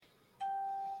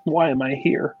Why am I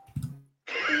here?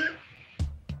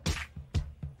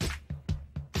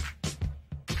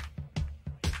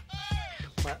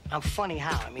 Well, I'm funny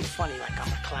how? I mean, funny like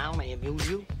I'm a clown, I amuse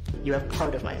you. You have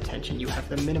part of my attention. You have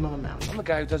the minimum amount. I'm the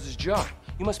guy who does his job.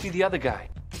 You must be the other guy.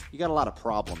 You got a lot of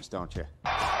problems, don't you?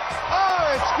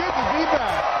 Oh, it's good to be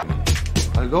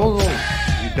back. I go alone.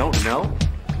 You don't know?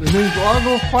 It means all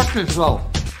those questions, though.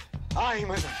 I'm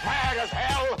as mad as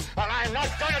hell, and I'm not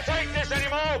gonna take this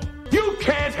anymore! You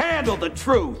can't handle the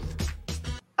truth!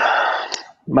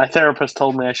 My therapist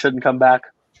told me I shouldn't come back,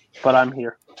 but I'm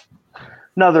here.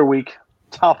 Another week.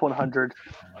 Top 100.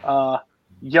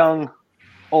 Young,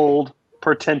 old,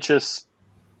 pretentious,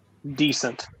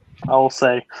 decent, I will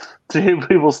say. To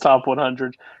people's top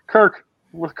 100. Kirk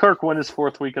win his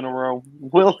fourth week in a row.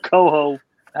 Will Coho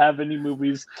have any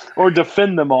movies or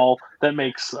defend them all that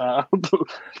makes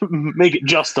make it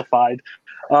justified?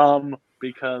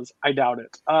 Because I doubt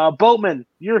it. Boatman,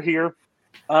 you're here.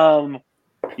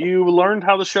 You learned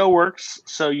how the show works,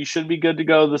 so you should be good to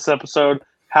go this episode.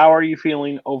 How are you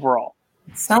feeling overall?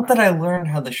 It's not that I learned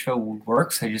how the show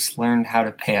works. I just learned how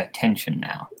to pay attention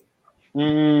now.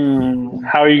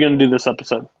 How are you going to do this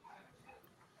episode?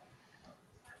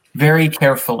 Very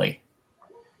carefully.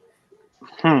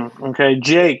 Okay,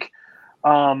 Jake.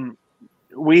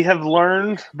 We have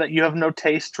learned that you have no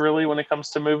taste really when it comes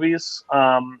to movies.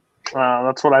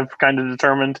 That's what I've kind of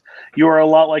determined. You are a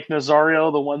lot like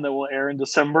Nazario, the one that will air in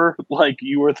December. Like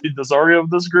you are the Nazario of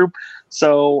this group.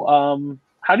 So,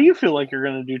 how do you feel like you're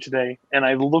going to do today? And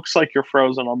it looks like you're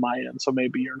frozen on my end, so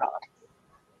maybe you're not.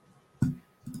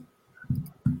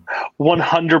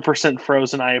 100%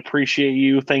 frozen. I appreciate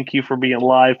you. Thank you for being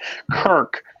live.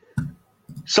 Kirk,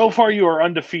 so far you are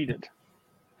undefeated.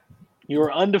 You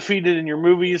are undefeated in your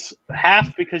movies,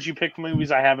 half because you picked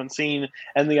movies I haven't seen,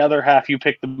 and the other half you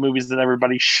picked the movies that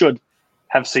everybody should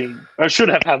have seen, or should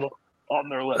have had on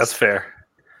their list. That's fair.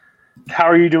 How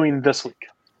are you doing this week?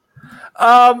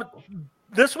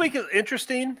 This week is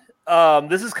interesting.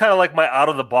 This is kind of like my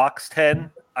out-of-the-box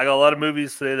 10. I got a lot of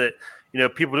movies today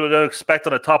that people don't expect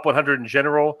on a top 100 in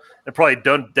general, and probably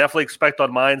don't definitely expect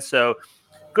on mine. So,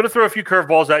 going to throw a few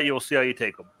curveballs at you. We'll see how you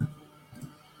take them.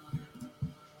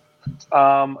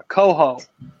 Coho.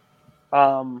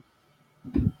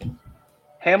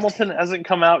 Hamilton hasn't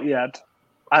come out yet.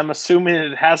 I'm assuming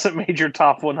it hasn't made your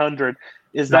top 100.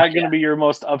 Is that going to be your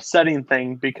most upsetting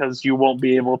thing because you won't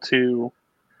be able to?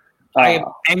 I am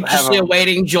anxiously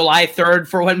awaiting July 3rd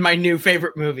for when my new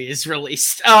favorite movie is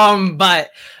released.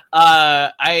 But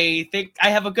I think I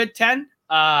have a good 10.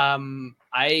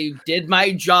 I did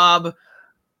my job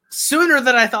sooner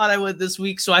than I thought I would this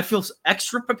week, so I feel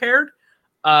extra prepared.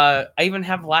 I even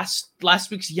have last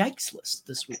week's yikes list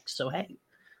this week, so hey.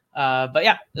 But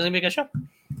yeah, this is gonna be a good show.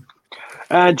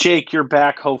 Jake, you're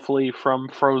back hopefully from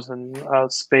frozen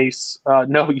space.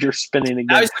 No, you're spinning again.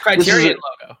 That was the Criterion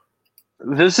logo.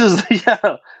 This is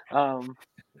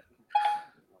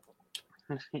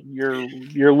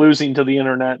you're losing to the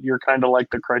internet. You're kind of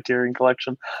like the Criterion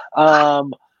Collection.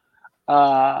 So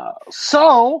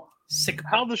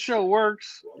how the show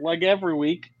works, like every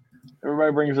week,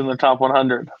 everybody brings in the top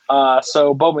 100.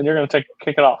 So Bowman, you're going to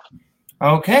kick it off.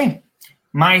 Okay,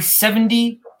 my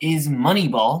 70 is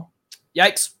Moneyball.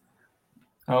 Yikes.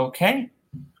 Okay,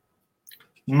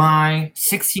 my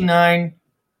 69.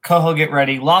 Coho, get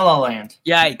ready. La La Land.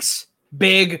 Yikes.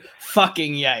 Big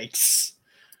fucking yikes.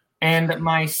 And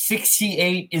my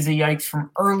 68 is a yikes from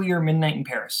earlier, Midnight in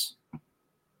Paris.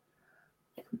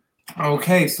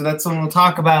 Okay, so that's what we'll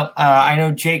talk about. I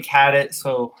know Jake had it,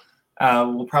 so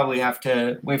we'll probably have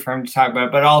to wait for him to talk about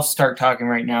it, but I'll start talking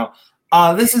right now.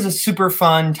 This is a super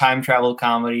fun time travel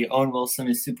comedy. Owen Wilson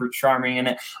is super charming in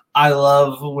it. I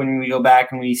love when we go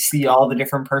back and we see all the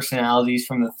different personalities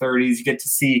from the 30s. You get to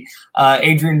see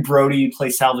Adrian Brody play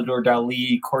Salvador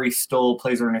Dali. Corey Stoll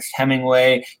plays Ernest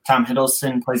Hemingway. Tom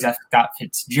Hiddleston plays F. Scott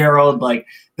Fitzgerald. Like,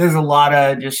 there's a lot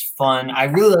of just fun. I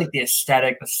really like the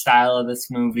aesthetic, the style of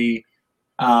this movie.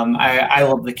 I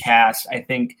love the cast. I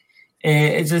think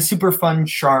it's a super fun,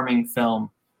 charming film,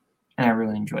 and I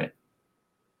really enjoy it.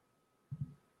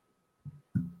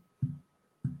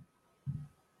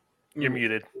 You're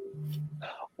muted.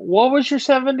 What was your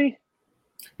 70?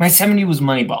 My 70 was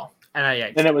Moneyball. And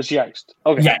it was yikes.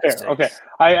 Okay, Yikes. fair. Okay.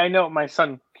 I know my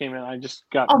son came in. I just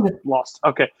got lost.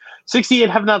 Okay. 68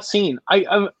 have not seen.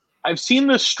 I've seen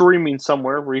this streaming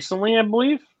somewhere recently, I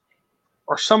believe.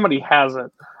 Or somebody has it.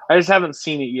 I just haven't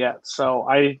seen it yet. So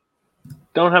I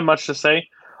don't have much to say.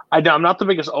 I'm not the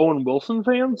biggest Owen Wilson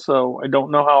fan, so I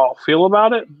don't know how I'll feel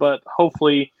about it. But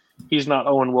hopefully he's not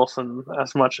Owen Wilson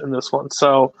as much in this one.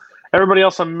 So Everybody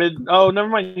else on mid. Oh, never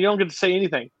mind. You don't get to say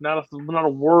anything. Not a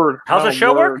word. How's the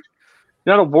show work?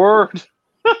 Not a word.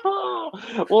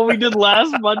 Well, we did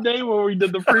last Monday when we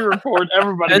did the pre-report.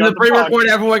 Everybody and got the pre-report,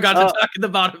 everyone got to talk in the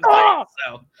bottom.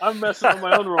 So I'm messing with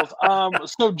my own rules.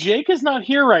 So Jake is not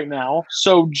here right now.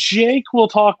 So Jake will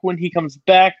talk when he comes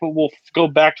back, but we'll go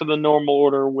back to the normal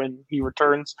order when he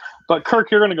returns. But Kirk,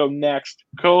 you're going to go next.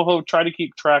 Coho, try to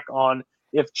keep track on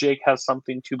if Jake has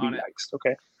something to be next.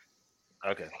 Okay.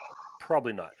 Okay.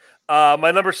 Probably not.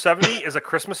 My number 70 is A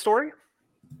Christmas Story.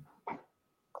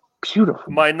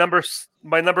 Beautiful. My number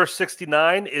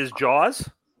 69 is Jaws.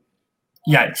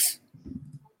 Yikes.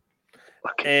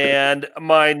 And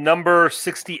my number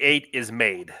 68 is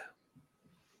Made.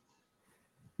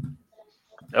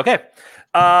 Okay.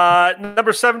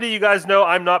 Number 70, you guys know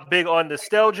I'm not big on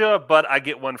nostalgia, but I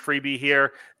get one freebie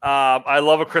here. I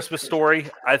love A Christmas Story.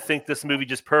 I think this movie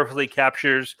just perfectly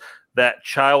captures that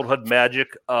childhood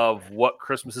magic of what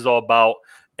Christmas is all about.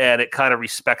 And it kind of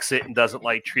respects it and doesn't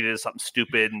like treat it as something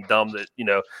stupid and dumb that,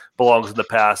 belongs in the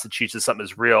past. It treats it as something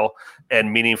that's real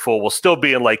and meaningful, while still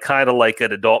being kind of like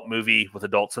an adult movie with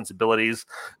adult sensibilities.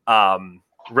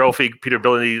 Ralphie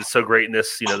Peter-Billingsley is so great in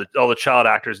this, all the child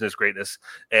actors in this greatness.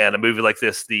 And a movie like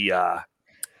this,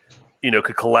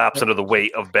 could collapse under the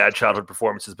weight of bad childhood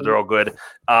performances, but they're all good.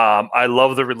 I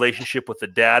love the relationship with the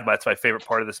dad. That's my favorite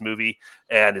part of this movie,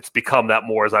 and it's become that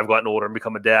more as I've gotten older and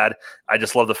become a dad. I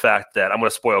just love the fact that I'm going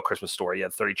to spoil Christmas Story. You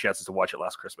had 30 chances to watch it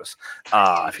last Christmas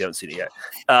if you haven't seen it yet.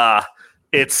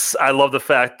 I love the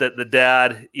fact that the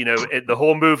dad, the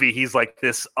whole movie, he's like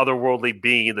this otherworldly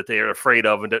being that they are afraid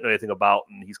of and don't know anything about,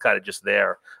 and he's kind of just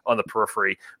there on the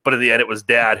periphery. But in the end, it was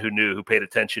dad who knew, who paid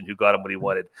attention, who got him what he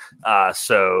wanted.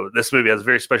 So this movie has a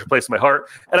very special place in my heart.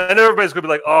 And I know everybody's going to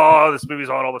be like, oh, this movie's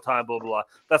on all the time, blah, blah, blah.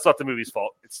 That's not the movie's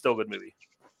fault. It's still a good movie.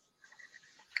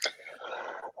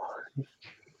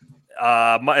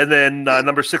 And then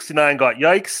number 69 got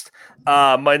Yikes.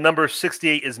 My number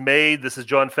 68 is Made. This is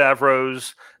Jon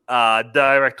Favreau's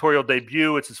directorial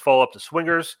debut. It's his follow-up to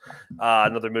Swingers,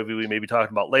 another movie we may be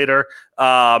talking about later.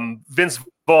 Vince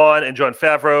Vaughn and Jon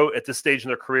Favreau at this stage in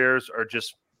their careers are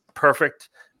just perfect.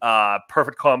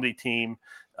 Perfect comedy team.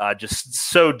 Just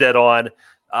so dead on.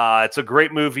 It's a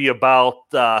great movie about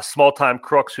small-time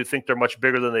crooks who think they're much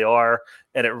bigger than they are,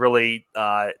 and it really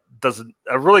does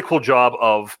a really cool job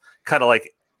of kind of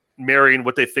like marrying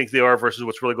what they think they are versus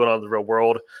what's really going on in the real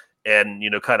world, and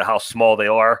kind of how small they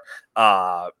are.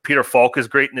 Peter Falk is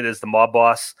great in it as the mob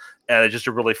boss, and it's just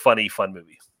a really fun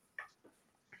movie.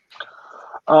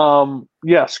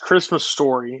 Yes, Christmas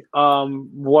Story.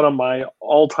 One of my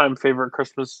all-time favorite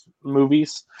Christmas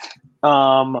movies.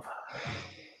 And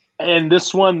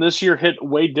this year hit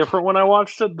way different when I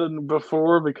watched it than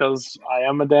before because I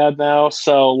am a dad now.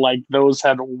 So those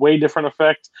had a way different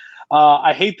effect.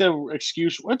 I hate the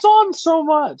excuse. It's on so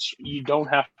much. You don't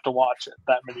have to watch it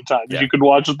that many times. Yeah. You could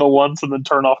watch it the once and then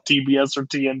turn off TBS or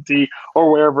TNT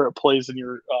or wherever it plays in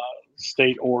your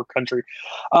state or country.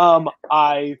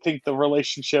 I think the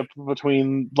relationship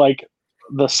between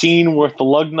the scene with the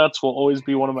lug nuts will always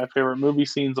be one of my favorite movie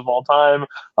scenes of all time.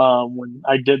 When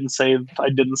I didn't say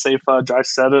fudge, I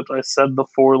said it. I said the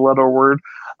 4-letter word.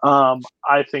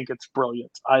 I think it's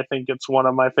brilliant. I think it's one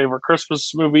of my favorite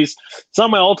Christmas movies. It's not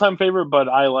my all-time favorite, but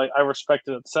I respect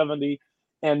it at 70.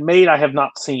 And Made, I have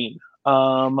not seen.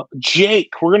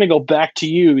 Jake, we're going to go back to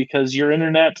you because your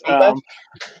internet.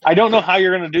 I don't know how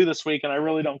you're going to do this week, and I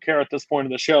really don't care at this point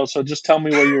of the show. So just tell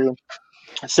me what your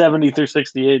 70 through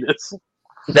 68 is.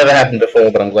 Never happened before,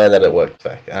 but I'm glad that it worked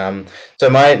back. So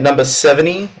my number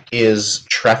 70 is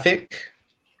Traffic.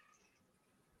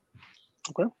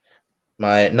 Okay.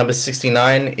 My number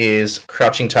 69 is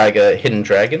Crouching Tiger, Hidden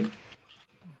Dragon.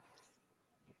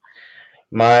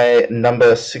 My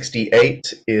number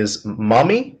 68 is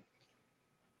Mummy.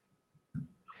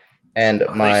 And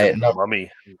my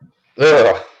Mummy.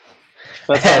 Ugh.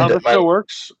 That's not how the show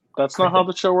works. That's not how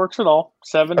the show works at all.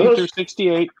 70 through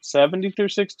 68. 70 through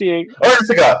 68. Honest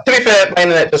to God. To be fair, my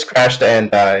internet just crashed and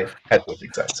I had to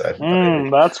fix that. So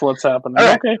that's what's happening.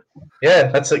 Right. Okay. Yeah,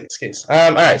 that's the excuse.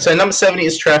 All right. So number 70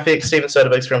 is Traffic, Steven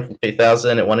Soderbergh's film from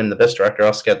 2000. It won in the Best Director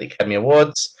Oscar at the Academy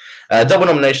Awards. Double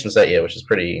nominations that year, which is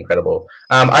pretty incredible.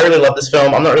 I really love this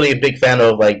film. I'm not really a big fan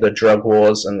of the drug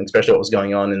wars and especially what was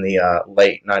going on in the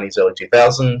late 90s, early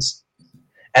 2000s.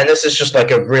 And this is just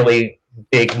a really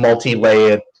big,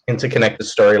 multi-layered, interconnected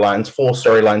storylines, 4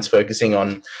 storylines focusing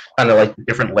on kind of the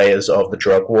different layers of the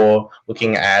drug war,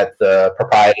 looking at the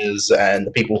proprietors and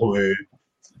the people who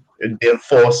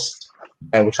enforced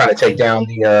and were trying to take down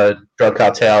the drug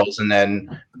cartels, and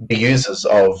then the users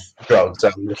of drugs.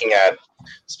 I'm looking at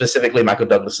specifically Michael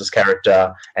Douglas's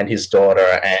character and his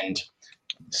daughter, and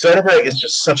Soderbergh is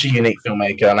just such a unique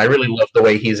filmmaker, and I really love the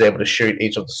way he's able to shoot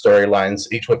each of the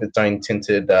storylines, each with its own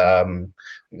tinted,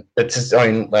 its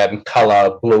own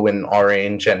color, blue and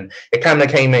orange, and it kind of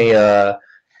became a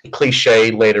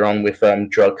cliche later on with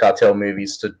drug cartel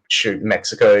movies to shoot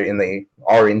Mexico in the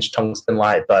orange tungsten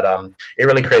light, but it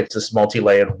really creates this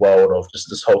multi-layered world of just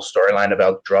this whole storyline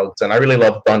about drugs, and I really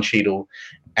love Don Cheadle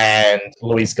and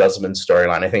Luis Guzman's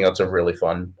storyline. I think that's a really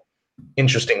fun,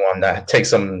 interesting one that takes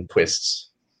some twists.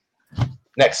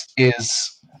 Next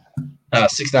is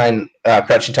 69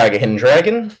 Crouching Tiger, Hidden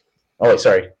Dragon. Oh, wait,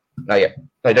 sorry. Not yet.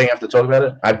 No, don't you have to talk about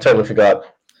it? I totally forgot.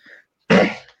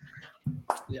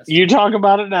 Yes. You talk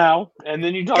about it now, and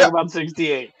then you talk about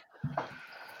 68.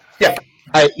 Yeah.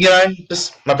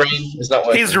 Just my brain is not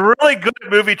working. He's really good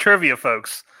at movie trivia,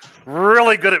 folks.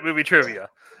 Really good at movie trivia.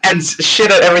 And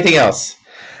shit at everything else.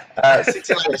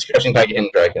 69 is Crouching Tiger, Hidden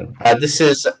Dragon. This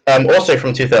is also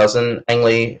from 2000, Ang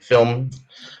Lee film.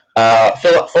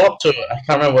 Follow up to, I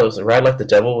can't remember what it was, Ride Like the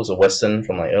Devil was a western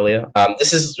from earlier.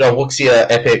 This is a wuxia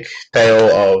epic tale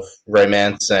of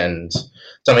romance and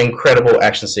some incredible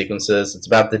action sequences. It's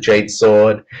about the Jade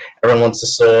Sword. Everyone wants the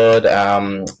sword.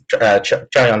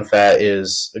 Chow Yun-fat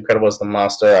is incredible as the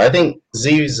master. I think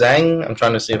Ziyu Zhang, I'm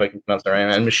trying to see if I can pronounce that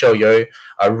right, and Michelle Yeoh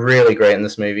are really great in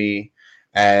this movie.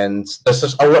 And there's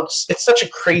just it's such a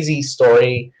crazy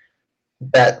story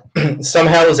that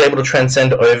somehow was able to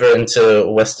transcend over into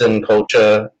Western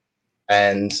culture,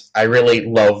 and I really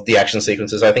love the action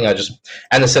sequences. And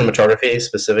the cinematography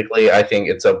specifically, I think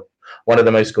it's one of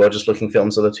the most gorgeous looking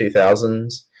films of the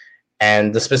 2000s,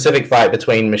 and the specific fight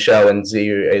between Michelle and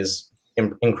Ziyu is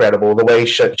incredible. The way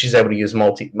she's able to use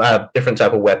different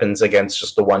type of weapons against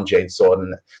just the one Jade Sword,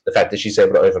 and the fact that she's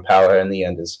able to overpower her in the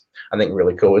end is, I think,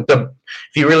 really cool. If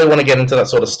you really want to get into that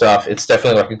sort of stuff, it's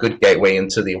definitely a good gateway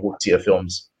into the wuxia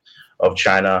films of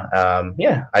China.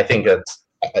 I think it's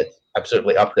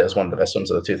absolutely up there as one of the best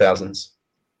films of the 2000s.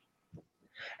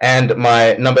 And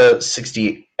my number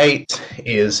 68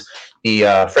 is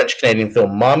the French-Canadian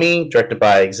film Mommy, directed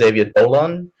by Xavier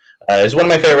Dolan. He's one of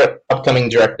my favorite upcoming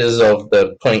directors of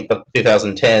the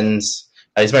 2010s.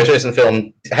 His most recent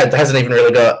film hasn't even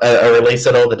really got a release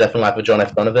at all, The Death and Life of John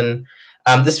F. Donovan.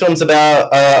 This film's about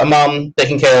a mom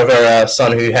taking care of her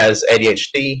son who has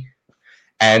ADHD,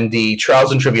 and the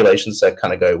trials and tribulations that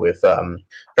kind of go with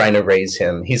trying to raise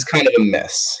him. He's kind of a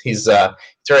mess. It's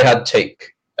very hard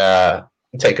to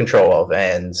take control of,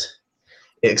 and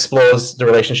it explores the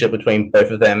relationship between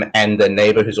both of them and their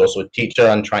neighbor, who's also a teacher,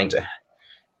 and kind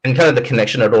of the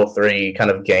connection that all three kind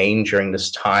of gain during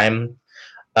this time.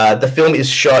 The film is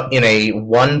shot in a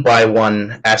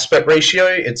 1:1 aspect ratio.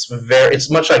 It's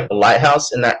much like The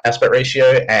Lighthouse in that aspect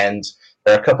ratio, and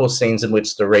there are a couple of scenes in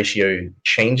which the ratio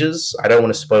changes. I don't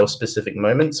want to spoil specific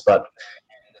moments, but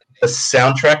the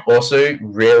soundtrack also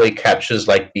really captures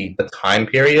the time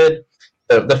period.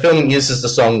 The film uses the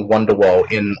song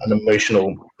Wonderwall in an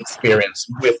emotional experience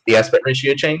with the aspect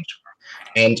ratio change,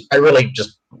 and I really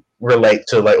just relate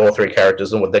to all three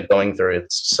characters and what they're going through.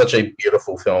 It's such a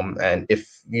beautiful film, and if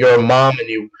you're a mom and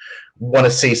you want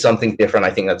to see something different,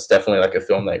 I think that's definitely a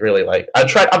film that really I've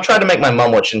tried to make my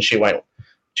mom watch, and she won't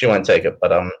take it,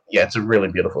 but it's a really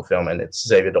beautiful film, and it's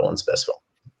Xavier Dolan's best film.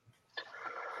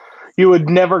 You would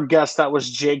never guess that was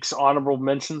Jake's honorable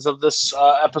mentions of this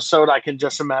episode. I can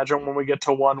just imagine when we get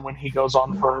to one when he goes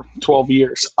on for 12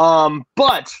 years.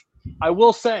 But I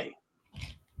will say,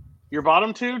 your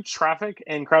bottom two, Traffic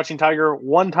and Crouching Tiger,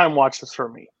 one-time watches for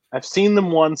me. I've seen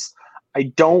them once. I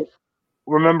don't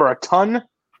remember a ton,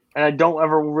 and I don't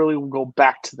ever really go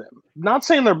back to them. Not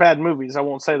saying they're bad movies. I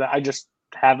won't say that. I just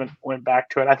haven't went back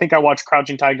to it. I think I watched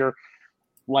Crouching Tiger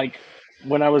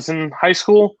when I was in high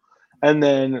school, and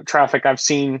then Traffic I've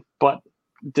seen, but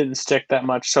didn't stick that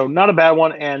much. So not a bad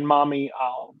one. And Mommy,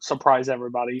 I'll surprise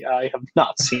everybody. I have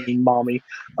not seen Mommy.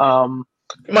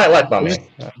 You might like Mommy.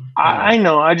 I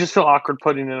know. I just feel awkward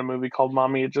putting in a movie called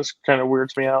Mommy. It just kind of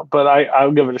weirds me out. But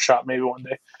I'll give it a shot maybe one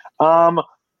day.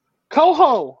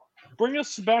 Coho, bring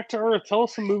us back to earth. Tell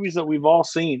us some movies that we've all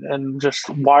seen and just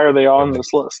why are they on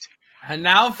this list. And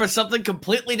now for something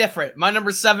completely different. My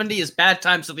number 70 is Bad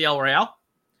Times at the El Royale.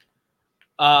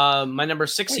 My number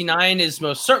 69 is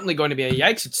most certainly going to be a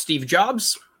yikes. It's Steve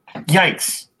Jobs.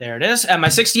 Yikes. There it is. And my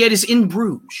 68 is In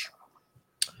Bruges.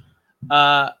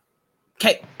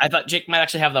 Okay, I thought Jake might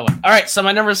actually have that one. All right, so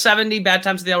my number 70, Bad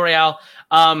Times at the El Royale,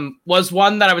 was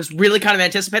one that I was really kind of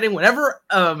anticipating. Whenever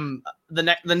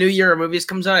the new year of movies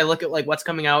comes out, I look at what's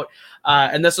coming out,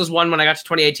 and this was one when I got to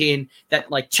 2018 that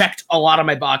checked a lot of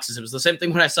my boxes. It was the same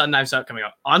thing when I saw Knives Out coming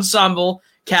out. Ensemble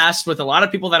cast with a lot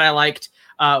of people that I liked,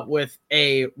 with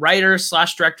a writer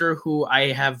 / director who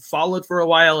I have followed for a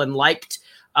while and liked.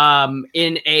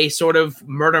 in a sort of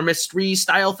murder mystery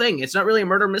style thing. It's not really a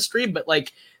murder mystery, but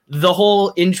like the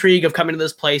whole intrigue of coming to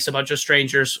this place, a bunch of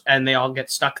strangers, and they all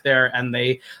get stuck there and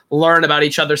they learn about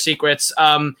each other's secrets.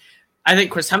 I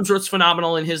think Chris Hemsworth's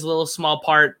phenomenal in his little small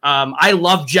part. I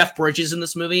love Jeff Bridges in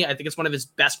this movie. I think it's one of his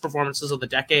best performances of the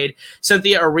decade.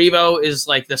 Cynthia Erivo is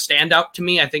like the standout to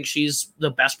me. I think she's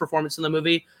the best performance in the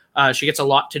movie. She gets a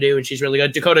lot to do, and she's really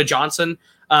good. Dakota Johnson.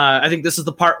 I think this is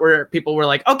the part where people were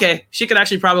like, okay, she could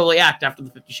actually probably act after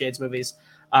the 50 Shades movies.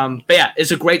 But yeah,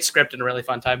 it's a great script and a really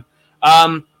fun time.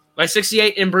 My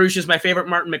 68 In Bruges is my favorite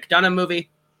Martin McDonagh movie.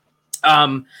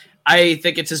 I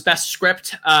think it's his best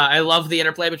script. I love the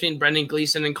interplay between Brendan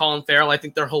Gleeson and Colin Farrell. I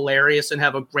think they're hilarious and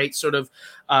have a great sort of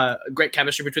great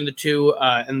chemistry between the two,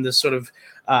 and this sort of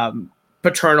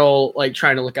paternal, like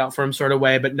trying to look out for him sort of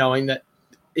way, but knowing that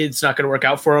it's not going to work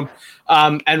out for him.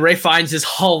 And Ralph Fiennes is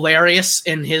hilarious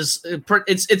in his.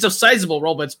 It's a sizable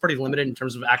role, but it's pretty limited in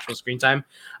terms of actual screen time.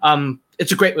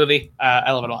 It's a great movie.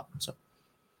 I love it a lot. So,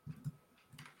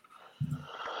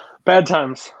 Bad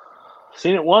Times.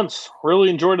 Seen it once. Really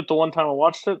enjoyed it the one time I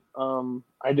watched it.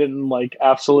 I didn't like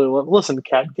absolutely listen,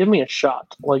 Cat, give me a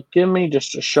shot. Like, give me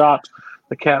just a shot.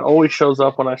 The cat always shows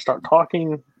up when I start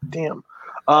talking. Damn.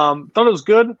 Thought it was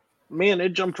good. Man, it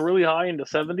jumped really high into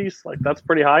 70s. Like, that's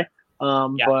pretty high.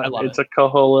 But it's a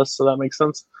Coho list, so that makes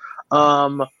sense.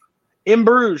 In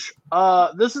Bruges.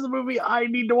 This is a movie I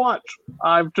need to watch.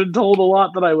 I've been told a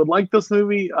lot that I would like this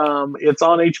movie. It's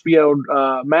on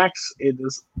HBO Max. It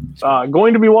is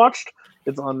going to be watched.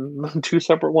 It's on 2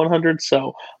 separate 100s.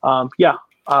 So,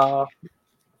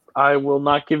 I will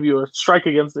not give you a strike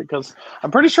against it because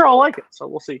I'm pretty sure I'll like it. So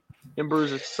we'll see. In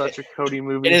Bruges is such a Cody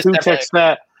movie. Who texts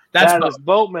that? That is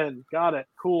Boatman. Got it.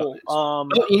 Cool.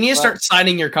 You need to start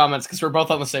signing your comments because we're both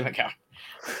on the same account.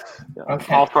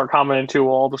 Okay. I'll start commenting too.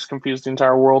 We'll all just confuse the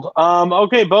entire world.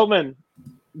 Okay, Boatman.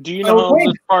 Do you know how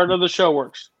this part of the show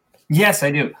works? Yes,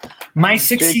 I do. My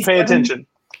 67. Jake, pay attention.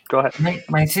 Go ahead.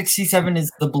 My 67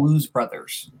 is the Blues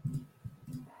Brothers.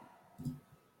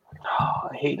 Oh,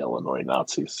 I hate Illinois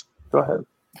Nazis. Go ahead.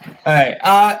 All right.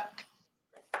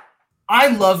 I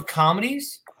love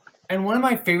comedies, and one of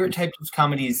my favorite types of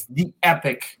comedy is the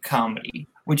epic comedy,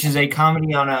 which is a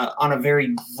comedy on a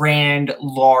very grand,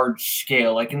 large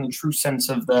scale, like in the true sense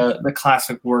of the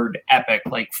classic word epic,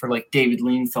 like for like David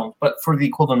Lean films, but for the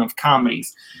equivalent of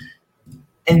comedies.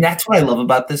 And that's what I love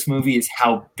about this movie is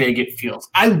how big it feels.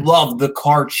 I love the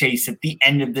car chase at the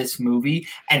end of this movie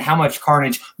and how much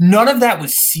carnage. None of that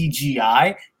was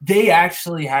CGI. They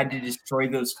actually had to destroy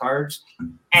those cars.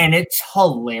 And it's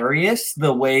hilarious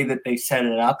the way that they set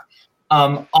it up.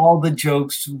 All the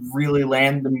jokes really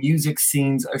land. The music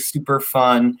scenes are super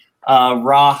fun.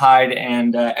 Rawhide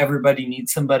and Everybody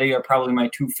Needs Somebody are probably my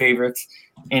two favorites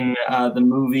in the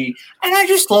movie. And I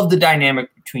just love the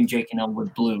dynamic between Jake and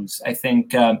Elwood Blues. I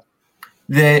think the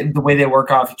way they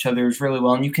work off each other is really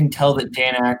well. And you can tell that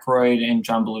Dan Aykroyd and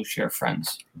John Belushi are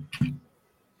friends.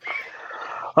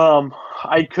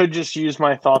 I could just use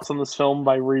my thoughts on this film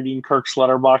by reading Kirk's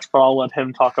letterbox, but I'll let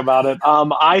him talk about it.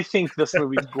 I think this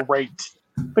movie is great.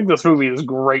 This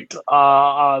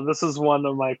is one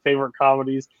of my favorite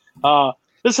comedies.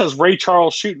 This has Ray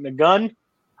Charles shooting a gun.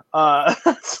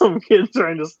 Some kid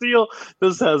trying to steal.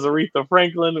 This has Aretha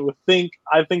Franklin with Think.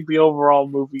 I think the overall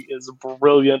movie is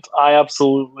brilliant.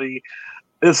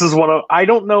 This is one of, I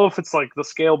don't know if it's like the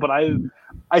scale, but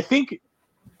I think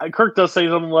Kirk does say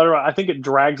something in the letter. I think it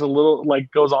drags a little,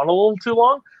 like goes on a little too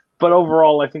long, but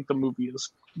overall I think the movie is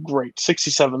great.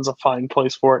 67 is a fine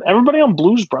place for it. Everybody on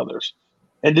Blues Brothers.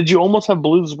 And did you almost have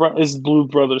Blues Brothers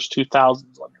 2000s on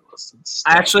your list?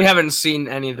 I actually haven't seen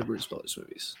any of the Blues Brothers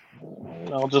movies.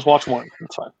 I'll just watch one.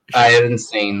 That's fine. I haven't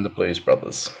seen the Blues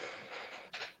Brothers.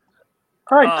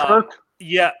 All right, Kirk.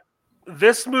 Yeah,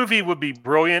 this movie would be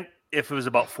brilliant if it was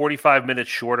about 45 minutes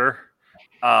shorter.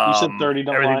 You said 30,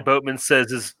 don't everything lie. Boatman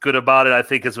says is good about it. I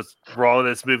think is what's wrong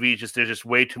with this movie. There's just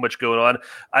way too much going on.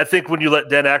 I think when you let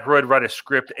Dan Aykroyd write a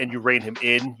script and you rein him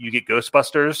in, you get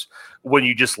Ghostbusters. When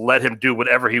you just let him do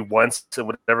whatever he wants and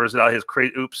whatever's out his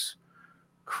crazy. Oops,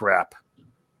 crap.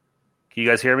 Can you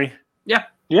guys hear me? Yeah.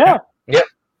 Yeah. Yeah.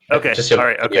 Okay. All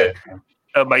right. Okay.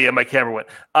 My camera went.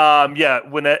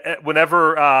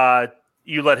 Whenever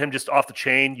you let him just off the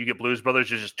chain, you get Blues Brothers.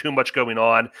 There's just too much going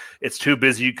on. It's too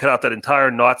busy. You cut out that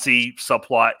entire Nazi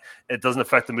subplot. It doesn't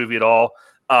affect the movie at all.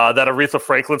 That Aretha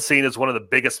Franklin scene is one of the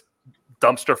biggest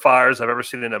dumpster fires I've ever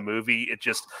seen in a movie. It's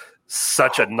just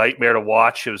such a nightmare to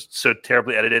watch. It was so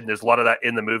terribly edited, and there's a lot of that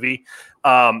in the movie.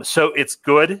 So it's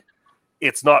good.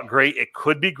 It's not great. It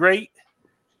could be great.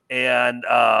 And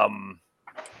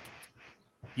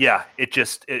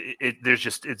there's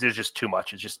just too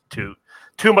much. It's just too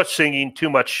too much singing, too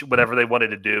much whatever they wanted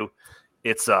to do.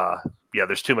 It's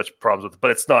there's too much problems with it, but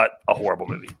it's not a horrible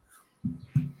movie.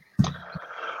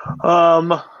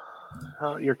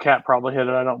 Your cat probably hit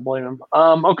it. I don't blame him.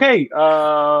 Okay,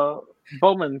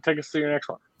 Bowman, take us through your next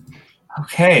one.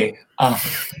 Okay,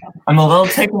 I'm a little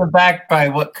taken aback by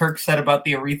what Kirk said about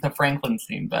the Aretha Franklin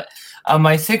scene, but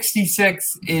my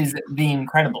 66 is The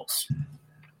Incredibles.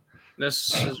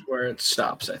 This is where it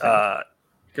stops, I think,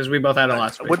 because we both had it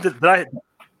last week.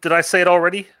 Did I say it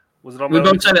already? Was it on? We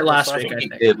both said it last week. I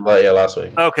think. Last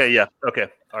week. Okay, yeah, okay,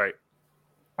 all right.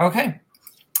 Okay,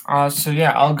 so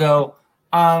yeah, I'll go.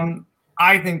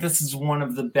 I think this is one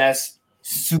of the best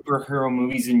superhero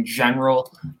movies in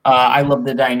general. I love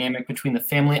the dynamic between the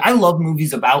family. I love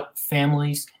movies about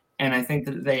families, and I think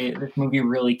that this movie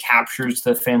really captures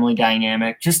the family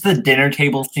dynamic. Just the dinner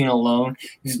table scene alone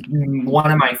is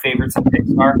one of my favorites of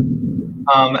Pixar.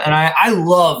 And I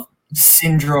love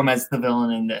Syndrome as the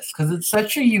villain in this because it's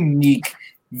such a unique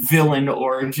villain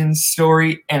origin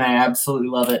story, and I absolutely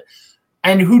love it.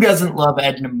 And who doesn't love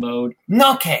Edna Mode?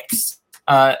 Nutcakes!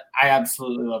 I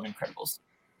absolutely love Incredibles.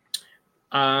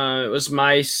 It was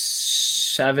my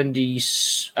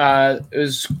 70s. It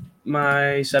was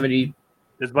my 70.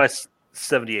 It's my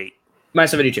 78. My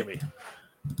 72. I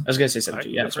was gonna say 72.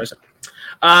 Yeah, that's what I said.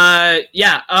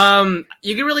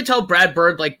 You can really tell Brad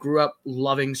Bird grew up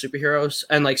loving superheroes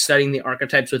and studying the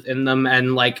archetypes within them,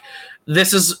 and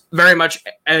this is very much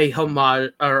a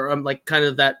homage or kind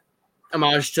of that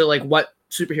homage to what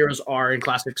superheroes are and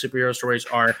classic superhero stories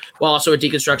are, while also a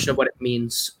deconstruction of what it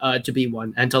means to be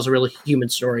one, and tells a really human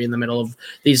story in the middle of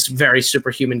these very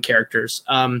superhuman characters.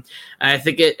 I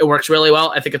think it works really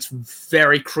well. I think it's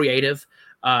very creative.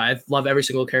 I love every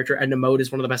single character. Edna Mode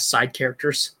is one of the best side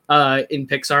characters in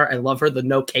Pixar. I love her. The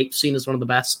no cape scene is one of the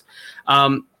best.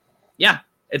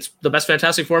 It's the best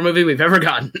Fantastic Four movie we've ever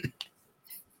gotten.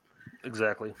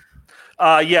 Exactly.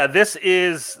 This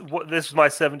is my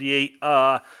 78.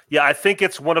 I think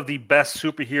it's one of the best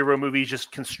superhero movies,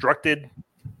 just constructed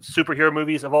superhero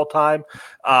movies of all time.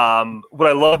 What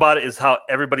I love about it is how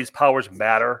everybody's powers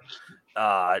matter,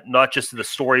 not just in the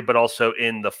story, but also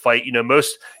in the fight.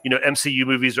 Most MCU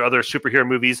movies or other superhero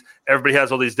movies, everybody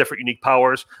has all these different unique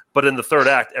powers, but in the third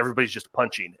act, everybody's just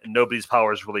punching, and nobody's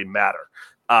powers really matter.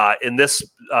 In this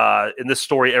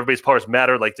story, everybody's powers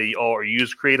matter, they all are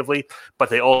used creatively, but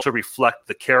they also reflect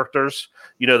the characters.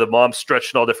 The mom's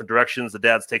stretched in all different directions. The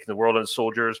dad's taking the world on his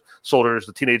shoulders.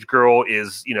 The teenage girl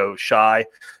is, shy.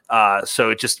 So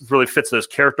it just really fits those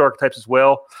character archetypes as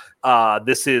well.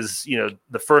 This is,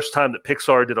 the first time that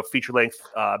Pixar did a feature-length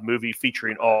movie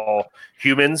featuring all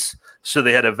humans. So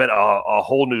they had a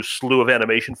whole new slew of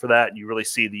animation for that. And you really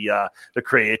see the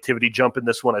creativity jump in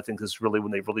this one. I think this is really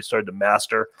when they really started to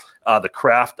master the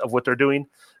craft of what they're doing.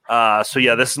 This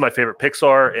is my favorite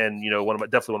Pixar, and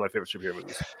definitely one of my favorite superhero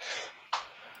movies.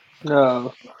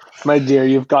 No, my dear,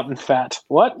 you've gotten fat.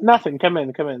 What? Nothing. Come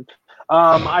in.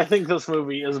 I think this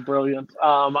movie is brilliant.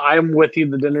 I'm with you.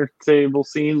 The dinner table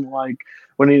scene,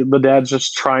 when the dad's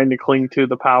just trying to cling to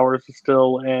the powers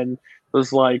still, and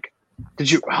was like,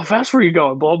 how fast were you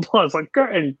going? Blah blah. It's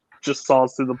and just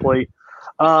saws through the plate.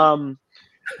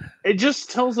 It just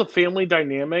tells a family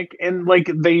dynamic, and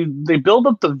they build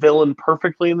up the villain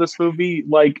perfectly in this movie.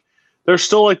 They're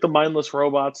still the mindless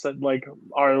robots that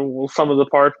are some of the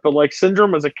parts, but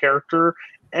Syndrome as a character,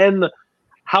 and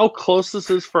how close this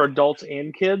is for adults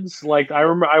and kids. I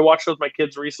remember I watched it with my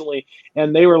kids recently,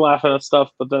 and they were laughing at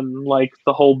stuff, but then the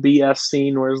whole BS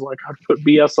scene where it's I'd put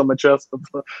BS on my chest, but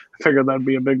I figured that'd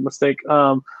be a big mistake.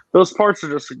 Those parts are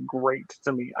just great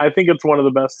to me. I think it's one of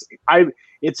the best.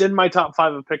 It's in my top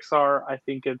 5 of Pixar. I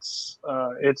think it's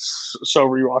so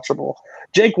rewatchable.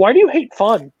 Jake, why do you hate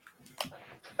Fun?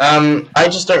 I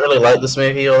just don't really like this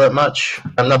movie all that much.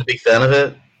 I'm not a big fan of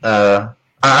it.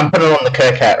 I'm putting on the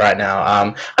Kirk hat right now.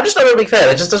 I'm just not a big fan.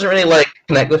 It just doesn't really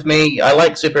connect with me. I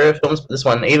like superhero films, but this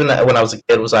one, even when I was a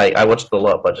kid, I watched it a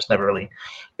lot, but I just never really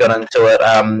got into it.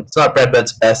 It's not Brad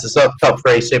Bird's best. It's not top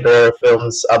 3 superhero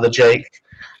films other Jake.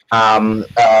 And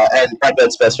Brad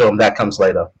Bird's best film, that comes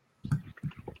later.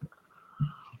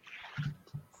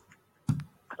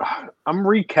 I'm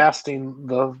recasting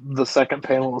the second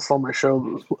panelist on my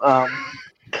show.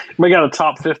 We got a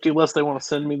top 50 list they want to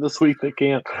send me this week. They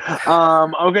can't.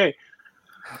 Okay.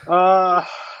 Go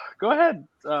ahead,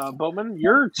 Bowman.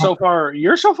 You're so far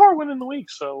winning the week.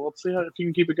 So let's see if you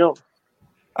can keep it going.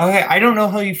 Okay, I don't know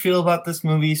how you feel about this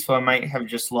movie, so I might have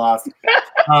just lost.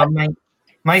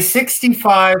 My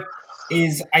 65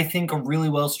 is, I think, a really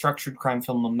well structured crime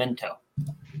film, Memento.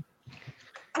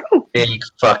 Big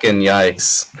fucking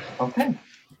yikes. Okay.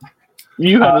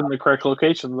 You had it in the correct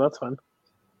location. That's fine.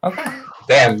 Okay.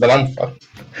 Damn, but I'm fucked.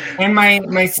 And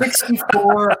my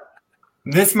 64,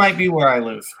 this might be where I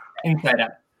lose. Inside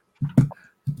Out.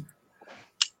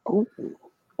 Ooh,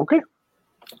 okay.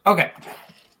 Okay.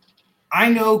 I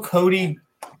know Cody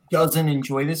doesn't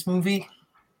enjoy this movie.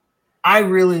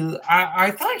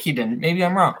 I thought he didn't. Maybe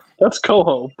I'm wrong. That's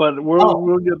Coho, but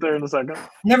we'll get there in a second.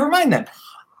 Never mind then.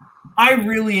 I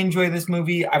really enjoy this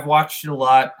movie. I've watched it a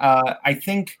lot. I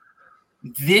think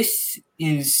this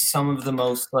is some of the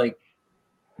most like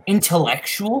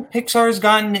intellectual Pixar's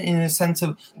gotten in the sense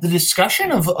of the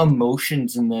discussion of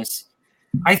emotions in this.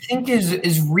 I think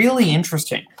is really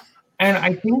interesting, and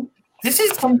I think this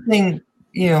is something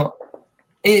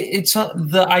it's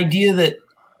the idea that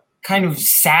kind of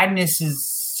sadness is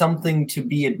something to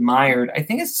be admired. I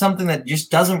think it's something that just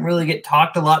doesn't really get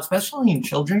talked a lot, especially in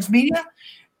children's media.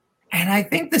 And I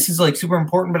think this is like super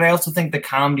important, but I also think the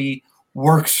comedy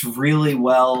works really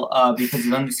well because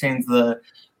it understands the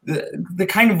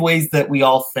kind of ways that we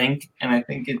all think. And I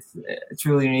think it's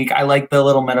really unique. I like the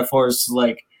little metaphors.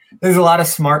 Like there's a lot of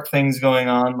smart things going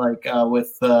on, like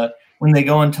with when they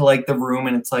go into like the room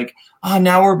and it's like, oh,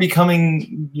 now we're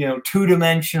becoming,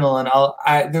 two-dimensional.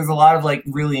 And there's a lot of like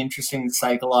really interesting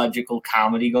psychological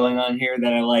comedy going on here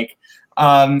that I like.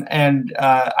 And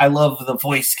I love the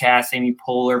voice cast, Amy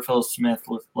Poehler, Phil Smith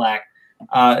with Black.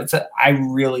 I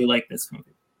really like this movie.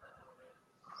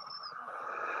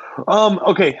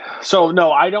 Okay, so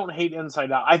no, I don't hate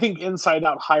Inside Out. I think Inside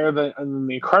Out higher than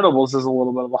The Incredibles is a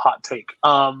little bit of a hot take.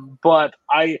 But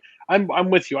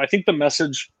I'm with you. I think the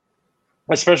message,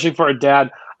 especially for a dad,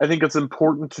 I think it's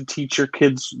important to teach your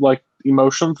kids like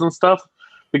emotions and stuff,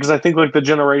 because I think like the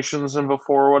generations and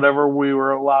before or whatever, we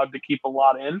were allowed to keep a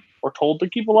lot in or told to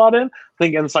keep a lot in. I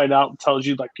think Inside Out tells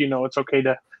you like, it's okay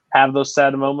to have those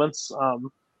sad moments.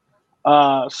 So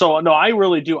no, I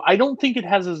really do. I don't think it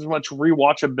has as much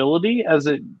rewatchability as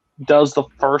it does the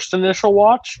first initial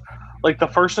watch. Like the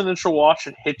first initial watch,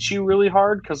 it hits you really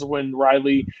hard because when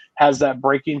Riley has that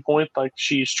breaking point, like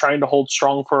she's trying to hold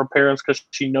strong for her parents because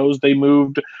she knows they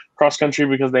moved cross country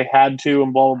because they had to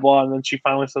and blah, blah, blah. And then she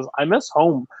finally says, I miss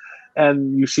home.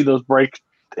 And you see those break.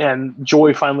 And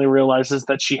Joy finally realizes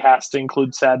that she has to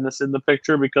include sadness in the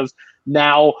picture because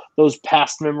now those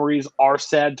past memories are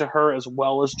sad to her as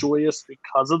well as joyous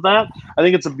because of that. I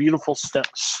think it's a beautiful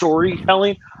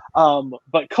storytelling.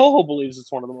 But Coho believes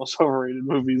it's one of the most overrated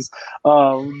movies,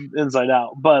 Inside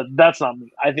Out. But that's not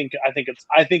me. I think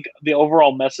the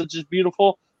overall message is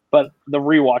beautiful, but the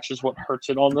rewatch is what hurts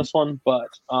it on this one. But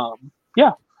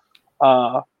yeah.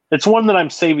 It's one that I'm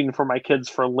saving for my kids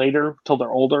for later till they're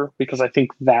older because I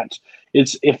think that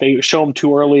if they show them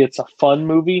too early, it's a fun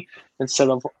movie instead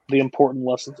of the important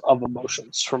lessons of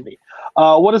emotions for me.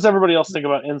 What does everybody else think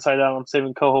about Inside Out? I'm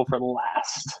saving Coho for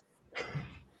last.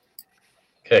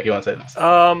 Okay, you want to say this?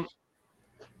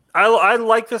 I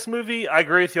like this movie. I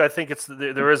agree with you. I think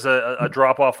there is a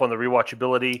drop off on the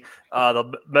rewatchability.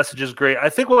 The message is great. I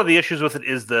think one of the issues with it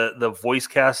is the voice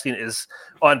casting is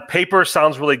on paper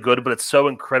sounds really good, but it's so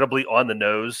incredibly on the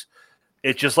nose.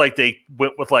 It's just like they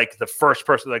went with like the first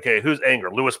person. Like, hey, who's anger?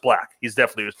 Lewis Black. He's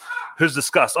definitely who's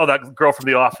disgust. Oh, that girl from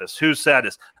The Office. Who's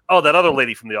saddest? Oh, that other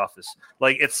lady from The Office.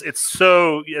 Like it's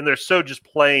so, and they're so just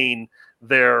playing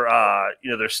their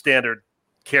their standard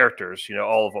characters.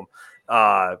 All of them.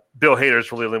 Bill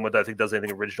Hader's really the only one that I think does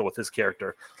anything original with his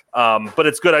character. But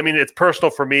it's good. I mean, it's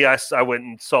personal for me. I went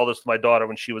and saw this with my daughter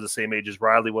when she was the same age as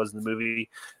Riley was in the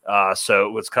movie. So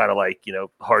it was kind of like,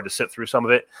 hard to sit through some of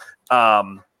it.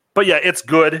 But yeah, it's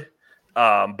good.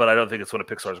 But I don't think it's one of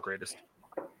Pixar's greatest.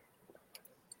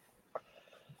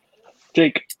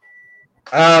 Jake.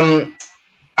 I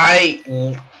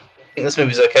think this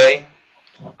movie's okay.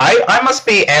 I must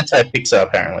be anti-Pixar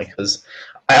apparently, because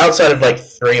outside of like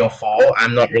 3 or 4,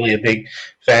 I'm not really a big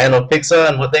fan of Pixar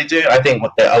and what they do. I think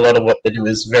a lot of what they do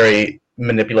is very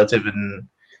manipulative in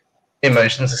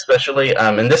emotions, especially.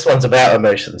 And this one's about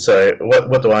emotions, so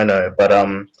what do I know? But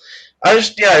I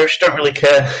just don't really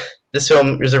care. This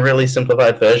film is a really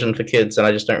simplified version for kids, and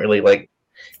I just don't really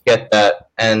get that.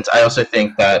 And I also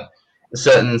think that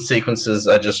certain sequences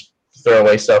are just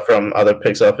throwaway stuff from other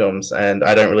Pixar films, and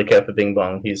I don't really care for Bing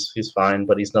Bong. He's fine,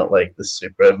 but he's not like the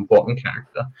super important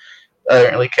character. I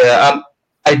don't really care.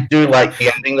 I do like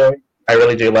the ending though. I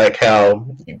really do like how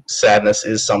sadness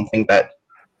is something that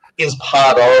is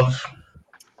part of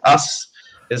us,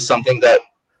 is something that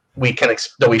we can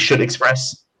that we should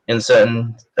express in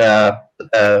certain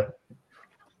times,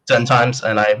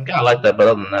 and I like that. But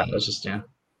other than that, it's just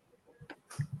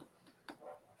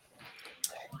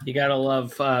You gotta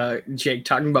love Jake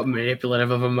talking about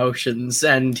manipulative of emotions,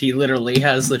 and he literally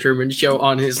has the Truman Show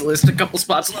on his list a couple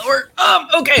spots lower.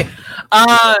 Okay.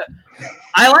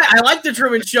 I like the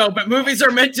Truman Show, but movies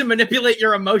are meant to manipulate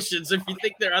your emotions. If you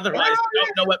think they're otherwise, you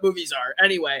don't know what movies are.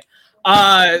 Anyway,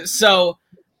 so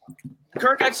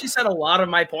Kirk actually said a lot of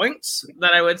my points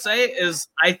that I would say is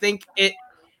I think it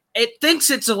thinks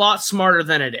it's a lot smarter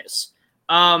than it is.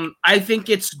 I think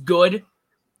it's good.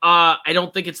 I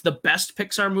don't think it's the best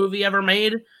Pixar movie ever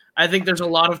made. I think there's a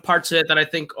lot of parts of it that I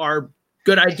think are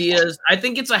good ideas. I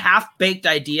think it's a half-baked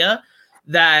idea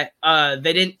that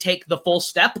they didn't take the full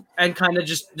step and kind of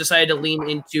just decided to lean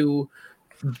into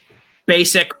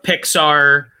basic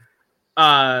Pixar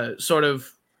sort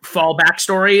of fallback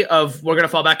story of we're going to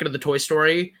fall back into the Toy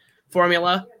Story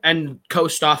formula and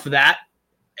coast off of that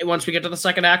once we get to the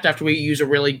second act after we use a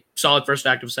really solid first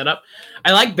act of setup.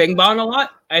 I like Bing Bong a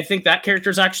lot. I think that character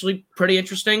is actually pretty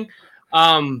interesting.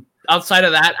 Outside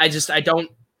of that,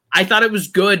 I thought it was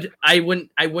good. I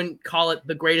wouldn't call it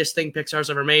the greatest thing Pixar's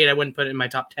ever made. I wouldn't put it in my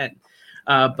top 10.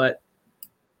 But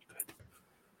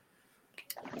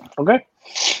okay.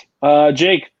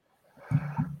 Jake.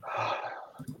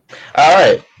 All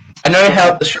right. I know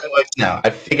how the show works now. I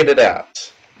figured it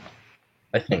out,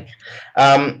 I think.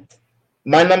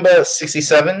 My number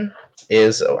 67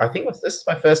 is, I think this is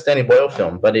my first Danny Boyle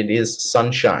film, but it is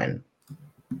Sunshine.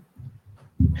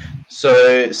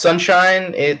 So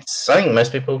Sunshine, I think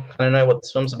most people kind of know what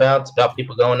this film's about. It's about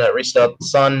people going to restart the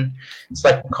sun. It's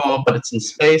like cool, but it's in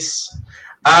space.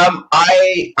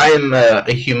 I am a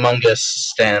humongous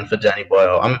stan for Danny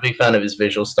Boyle. I'm a big fan of his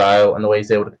visual style and the way he's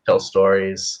able to tell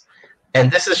stories. And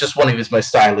this is just one of his most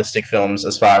stylistic films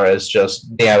as far as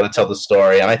just being able to tell the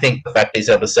story. And I think the fact that he's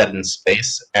ever set in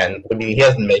space, and I mean, he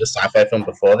hasn't made a sci-fi film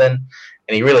before then,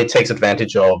 and he really takes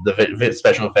advantage of the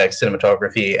special effects,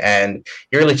 cinematography, and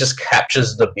he really just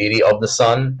captures the beauty of the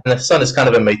sun. And the sun is kind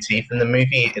of a motif in the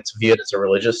movie. It's viewed as a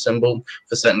religious symbol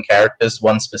for certain characters,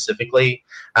 one specifically.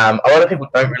 A lot of people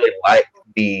don't really like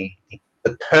the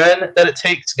turn that it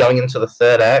takes going into the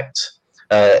third act.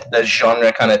 The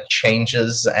genre kind of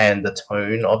changes and the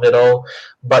tone of it all.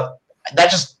 But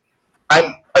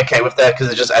I'm okay with that because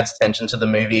it just adds tension to the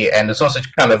movie, and it's also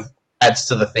kind of adds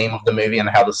to the theme of the movie and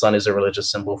how the sun is a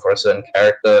religious symbol for a certain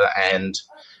character. And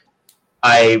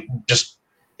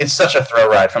it's such a thrill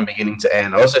ride from beginning to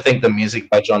end. I also think the music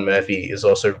by John Murphy is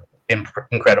also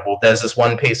incredible. There's this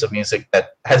one piece of music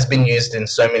that has been used in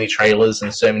so many trailers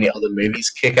and so many other movies,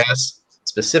 Kick-Ass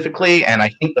specifically, and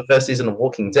I think the first season of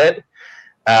Walking Dead.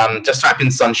 Just type in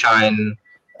Sunshine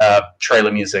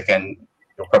trailer music and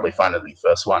you'll probably find it in the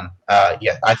first one.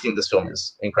 Yeah, I think this film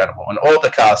is incredible. And all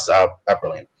the casts are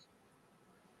brilliant.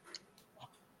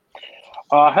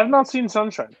 I have not seen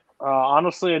Sunshine.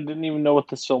 Honestly, I didn't even know what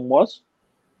this film was.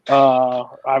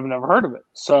 I've never heard of it.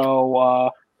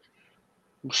 So,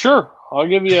 sure, I'll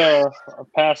give you a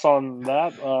pass on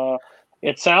that.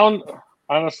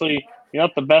 Honestly, you're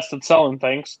not the best at selling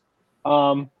things.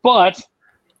 But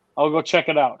I'll go check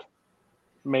it out.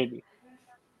 Maybe.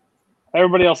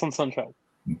 Everybody else on Sunshine.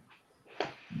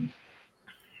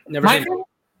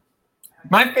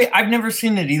 I've never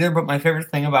seen it either, but my favorite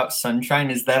thing about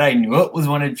Sunshine is that I knew it was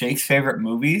one of Jake's favorite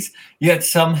movies, yet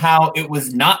somehow it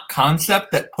was not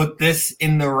Concept that put this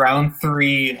in the round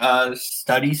 3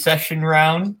 study session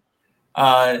round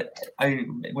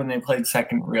when they played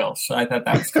Second Reel. So I thought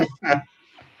that was cool.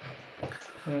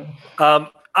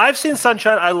 I've seen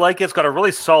Sunshine. I like it. It's got a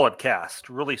really solid cast,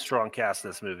 really strong cast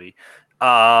in this movie.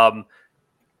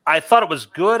 I thought it was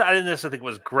good. I didn't necessarily think it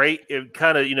was great. It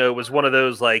kind of, it was one of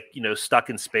those stuck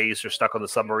in space or stuck on the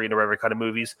submarine or whatever kind of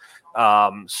movies.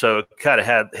 So it kind of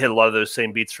hit a lot of those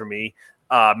same beats for me.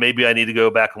 Maybe I need to go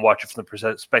back and watch it from the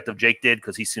perspective Jake did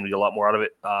because he seemed to get a lot more out of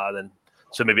it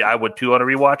so maybe I would too on a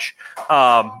rewatch.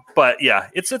 But yeah,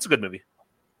 it's a good movie.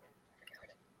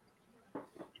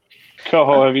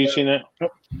 Coho, have you seen it?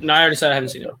 No, I already said I haven't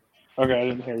seen it. Okay, I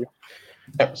didn't hear you.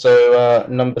 So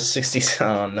number 60.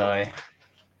 Oh no.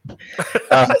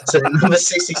 So number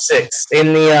 66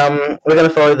 in the we're going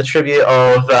to follow the tribute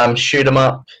of Shoot 'Em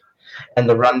Up and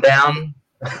The Rundown.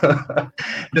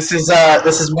 This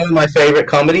is one of my favorite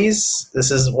comedies. This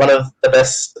is one of the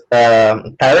best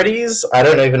parodies. I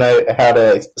don't even know how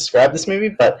to describe this movie,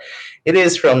 but it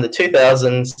is from the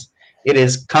 2000s. It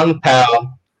is Kung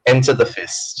Pao Enter the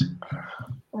Fist.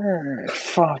 Oh,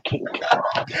 fucking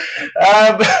God.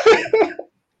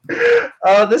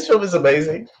 This film is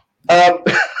amazing.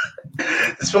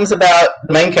 This film's about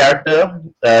the main character,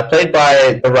 played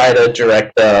by the writer,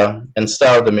 director, and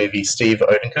star of the movie, Steve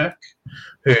Odenkirk,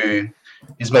 who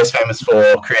is most famous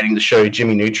for creating the show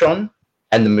Jimmy Neutron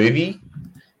and the movie.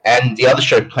 and the other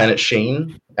show, Planet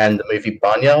Sheen, and the movie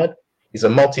Barnyard. He's a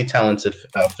multi-talented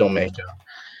filmmaker.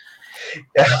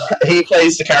 He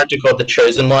plays the character called the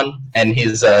Chosen One, and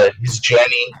his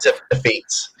journey to defeat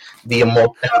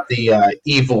the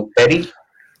evil Betty,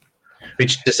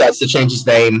 which decides to change his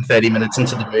name 30 minutes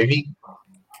into the movie.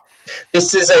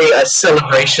 This is a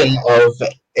celebration of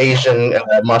Asian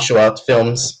martial arts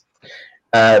films.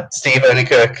 Steve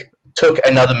Oenikirk took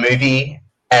another movie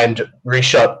and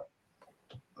reshot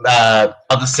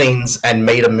other scenes and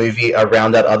made a movie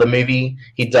around that other movie.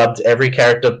 He dubbed every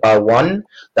character bar one.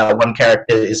 That one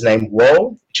character is named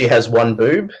Woe. She has one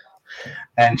boob,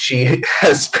 and she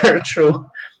has spiritual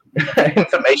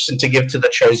information to give to the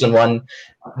Chosen One.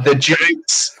 The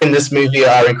jokes in this movie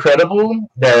are incredible.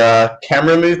 There are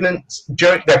camera movements,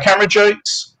 there are camera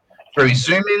jokes through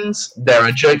zoom-ins. There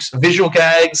are jokes, visual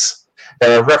gags.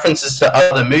 There are references to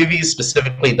other movies,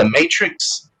 specifically The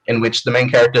Matrix, in which the main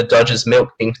character dodges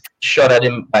milk being shot at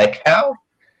him by a cow.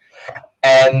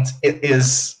 And it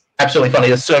is absolutely funny.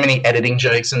 There's so many editing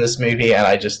jokes in this movie, and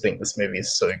I just think this movie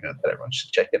is so good that everyone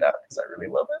should check it out because I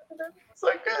really love it. It's so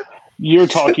good. You're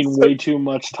talking way too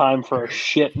much time for a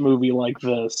shit movie like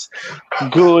this.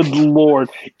 Good Lord.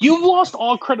 You've lost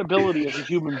all credibility as a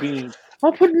human being.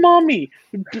 I'll put Mommy.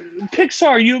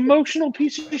 Pixar, you emotional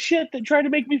piece of shit that tried to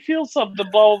make me feel something,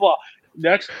 blah, blah, blah.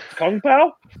 Next, Kung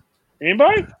Pao?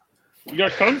 Anybody? You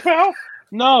got Kung Pao?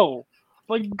 No.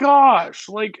 Like, gosh.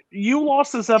 Like, you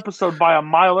lost this episode by a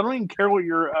mile. I don't even care what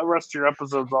your rest of your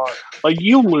episodes are. Like,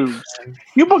 you lose.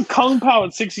 You put Kung Pao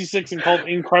at 66 and called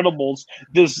Incredibles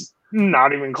this...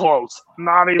 Not even close.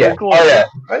 Not even close.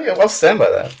 Oh yeah. I'll stand by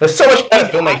that. There's so much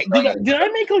better filmmaking. Did I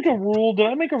make like a rule? Did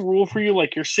I make a rule for you?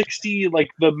 Like your 60, like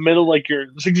the middle, like your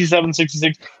 67,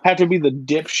 66 have to be the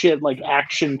dipshit like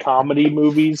action comedy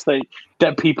movies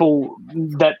that people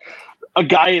that a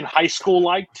guy in high school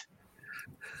liked.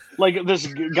 Like this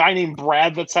guy named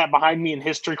Brad that sat behind me in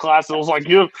history class. It was like,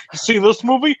 you see this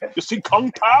movie? You see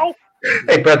Kung Pao?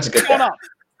 Hey, Brad's a good guy. Shut up.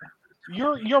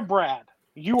 You're Brad.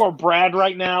 You are Brad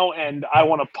right now, and I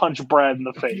want to punch Brad in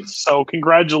the face. So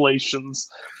congratulations.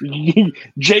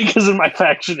 Jake is in my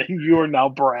faction, and you are now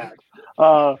Brad.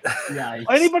 Nice.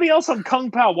 Anybody else on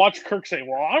Kung Pao? Watch Kirk say,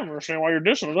 well, I don't understand why you're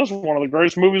dissing it. This is one of the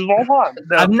greatest movies of all time.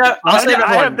 No,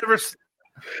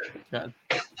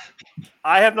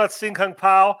 I have not seen Kung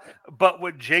Pao, but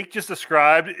what Jake just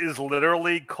described is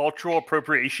literally cultural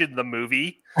appropriation, the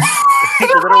movie. He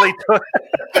literally took...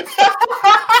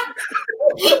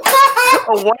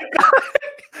 a white guy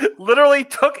literally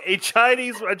took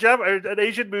an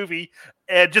Asian movie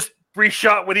and just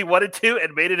reshot what he wanted to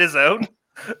and made it his own.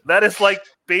 That is like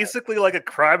basically like a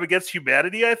crime against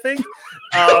humanity, I think.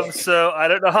 So I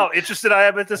don't know how interested I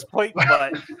am at this point,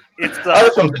 but it's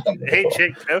hey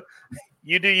Jake,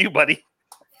 you do you, buddy.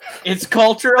 It's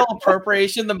cultural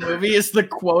appropriation. The movie is the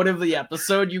quote of the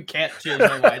episode. You can't change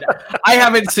my mind. I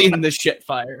haven't seen the shit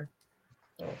fire.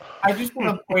 I just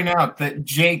want to point out that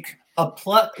Jake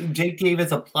gave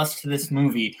us a plus to this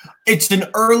movie. It's an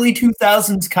early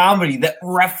 2000s comedy that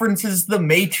references The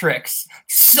Matrix.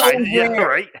 So rare. Yeah,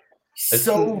 right?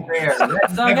 So rare.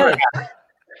 That's not good.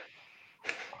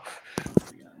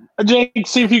 Jake,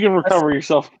 see if you can recover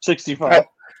yourself. 65.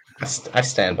 I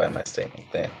stand by my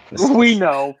statement there. We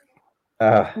know.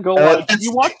 Go watch.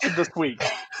 You watched it this week.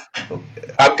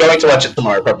 I'm going to watch it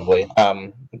tomorrow, probably.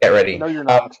 Get ready. No, you're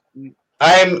not.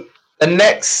 I'm the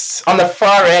next on the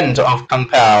far end of Kung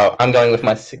Pao. I'm going with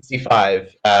my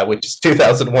 65, which is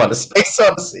 2001: A Space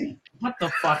Odyssey. What the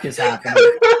fuck is happening?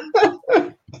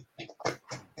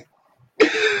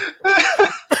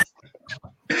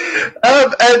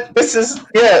 And this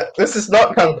is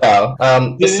not Kung Pao.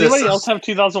 Did anybody else have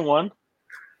 2001?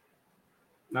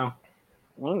 No.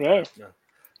 Okay.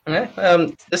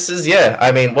 This is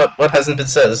I mean, what hasn't been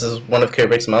said? This is one of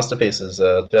Kubrick's masterpieces.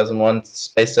 2001: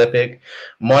 Space Epic,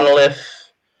 Monolith,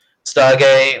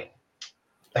 Stargate,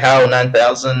 HAL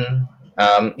 9000.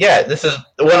 This is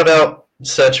one about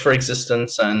search for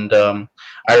existence, and I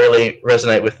really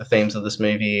resonate with the themes of this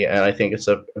movie, and I think it's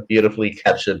a beautifully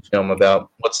captured film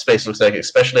about what space looks like,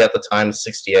 especially at the time,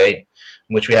 '68, in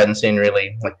which we hadn't seen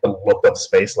really like the look of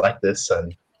space like this,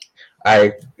 and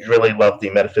I really love the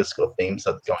metaphysical themes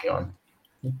that's going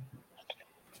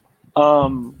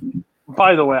on.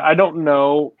 By the way, I don't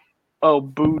know. Oh,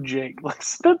 boo, Jake! Like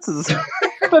Spence's.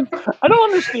 I don't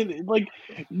understand it. Like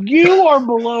you are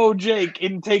below Jake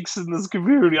in takes in this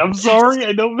community. I'm sorry,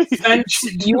 I don't mean.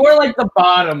 You are like the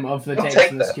bottom of the takes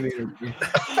in this community.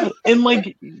 And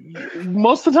like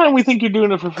most of the time, we think you're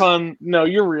doing it for fun. No,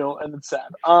 you're real, and it's sad.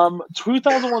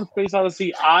 2001: Space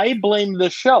Odyssey. I blame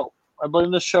this show. I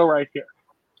blame this show right here.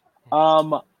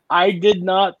 I did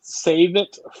not save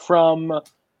it from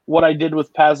what I did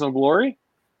with Paths of Glory.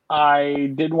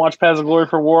 I didn't watch Paths of Glory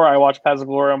for War. I watched Paths of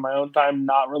Glory on my own time,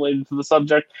 not related to the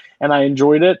subject, and I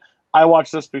enjoyed it. I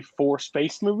watched this before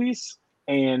space movies,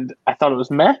 and I thought it was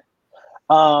meh.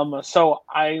 So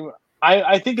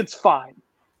I think it's fine.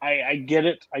 I get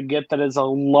it. I get that it's a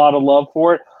lot of love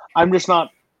for it. I'm just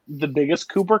not the biggest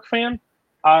Kubrick fan.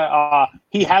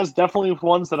 He has definitely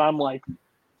ones that I'm like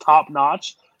top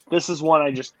notch. This is one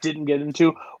I just didn't get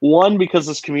into. One, because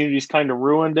this community's kind of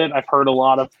ruined it. I've heard a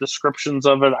lot of descriptions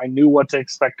of it. I knew what to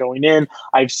expect going in.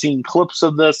 I've seen clips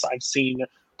of this. I've seen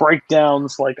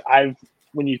breakdowns.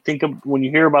 When you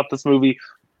hear about this movie,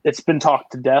 it's been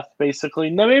talked to death, basically.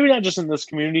 Now, maybe not just in this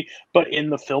community, but in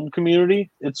the film community.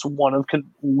 It's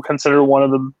considered one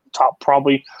of the top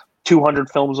probably 200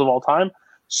 films of all time.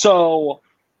 So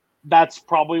that's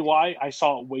probably why I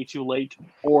saw it way too late,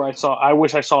 or I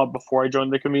wish I saw it before I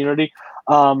joined the community.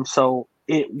 So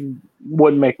it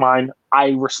wouldn't make mine.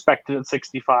 I respected it at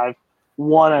 65.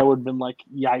 One, I would have been like,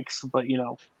 yikes, but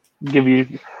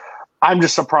I'm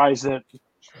just surprised that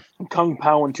Kung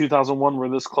Pao in 2001 were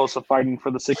this close to fighting for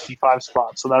the 65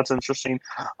 spot. So that's interesting.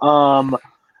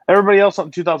 Everybody else on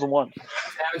 2001.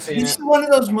 It's one of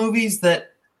those movies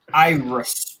that I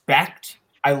respect.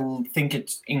 I think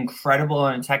it's incredible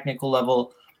on a technical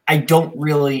level. I don't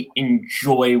really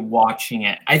enjoy watching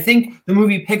it. I think the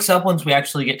movie picks up once we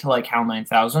actually get to like HAL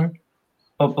 9000.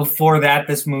 But before that,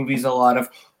 this movie's a lot of,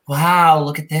 wow,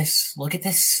 look at this, look at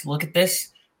this, look at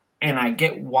this. And I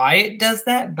get why it does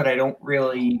that, but I don't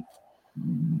really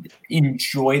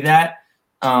enjoy that.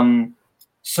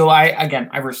 So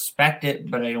I respect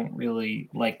it, but I don't really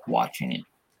like watching it.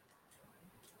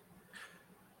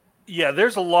 Yeah,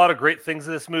 there's a lot of great things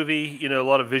in this movie, a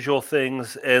lot of visual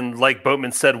things. And like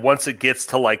Boatman said, once it gets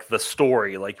to like the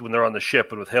story, like when they're on the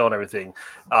ship and with Hale and everything,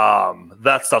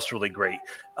 that stuff's really great.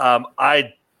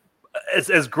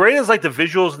 As great as like the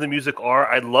visuals and the music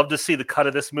are, I'd love to see the cut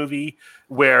of this movie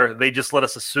where they just let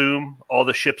us assume all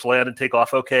the ships land and take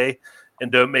off okay,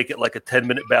 and don't make it like a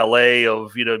 10-minute ballet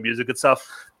of music and stuff.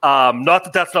 Not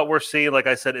that that's not worth seeing. Like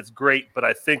I said, it's great, but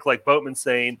I think like Boatman's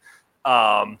saying,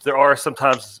 there are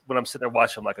sometimes when I'm sitting there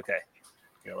watching, I'm like, okay,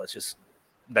 let's just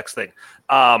next thing.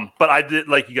 But I did,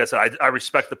 like you guys said, I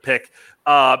respect the pick.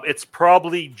 It's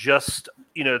probably just,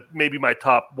 maybe my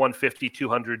top 150,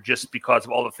 200, just because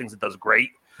of all the things it does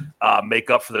great, make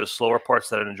up for those slower parts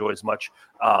that I don't enjoy as much.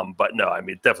 But no, I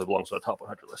mean, it definitely belongs on the top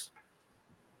 100 list.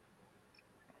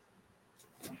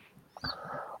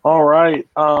 All right.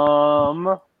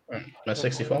 My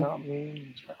 64.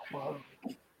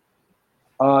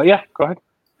 Yeah, go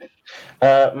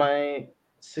ahead. My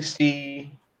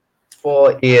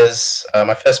 64 is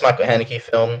my first Michael Haneke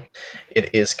film.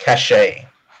 It is Caché,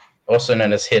 also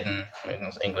known as Hidden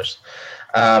in English.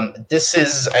 This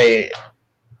is I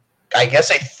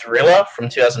guess a thriller from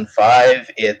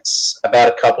 2005. It's about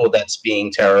a couple that's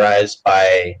being terrorized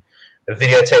by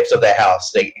videotapes of their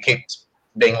house. They keep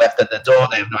being left at the door.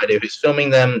 They have no idea who's filming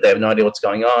them. They have no idea what's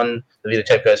going on. The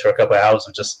videotape goes for a couple of hours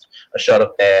of just a shot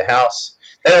of their house.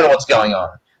 They don't know what's going on.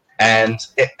 And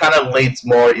it kind of leads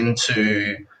more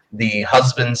into the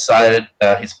husband's side,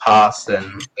 his past,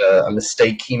 and a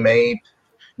mistake he made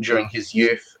during his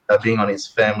youth, being on his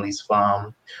family's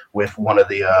farm with one of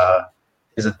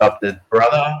his adopted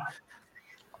brother.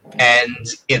 And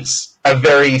it's a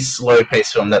very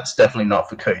slow-paced film that's definitely not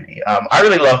for Cody. I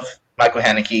really love Michael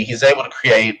Haneke. He's able to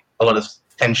create a lot of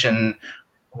tension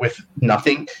with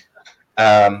nothing.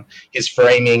 His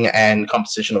framing and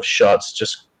composition of shots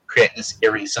just create this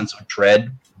eerie sense of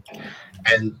dread.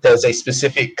 And there's a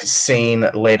specific scene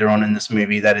later on in this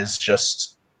movie that is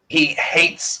just... He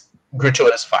hates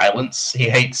gratuitous violence. He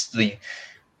hates the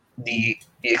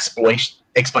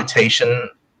exploitation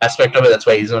aspect of it. That's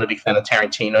why he's not a big fan of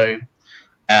Tarantino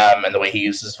and the way he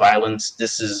uses violence.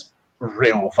 This is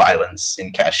real violence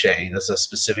in Caché. There's a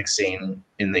specific scene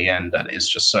in the end that is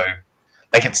just so...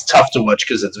 Like, it's tough to watch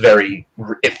because it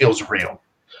feels real.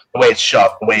 The way it's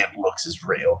shot, the way it looks is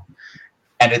real.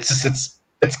 And it's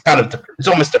kind of, it's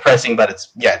almost depressing, but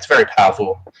it's very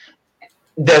powerful.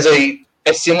 There's a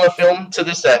similar film to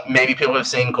this that maybe people have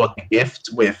seen called The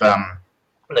Gift with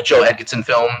the Joel Edgerton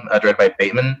film directed by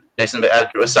Bateman,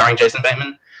 starring Jason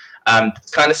Bateman.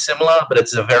 It's kind of similar, but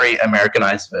it's a very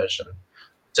Americanized version.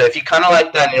 So if you kind of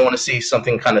like that and you want to see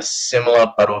something kind of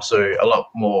similar, but also a lot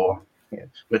more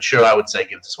mature, I would say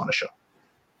give this one a shot.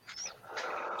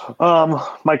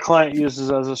 My client uses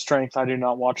it as a strength. I do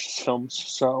not watch his films,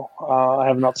 so I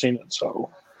have not seen it. So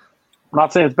I'm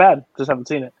not saying it's bad, just haven't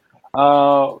seen it.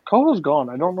 Kova's gone.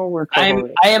 I don't know where Kova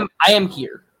is. I am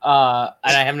here, and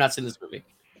I have not seen this movie.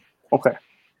 Okay.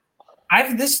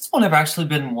 This one I've actually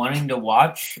been wanting to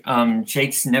watch.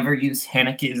 Jake's never used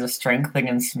Haneke as a strength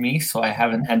against me, so I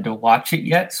haven't had to watch it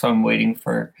yet. So I'm waiting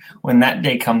for when that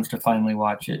day comes to finally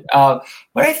watch it. But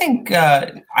I think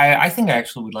I think I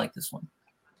actually would like this one.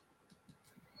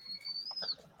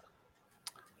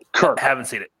 Kirk, Haven't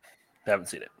seen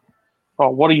it. oh,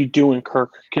 what are you doing,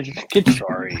 Kirk? Get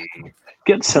Sorry.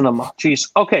 Get cinema. Jeez.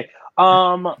 Okay.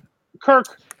 Kirk,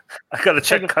 I gotta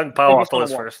check Kung Pao take off us the on a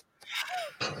list walk.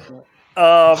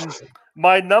 first.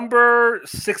 My number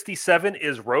 67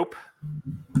 is Rope.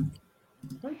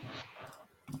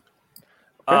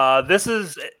 This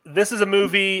is a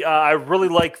movie. I really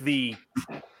like the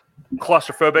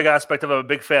claustrophobic aspect of it. I'm a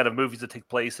big fan of movies that take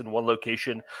place in one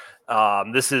location.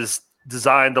 This is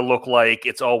designed to look like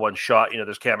it's all one shot. You know,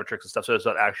 there's camera tricks and stuff, so it's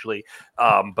not actually.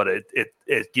 But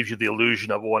it gives you the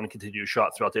illusion of one continuous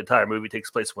shot throughout the entire movie. It takes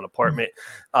place in one apartment.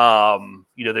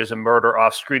 You know, there's a murder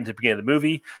off screen at the beginning of the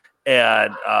movie,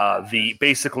 and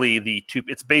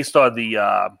it's based on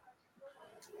the.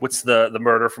 What's the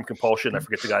murder from Compulsion? I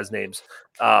forget the guys' names,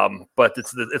 but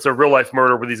it's a real life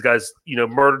murder where these guys, you know,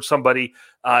 murdered somebody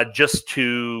just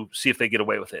to see if they get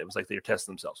away with it. It was like they were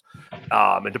testing themselves,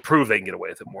 and to prove they can get away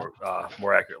with it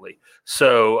more accurately.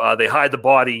 So they hide the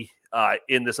body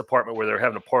in this apartment where they're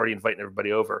having a party, inviting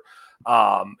everybody over,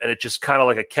 and it's just kind of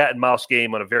like a cat and mouse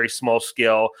game on a very small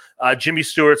scale. Jimmy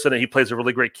Stewart's in it. He plays a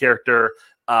really great character.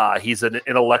 He's an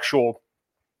intellectual,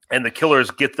 and the killers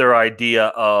get their idea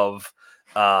of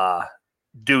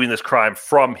doing this crime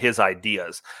from his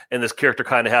ideas, and this character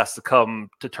kind of has to come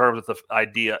to terms with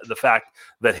the fact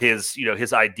that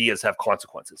his ideas have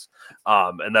consequences,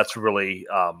 and that's really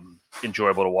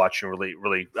enjoyable to watch, and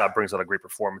really brings out a great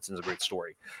performance and is a great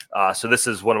story. So this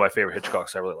is one of my favorite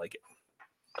Hitchcocks. I really like it.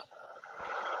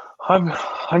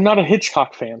 I'm not a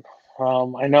Hitchcock fan.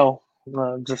 I know,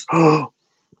 just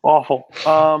awful.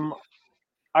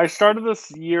 I started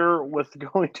this year with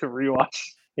going to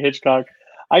rewatch Hitchcock.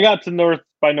 I got to North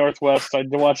by Northwest. I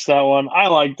watched that one. I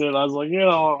liked it. I was like, you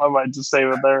know, I might just save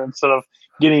it there instead of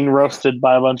getting roasted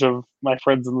by a bunch of my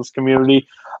friends in this community.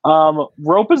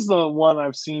 Rope is the one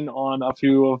I've seen on a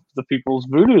few of the people's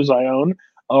Voodoos I own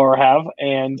or have,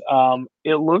 and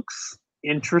it looks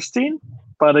interesting.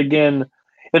 But again,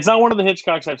 it's not one of the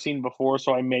Hitchcocks I've seen before,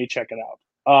 so I may check it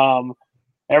out.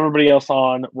 Everybody else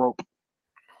on Rope.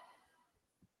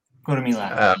 Go to me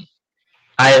last.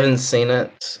 I haven't seen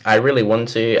it. I really want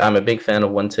to. I'm a big fan of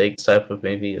one take type of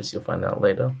movie, as you'll find out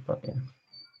later. But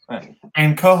yeah.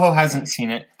 And Coho hasn't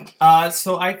seen it.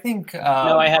 So I think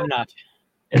no, I have not.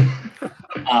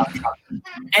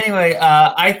 Anyway,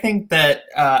 I think that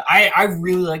I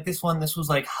really like this one. This was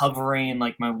like hovering in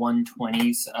like my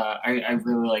 120s. I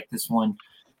really like this one.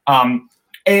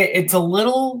 It's a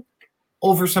little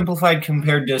oversimplified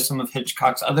compared to some of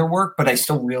Hitchcock's other work, but I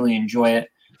still really enjoy it.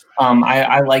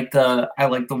 I like the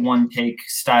one take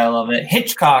style of it.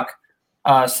 Hitchcock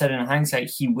said in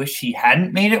hindsight he wished he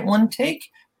hadn't made it one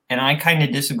take, and I kind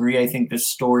of disagree. I think this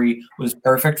story was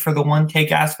perfect for the one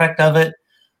take aspect of it.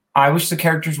 I wish the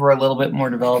characters were a little bit more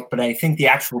developed, but I think the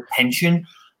actual tension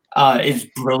is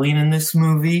brilliant in this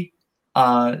movie.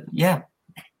 Yeah.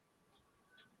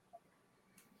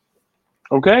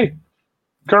 Okay.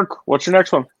 Kirk, what's your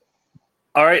next one?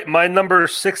 All right, my number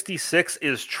 66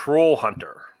 is Troll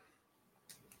Hunter.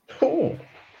 Cool.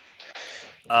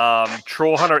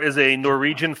 Troll Hunter is a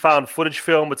Norwegian found footage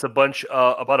film. It's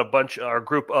about a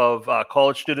group of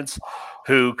college students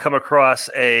who come across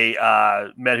a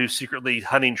man who's secretly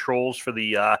hunting trolls for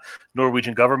the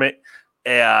Norwegian government,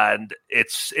 and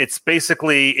it's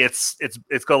basically it's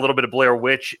got a little bit of Blair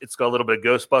Witch, it's got a little bit of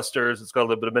Ghostbusters, it's got a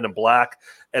little bit of Men in Black,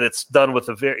 and it's done with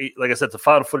a very, like I said, it's a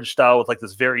found footage style with like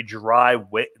this very dry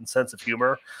wit and sense of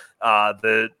humor.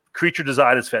 The creature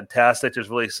design is fantastic. There's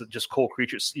really just cool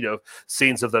creatures, you know,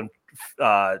 scenes of them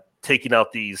taking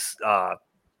out these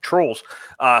trolls.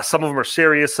 Some of them are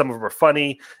serious, some of them are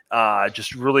funny,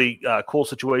 just really cool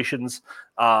situations.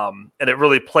 And it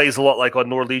really plays a lot like on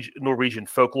Norwegian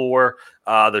folklore.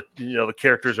 The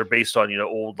characters are based on,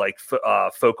 old like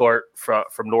folk art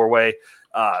from Norway.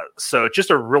 So it's just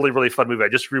a really, really fun movie. I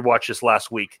just rewatched this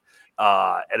last week.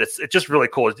 And it's just really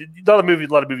cool. It's not a movie. A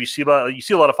lot of movies you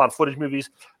see a lot of found footage movies,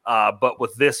 but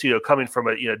with this, coming from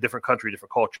a different country,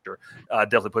 different culture,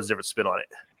 definitely puts a different spin on it.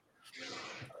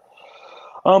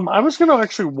 I was going to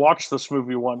actually watch this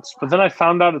movie once, but then I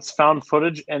found out it's found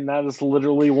footage, and that is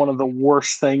literally one of the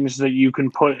worst things that you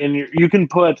can put in your. You can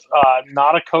put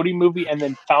not a Cody movie and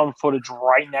then found footage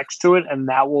right next to it, and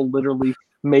that will literally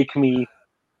make me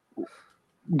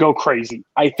go crazy.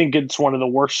 I think it's one of the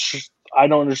worst. I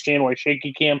don't understand why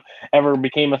shaky cam ever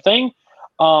became a thing.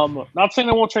 Not saying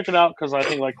I won't check it out because I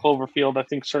think like Cloverfield, I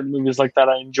think certain movies like that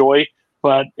I enjoy,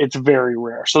 but it's very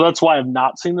rare. So that's why I've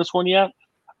not seen this one yet.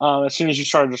 As soon as you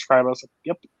started describing, I was like,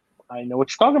 "Yep, I know what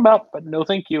you're talking about," but no,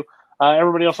 thank you.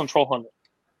 Everybody else on Troll Hunter.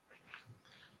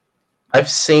 I've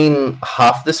seen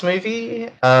half this movie.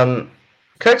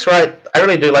 Kirk's right. I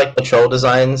really do like the troll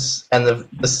designs, and the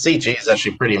CG is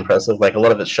actually pretty impressive. Like a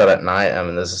lot of it's shot at night,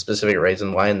 and there's a specific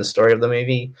reason why in the story of the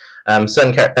movie.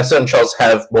 Certain trolls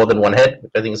have more than one head,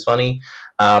 which I think is funny.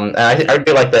 And I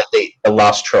do like the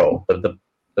last troll, the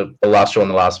last troll in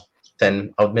the last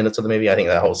 10 odd minutes of the movie. I think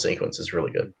that whole sequence is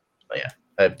really good. But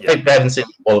yeah, I haven't seen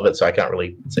all of it, so I can't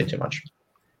really say too much.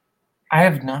 I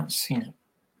have not seen it.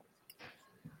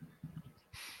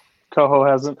 Coho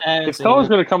hasn't. If Coho's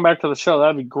going to come back to the show,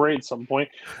 that'd be great at some point.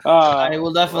 I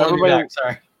will definitely be back.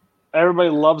 Sorry. Everybody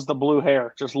loves the blue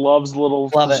hair. Just loves little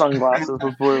sunglasses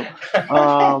with blue.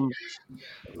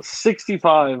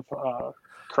 65,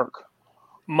 Kirk.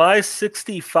 My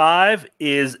 65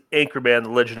 is Anchorman: The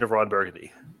Legend of Ron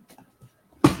Burgundy.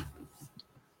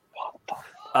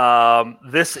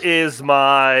 This is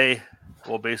my,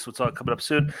 based on what's coming up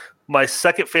soon, my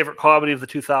second favorite comedy of the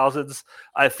 2000s.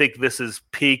 I think this is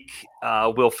peak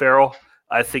Will Ferrell.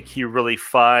 I think he really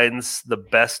finds the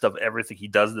best of everything he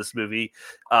does in this movie.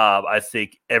 I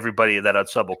think everybody in that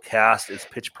ensemble cast is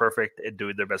pitch perfect and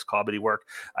doing their best comedy work.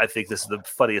 I think this is the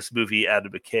funniest movie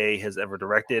Adam McKay has ever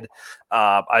directed.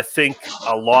 I think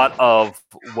a lot of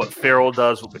what Ferrell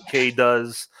does, what McKay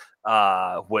does,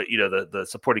 what the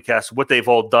supporting cast, what they've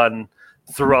all done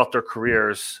throughout their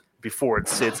careers before it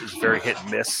sits is very hit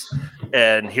and miss,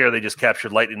 and here they just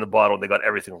captured lightning in the bottle and they got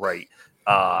everything right.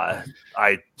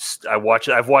 I've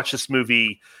watched this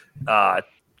movie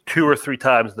 2 or 3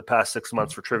 times in the past 6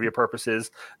 months for trivia purposes,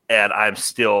 and I'm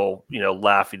still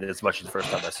laughing as much as the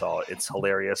first time I saw it. It's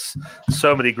hilarious.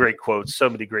 So many great quotes, so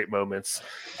many great moments.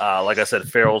 Like I said,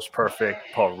 Farrell's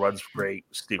perfect, Paul Rudd's great,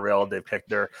 Steve Carell, Dave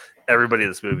Koechner. Everybody in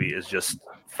this movie is just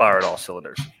firing all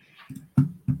cylinders.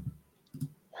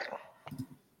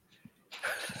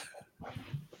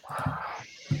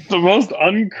 The most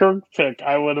unkirk pick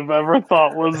I would have ever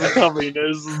thought was coming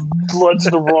is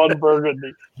Legend of Ron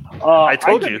Burgundy. I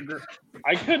told you.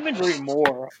 I couldn't agree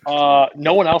more.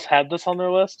 No one else had this on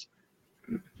their list.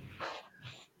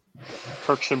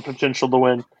 Kirk's potential to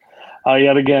win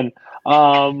yet again.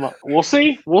 We'll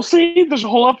see. There's a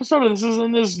whole episode of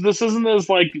this. This isn't as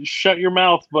like shut your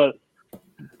mouth, but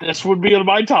this would be in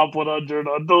my top 100.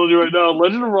 I'm telling you right now,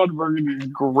 Legend of Ron Burgundy is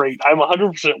great. I'm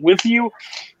 100% with you.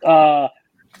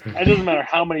 It doesn't matter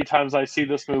how many times I see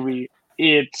this movie.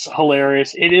 It's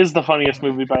hilarious. It is the funniest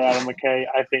movie by Adam McKay,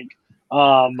 I think.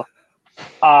 I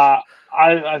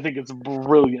think it's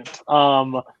brilliant,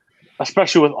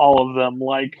 especially with all of them.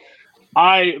 Like,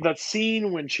 that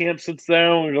scene when Champ sits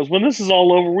down and goes, "When this is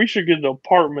all over, we should get an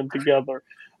apartment together."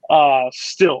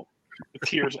 Still,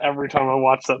 tears every time I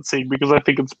watch that scene because I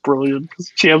think it's brilliant. Because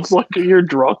Champ's like, "You're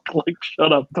drunk." Like,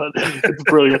 shut up, but it's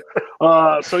brilliant.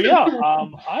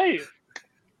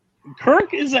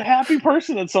 Kirk is a happy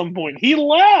person at some point. He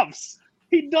laughs.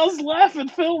 He does laugh at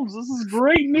films. This is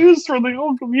great news for the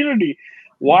whole community.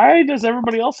 Why does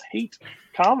everybody else hate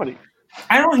comedy?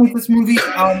 I don't hate this movie. This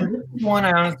is one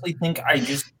I honestly think I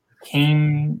just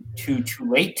came to too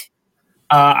late.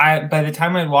 By the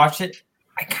time I watched it,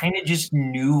 I kind of just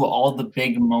knew all the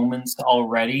big moments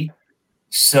already.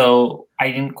 So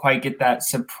I didn't quite get that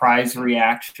surprise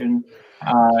reaction.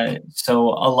 So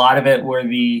a lot of it were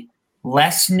the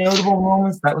less notable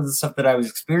moments. That was the stuff that I was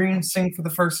experiencing for the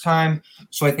first time.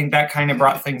 So I think that kind of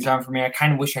brought things down for me. I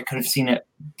kind of wish I could have seen it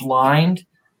blind.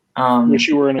 Wish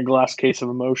you were in a glass case of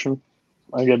emotion.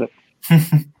 I get it.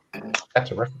 That's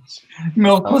a reference.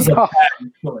 Milk was a bad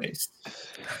choice.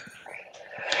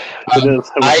 It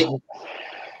is.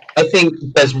 I think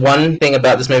there's one thing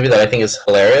about this movie that I think is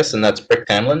hilarious, and that's Brick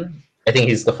Tamlin. I think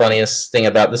he's the funniest thing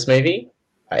about this movie.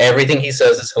 Everything he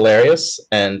says is hilarious,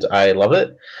 and I love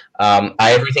it.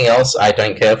 Everything else I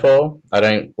don't care for. I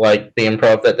don't like the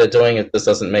improv that they're doing. It just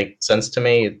doesn't make sense to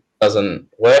me. It doesn't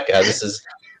work. This is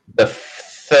the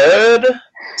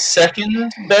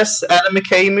second best Adam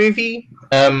McKay movie.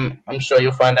 I'm sure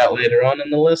you'll find out later on in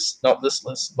the list, not this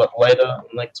list, but later,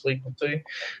 next week or two,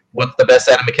 what the best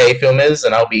Adam McKay film is,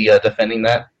 and I'll be defending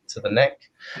that to the neck,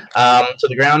 to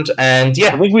the ground. And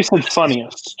yeah, I think we said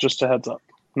funniest, just a heads up.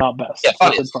 Not best. Yeah,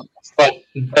 funniest.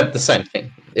 But the same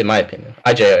thing, in my opinion.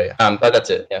 IJO. But that's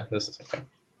it. Yeah, this is okay.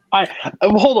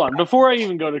 Hold on. Before I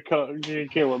even go to Caleb,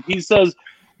 he says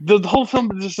the whole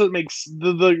film just doesn't make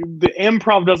the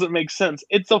improv doesn't make sense.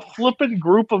 It's a flippin'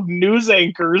 group of news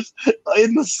anchors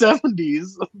in the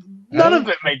 70s. None of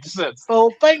it makes sense. The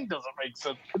whole thing doesn't make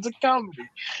sense. It's a comedy.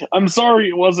 I'm sorry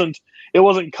it wasn't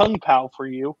Kung Pao for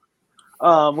you.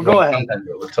 Go ahead.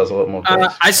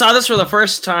 I saw this for the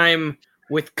first time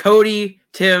with Cody,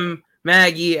 Tim,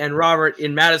 Maggie, and Robert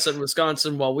in Madison,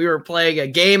 Wisconsin while we were playing a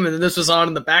game, and this was on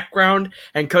in the background,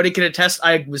 and Cody can attest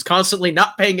I was constantly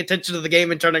not paying attention to the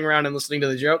game and turning around and listening to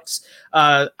the jokes.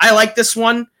 I like this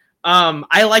one.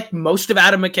 I like most of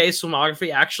Adam McKay's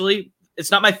filmography, actually.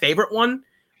 It's not my favorite one,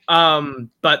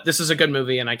 but this is a good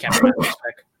movie, and I can't remember this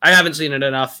pick. I haven't seen it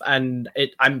enough, and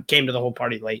I came to the whole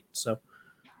party late, so.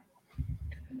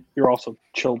 You're also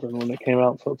children when it came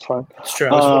out, so it's fine. It's true.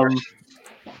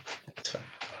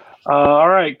 All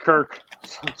right, Kirk.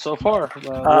 So far,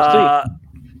 we'll see.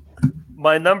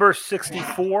 My number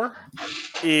 64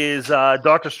 is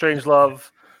Doctor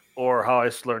Strangelove, or How I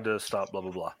Learned to Stop Blah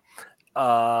Blah Blah.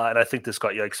 And I think this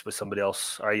got yikes by somebody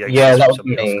else. Yeah, that was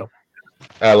me.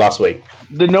 Last week.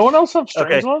 Did no one else have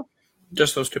Strangelove? Okay.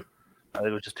 Just those two. I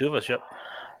think it was just two of us. Yep.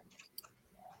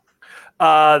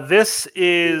 This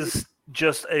is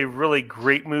just a really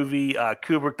great movie.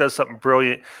 Kubrick does something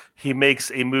brilliant. He makes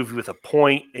a movie with a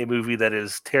point, a movie that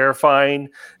is terrifying,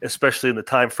 especially in the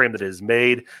time frame that it is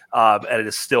made, and it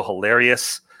is still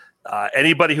hilarious.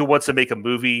 Anybody who wants to make a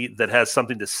movie that has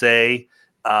something to say,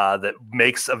 that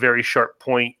makes a very sharp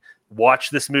point,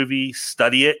 watch this movie,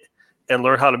 study it, and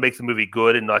learn how to make the movie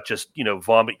good and not just,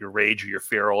 vomit your rage or your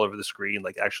fear all over the screen,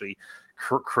 like actually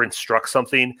construct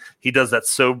something. He does that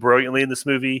so brilliantly in this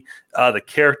movie. The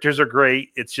characters are great.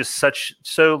 It's just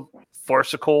so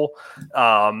farcical,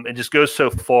 and just goes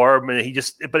so far. I mean,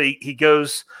 he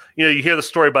goes, you hear the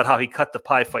story about how he cut the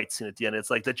pie fight scene at the end. It's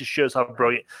like, that just shows how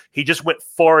brilliant. He just went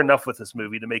far enough with this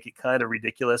movie to make it kind of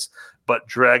ridiculous, but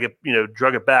drug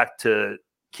it back to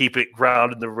keep it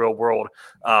grounded in the real world.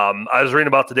 I was reading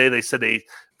about today, they said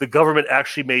the government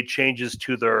actually made changes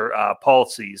to their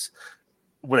policies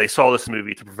when they saw this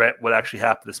movie to prevent what actually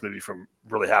happened to this movie from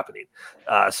really happening.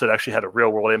 So it actually had a real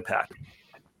world impact.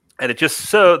 And it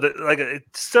just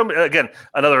again,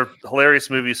 another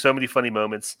hilarious movie, so many funny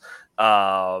moments.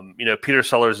 Peter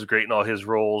Sellers is great in all his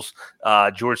roles.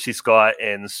 George C. Scott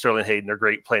and Sterling Hayden are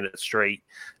great playing it straight.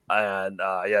 And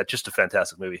just a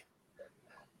fantastic movie.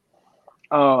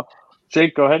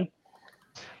 Jake, go ahead.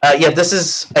 This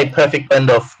is a perfect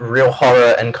blend of real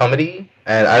horror and comedy,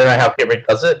 and I don't know how Kubrick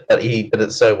does it, but he did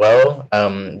it so well.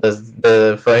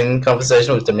 The phone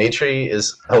conversation with Dimitri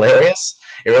is hilarious.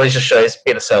 It really just shows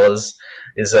Peter Sellers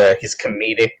is his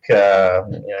comedic,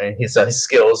 his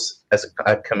skills as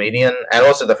a comedian, and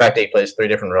also the fact that he plays 3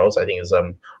 different roles, I think is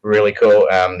really cool.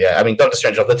 Dr.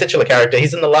 Strangelove, the titular character,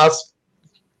 he's in the last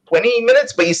 20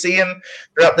 minutes, but you see him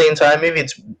throughout the entire movie.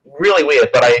 It's really weird,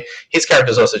 but his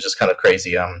character is also just kind of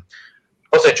crazy.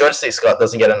 Also, George C. Scott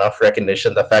doesn't get enough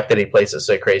recognition. The fact that he plays it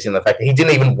so crazy, and the fact that he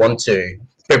didn't even want to.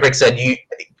 Kubrick said,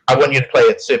 I want you to play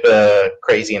it super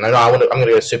crazy, and I'm going to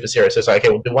go super serious. So it's like, okay,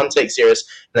 we'll do one take serious,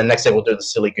 and then next day we'll do the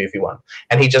silly, goofy one.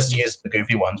 And he just used the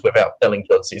goofy ones without telling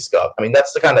George C. Scott.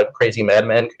 That's the kind of crazy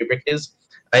madman Kubrick is.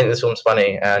 I think this film's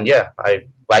funny, and I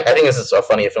think this is a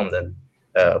funnier film than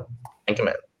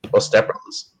Anchorman or Step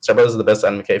Brothers. Step Brothers is the best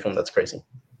Adam McKay film that's crazy.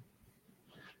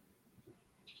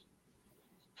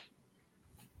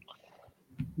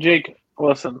 Jake,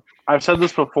 listen, I've said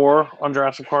this before on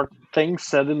Jurassic Park. Things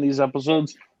said in these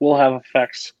episodes will have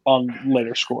effects on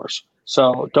later scores.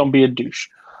 So don't be a douche.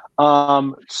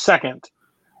 Second,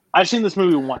 I've seen this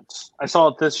movie once. I saw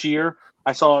it this year.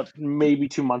 I saw it maybe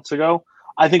 2 months ago.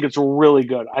 I think it's really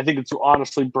good. I think it's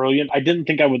honestly brilliant. I didn't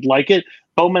think I would like it.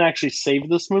 Bowman actually saved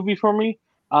this movie for me,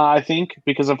 I think,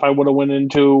 because if I would have went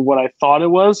into what I thought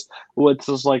it was, which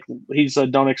is like he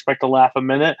said, don't expect to laugh a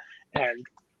minute. And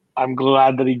I'm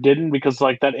glad that he didn't, because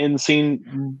that end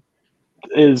scene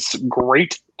is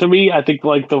great to me. I think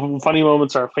the funny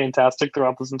moments are fantastic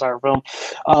throughout this entire film.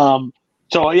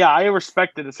 I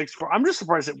respect it at 64. I'm just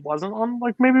surprised it wasn't on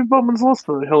maybe Bowman's list,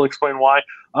 but he'll explain why.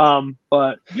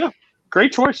 But yeah,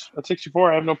 great choice at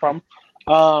 64. I have no problem.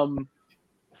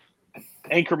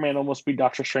 Anchorman almost beat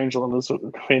Doctor Strangelove. This was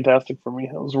fantastic for me.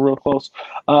 It was real close.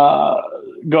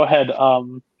 Go ahead,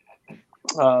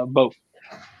 Bo.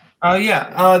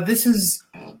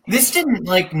 This didn't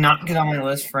not get on my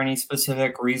list for any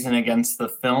specific reason against the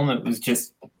film. It was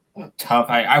just tough.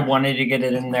 I wanted to get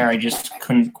it in there. I just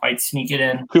couldn't quite sneak it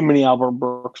in. Too many Albert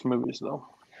Brooks movies, though.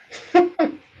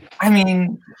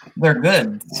 They're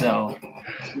good. So,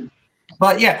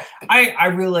 but yeah, I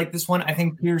really like this one. I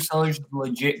think Peter Sellers is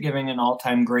legit giving an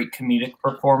all-time great comedic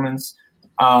performance.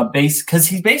 Because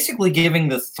he's basically giving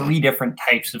the 3 different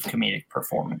types of comedic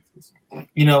performances.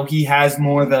 He has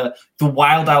more the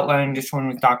wild outlandish one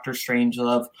with Dr.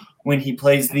 Strangelove, when he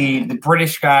plays the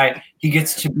British guy, he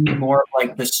gets to be more of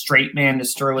like the straight man to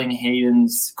Sterling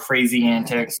Hayden's crazy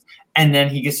antics. And then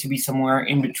he gets to be somewhere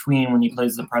in between when he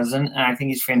plays the president. And I think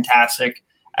he's fantastic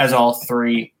as all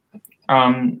three.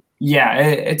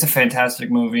 It's a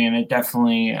fantastic movie, and it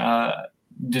definitely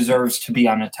deserves to be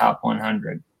on the top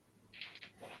 100.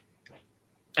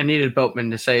 I needed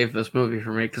Boatman to save this movie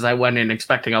for me because I went in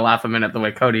expecting a laugh a minute the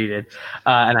way Cody did,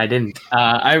 and I didn't.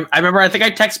 I remember I think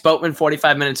I texted Boatman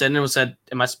 45 minutes in and said,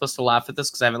 "Am I supposed to laugh at this?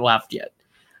 Because I haven't laughed yet."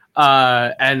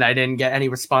 And I didn't get any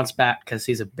response back because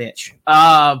he's a bitch.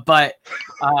 But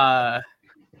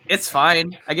it's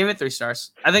fine. I give it 3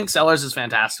 stars. I think Sellers is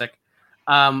fantastic.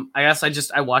 I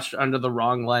guess I watched it under the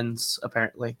wrong lens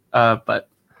apparently. But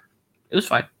it was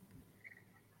fine.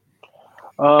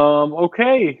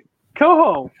 Okay.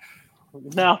 Coho.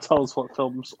 Now tell us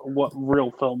what real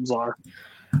films are.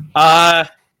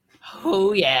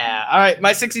 Oh yeah. All right.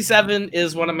 My 67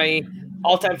 is one of my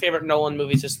all-time favorite Nolan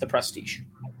movies. It's The Prestige.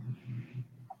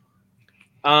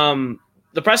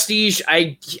 The Prestige,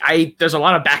 I there's a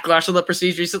lot of backlash on The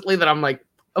Prestige recently that I'm like,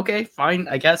 okay, fine,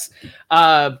 I guess.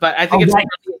 But I think it's.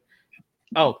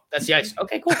 Oh, that's the ice.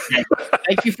 Okay, cool.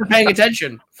 Thank you for paying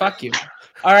attention. Fuck you.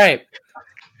 All right.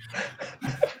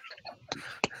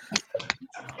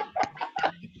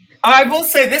 I will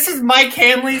say this is Mike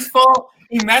Hanley's fault.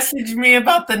 He messaged me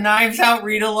about the Knives Out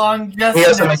read along. He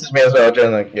also messaged me as well,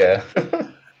 John. Like, yeah.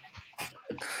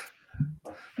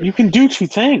 You can do 2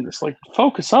 things. Like,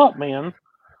 focus up, man.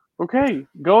 Okay,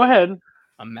 go ahead.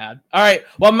 I'm mad. All right.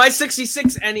 Well, my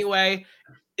 66 anyway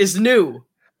is new,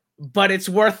 but it's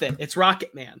worth it. It's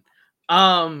Rocket Man.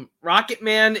 Rocket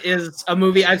Man is a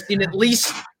movie I've seen at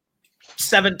least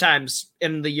 7 times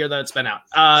in the year that it's been out.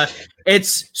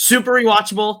 It's super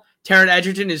rewatchable. Taron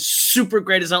Egerton is super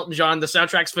great as Elton John. The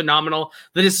soundtrack's phenomenal.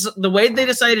 The way they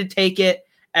decided to take it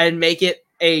and make it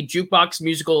a jukebox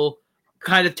musical,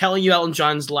 kind of telling you Elton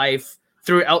John's life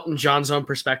through Elton John's own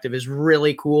perspective, is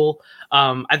really cool.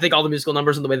 I think all the musical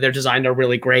numbers and the way they're designed are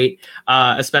really great,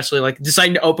 especially like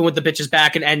deciding to open with The Bitches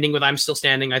Back and ending with I'm Still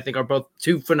Standing, I think are both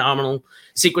 2 phenomenal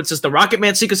sequences. The Rocket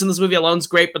Man sequence in this movie alone is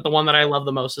great, but the one that I love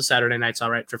the most is Saturday Night's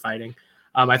All Right for Fighting.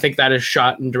 I think that is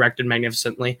shot and directed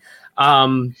magnificently.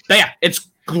 But yeah, it's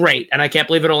great, and I can't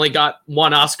believe it only got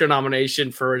 1 Oscar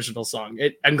nomination for original song.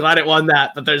 I'm glad it won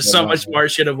that, but there's so much more it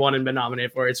should have won and been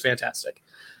nominated for. It's fantastic.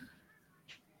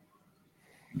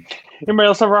 Anybody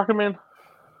else have Rocket Man?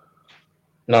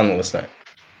 None on the list now.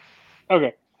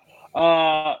 Okay.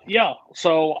 Yeah,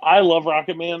 so I love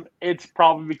Rocket Man. It's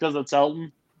probably because it's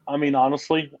Elton. I mean,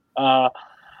 honestly.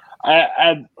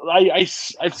 I've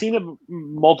seen it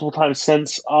multiple times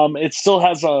since. It still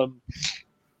has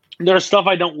there's stuff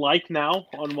I don't like now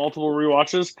on multiple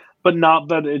rewatches, but not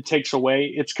that it takes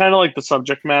away. It's kind of like the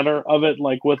subject matter of it,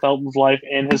 like with Elton's life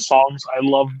and his songs. I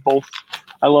love both.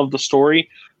 I love the story.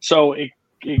 So it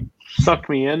sucked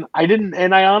me in. I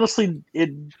honestly, it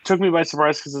took me by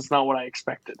surprise because it's not what I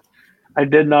expected. I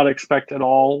did not expect at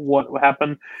all what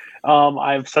happened.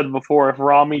 I've said before, if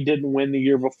Rami didn't win the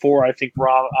year before, I think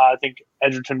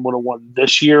Egerton would have won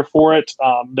this year for it.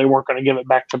 They weren't going to give it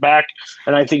back to back,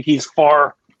 and I think he's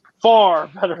far, far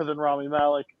better than Rami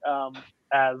Malek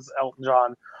as Elton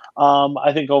John.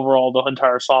 I think overall the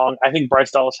entire song. I think Bryce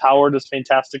Dallas Howard is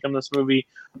fantastic in this movie.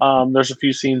 There's a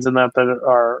few scenes in that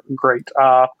are great.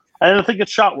 I don't think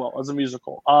it's shot well as a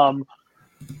musical.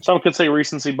 Some could say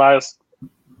recency bias.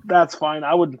 That's fine.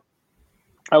 I would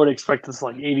expect this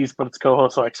like 80s, but it's Coho,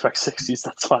 so I expect 60s.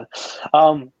 That's fine.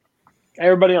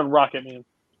 Everybody on Rocket Man.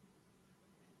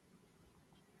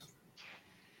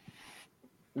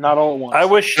 Not all at once.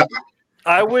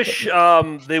 I wish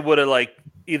they would have like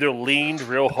either leaned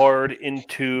real hard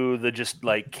into the just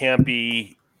like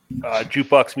campy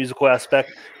jukebox musical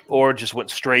aspect, or just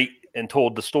went straight and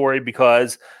told the story,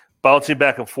 because bouncing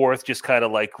back and forth just kind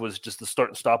of like was just the start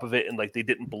and stop of it, and like they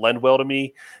didn't blend well to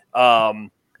me. I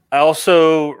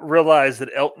also realized that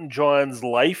Elton John's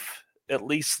life, at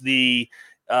least the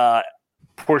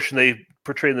portion they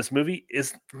portray in this movie,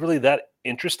 is really that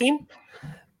interesting.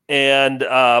 And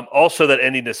also that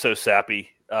ending is so sappy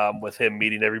with him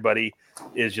meeting everybody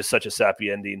is just such a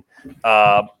sappy ending.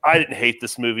 I didn't hate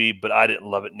this movie, but I didn't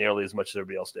love it nearly as much as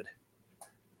everybody else did.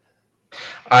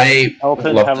 I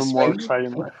Elton love have this a more movie.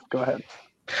 exciting life. Go ahead.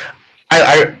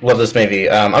 I love this movie.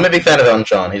 I'm a big fan of Elton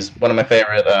John. He's one of my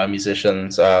favorite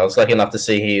musicians. I was lucky enough to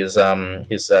see his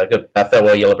good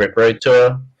Farewell Yellow Brick Road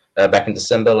tour back in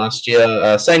December last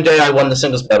year. Same day I won the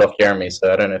singles battle off Jeremy,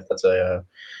 so I don't know if that's a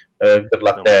good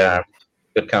luck there.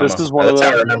 Good karma. This is one of That's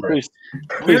how I the. remember it.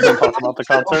 Please don't talk about the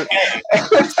concert.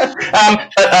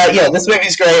 Yeah, this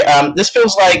movie's great. This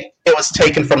feels like it was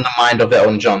taken from the mind of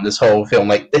Elton John. This whole film,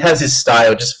 like, it has his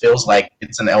style. It just feels like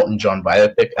it's an Elton John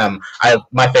biopic.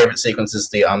 My favorite sequence is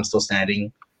the "I'm Still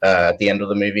Standing" at the end of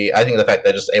the movie. I think the fact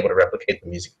they're just able to replicate the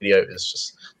music video is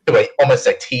just the way almost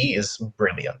a T is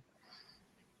brilliant.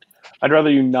 I'd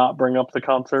rather you not bring up the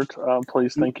concert.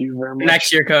 Please, thank you very much.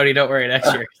 Next year, Cody. Don't worry.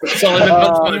 Next year. It's only been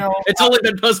postponed. It's only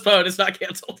been postponed. It's not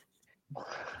canceled.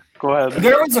 Go ahead.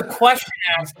 There was a question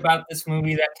asked about this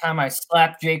movie that time I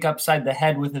slapped Jake upside the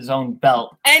head with his own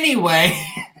belt. Anyway,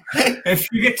 if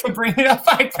you get to bring it up,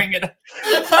 I bring it up.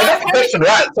 I got the question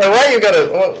right. So why are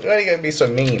you gonna be so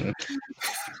mean?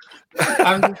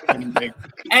 I'm just kidding, Jake.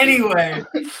 Anyway,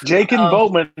 Jake and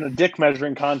Boatman in a dick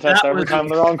measuring contest every time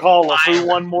they're on call. If we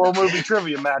won more movie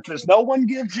trivia matches, no one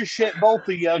gives a shit. Both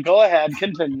of you, go ahead,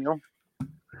 continue.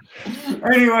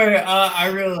 Anyway, I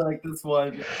really like this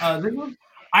one. I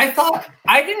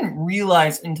didn't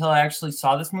realize until I actually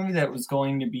saw this movie that it was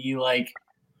going to be like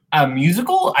a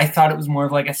musical. I thought it was more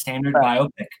of like a standard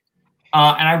biopic.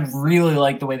 And I really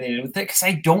like the way they did with it because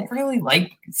I don't really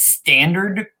like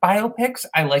standard biopics.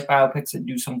 I like biopics that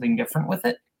do something different with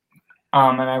it.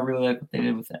 And I really like what they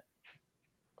did with it.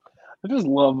 I just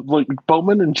love, like,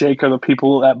 Bowman and Jake are the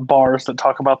people at bars that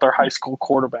talk about their high school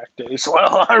quarterback days.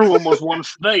 Well, I almost won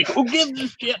state. Who gives a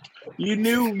shit? You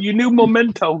knew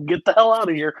Memento. Get the hell out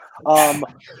of here.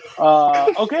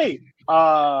 Okay.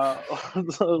 Go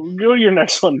to your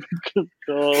next one.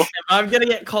 Go. If I'm gonna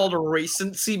get called a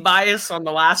recency bias on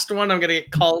the last one, I'm gonna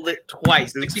get called it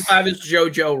twice. 65 is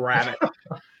Jojo Rabbit.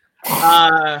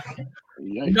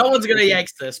 No one's gonna yank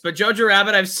this, but Jojo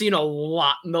Rabbit I've seen a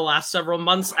lot in the last several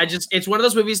months. It's one of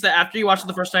those movies that after you watch it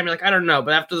the first time, you're like, I don't know,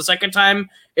 but after the second time,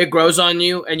 it grows on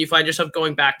you, and you find yourself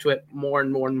going back to it more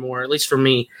and more and more. At least for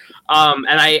me, and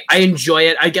I enjoy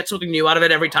it. I get something new out of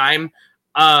it every time.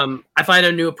 I find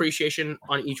a new appreciation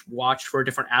on each watch for a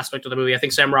different aspect of the movie. I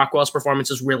think Sam Rockwell's performance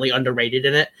is really underrated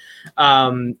in it.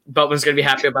 Boatman's going to be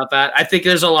happy about that. I think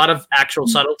there's a lot of actual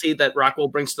subtlety that Rockwell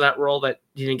brings to that role that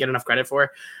he didn't get enough credit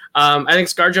for. I think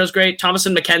ScarJo's great.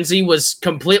 Thomasin McKenzie was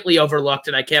completely overlooked,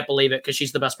 and I can't believe it because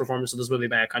she's the best performance of this movie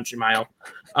by a country mile.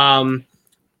 Jack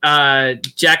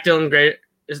Dylan Gray.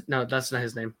 No, that's not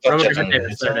his name. Roman Griffin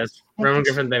Davis. There it is. Roman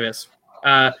Griffin Davis.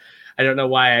 I don't know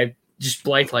why I just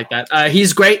blanked like that.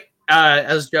 He's great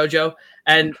as JoJo,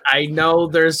 and I know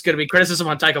there's going to be criticism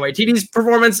on Taika Waititi's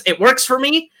performance. It works for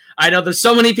me. I know there's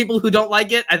so many people who don't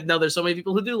like it. I know there's so many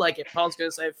people who do like it. Paul's going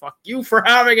to say, fuck you for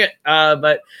having it.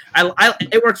 But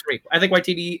it works for me. I think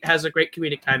Waititi has a great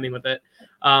comedic timing with it.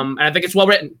 And I think it's well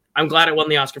written. I'm glad it won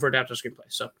the Oscar for adapted screenplay.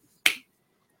 So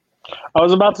I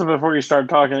was about to, before you started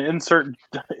talking,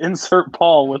 insert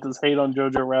Paul with his hate on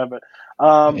Jojo Rabbit.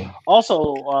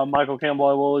 Also, Michael Campbell,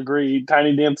 I will agree,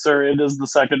 Tiny Dancer, it is the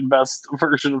second best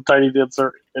version of Tiny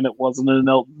Dancer, and it wasn't an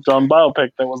Elton John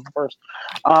biopic. That was the first.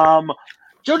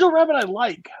 Jojo Rabbit I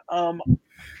like.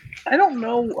 I don't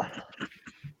know.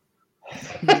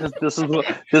 This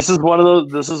is one of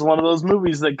those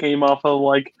movies that came off of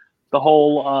like the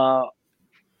whole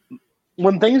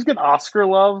when things get Oscar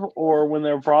love or when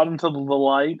they're brought into the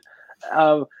light,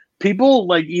 people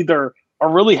like either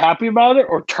are really happy about it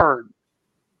or turn.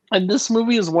 And this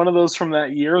movie is one of those from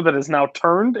that year that is now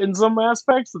turned in some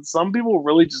aspects that some people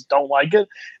really just don't like it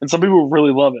and some people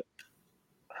really love it.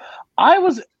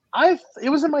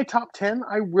 It was in my top 10.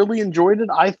 I really enjoyed it.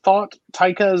 I thought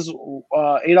Taika's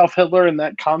Adolf Hitler and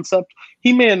that concept,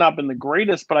 he may have not been the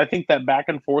greatest, but I think that back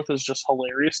and forth is just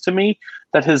hilarious to me,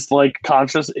 that his like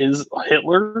conscious is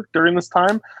Hitler during this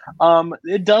time.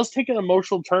 It does take an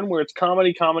emotional turn where it's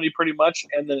comedy pretty much,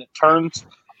 and then it turns.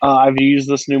 I've used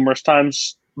this numerous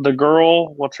times. The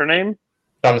girl, what's her name?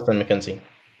 Thomasin McKenzie.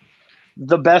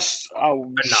 The best.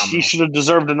 She should have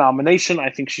deserved a nomination. I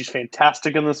think she's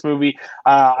fantastic in this movie.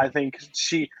 I think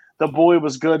the boy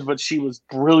was good, but she was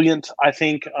brilliant. I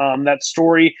think that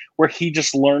story where he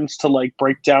just learns to like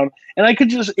break down, and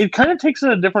it kind of takes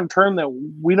a different turn that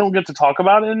we don't get to talk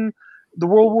about in the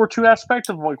World War II aspect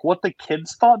of like what the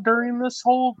kids thought during this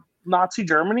whole Nazi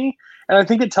Germany. And I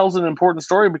think it tells an important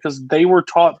story because they were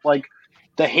taught like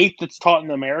the hate that's taught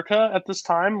in America at this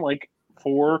time, like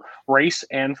for race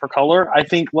and for color. I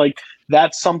think like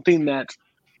that's something that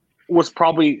was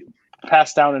probably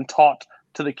passed down and taught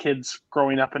to the kids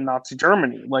growing up in Nazi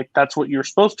Germany. Like that's what you're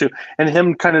supposed to. And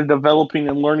him kind of developing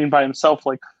and learning by himself,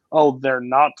 like, oh, they're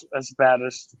not as bad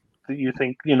as you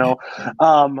think, you know.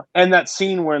 And that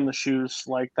scene wearing the shoes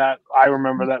like that, I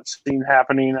remember that scene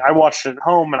happening. I watched it at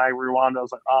home and I rewound. I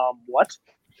was like, what?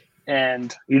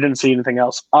 and you didn't see anything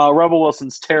else. Rebel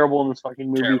Wilson's terrible in this fucking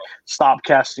movie. Terrible. Stop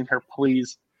casting her,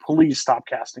 please. Please stop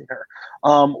casting her.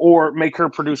 Or make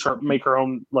her make her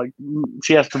own, like,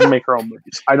 she has to make her own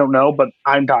movies. I don't know, but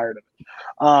I'm tired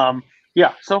of it.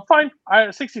 Yeah, so fine.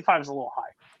 65 is a little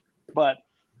high, but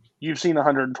you've seen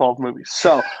 112 movies.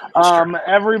 So,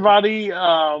 everybody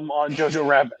on Jojo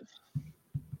Rabbit.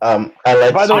 I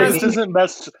like. By the way, this isn't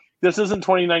best. This isn't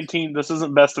 2019. This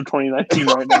isn't best of 2019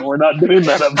 right now. We're not doing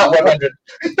that.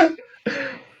 100.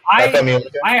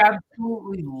 I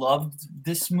absolutely loved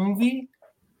this movie.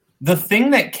 The thing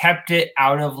that kept it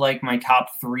out of like my top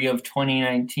 3 of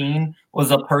 2019 was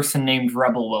a person named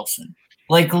Rebel Wilson.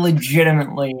 Like,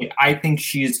 legitimately, I think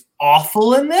she is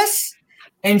awful in this,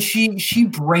 and she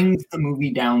brings the movie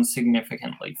down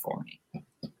significantly for me.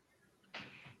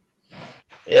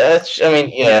 Yeah,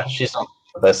 she's not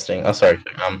the best thing. Oh, sorry.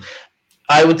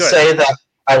 I would say that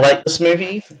I like this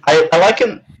movie. I like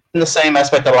it in the same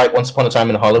aspect that I like Once Upon a Time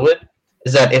in Hollywood,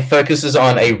 is that it focuses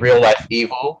on a real-life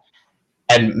evil,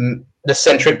 and the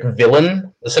centric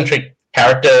villain, the centric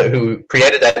character who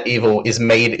created that evil is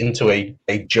made into a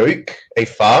joke, a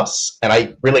farce, and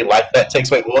I really like that. It takes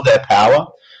away all their power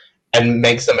and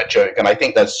makes them a joke, and I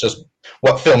think that's just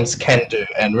what films can do,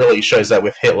 and really shows that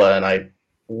with Hitler, and I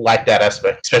like that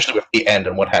aspect, especially with the end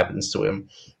and what happens to him,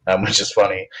 which is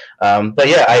funny. But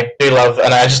yeah, I do love,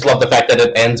 and I just love the fact that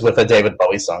it ends with a David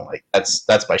Bowie song. Like,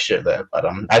 that's my shit there, but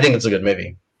I think it's a good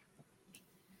movie.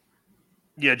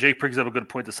 Yeah, Jake brings up a good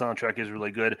point. The soundtrack is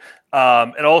really good.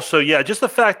 And also, yeah, just the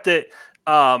fact that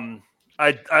I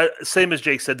same as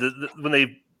Jake said, when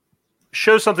they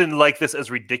show something like this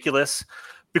as ridiculous,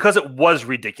 because it was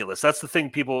ridiculous. That's the thing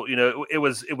people, it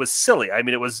was silly. I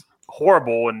mean, it was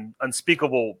horrible and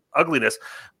unspeakable ugliness,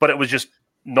 but it was just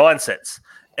nonsense.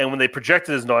 And when they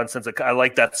projected as nonsense, I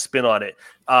like that spin on it.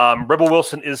 Rebel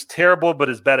Wilson is terrible, but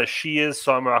as bad as she is,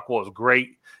 Sam Rockwell is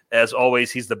great. As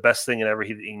always, he's the best thing in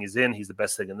everything he's in. He's the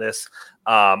best thing in this.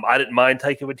 I didn't mind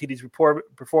Taika Waititi's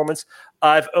performance.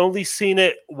 I've only seen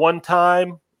it one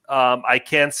time. I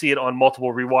can see it on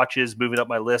multiple rewatches, moving up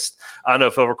my list. I don't know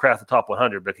if it'll crack the top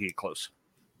 100, but it can get close.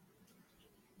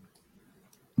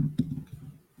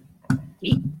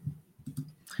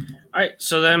 All right,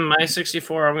 so then my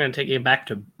 64, I'm going to take you back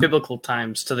to biblical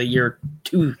times, to the year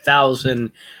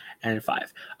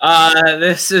 2005.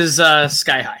 This is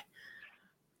Sky High.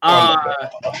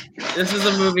 This is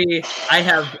a movie I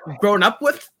have grown up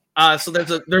with, so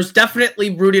there's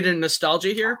definitely rooted in nostalgia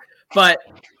here, but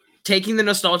taking the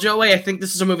nostalgia away, I think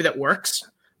this is a movie that works.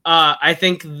 I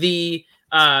think the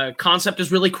concept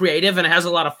is really creative and it has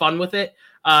a lot of fun with it.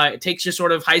 It takes your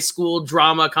sort of high school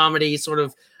drama comedy sort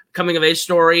of coming of age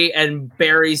story and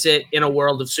buries it in a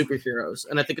world of superheroes,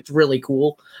 and I think it's really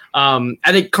cool. I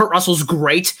think Kurt Russell's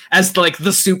great as like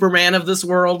the Superman of this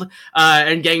world,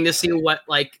 and getting to see what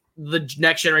like the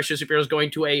next generation of superheroes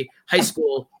going to a high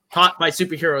school taught by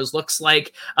superheroes looks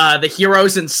like. The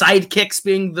heroes and sidekicks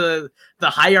being the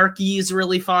hierarchy is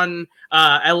really fun.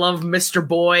 I love Mr.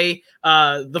 Boy,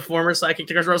 the former sidekick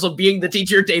to Kurt Russell, being the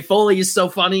teacher. Dave Foley is so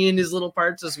funny in his little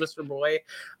parts as Mr. Boy.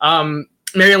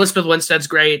 Mary Elizabeth Winstead's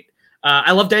great.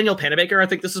 I love Danielle Panabaker. I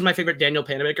think this is my favorite Danielle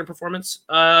Panabaker performance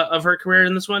of her career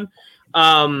in this one.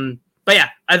 But yeah,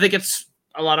 I think it's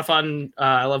a lot of fun.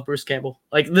 I love Bruce Campbell.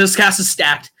 Like, this cast is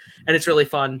stacked and it's really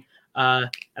fun. And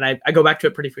I go back to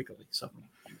it pretty frequently. So,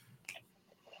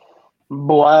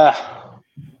 blah.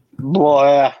 No,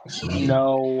 I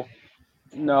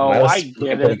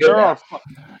get it.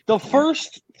 The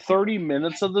first 30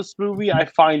 minutes of this movie I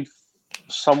find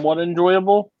somewhat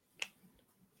enjoyable.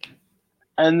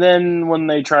 And then when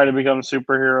they try to become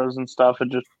superheroes and stuff, it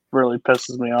just really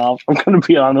pisses me off. I'm going to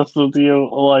be honest with you.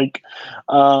 Like,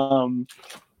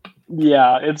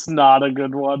 yeah, it's not a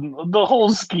good one. The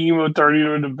whole scheme of turning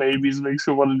them into babies makes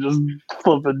me want to just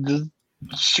flip and just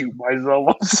shoot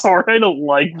myself. I'm sorry, I don't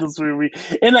like this movie.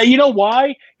 And you know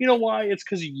why? It's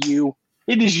because of you.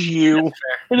 It is you.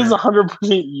 It is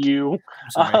 100% you.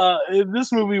 If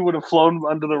this movie would have flown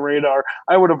under the radar,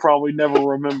 I would have probably never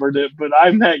remembered it. But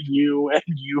I met you, and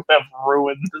you have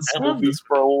ruined this movie's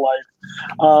pro life.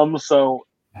 So,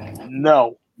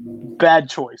 no. Bad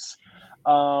choice.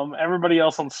 Everybody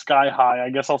else on Sky High, I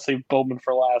guess I'll save Bowman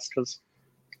for last, because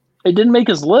it didn't make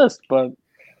his list, but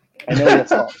I know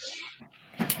it's not.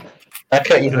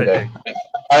 Okay, you can go.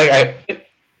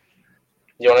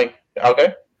 You want to...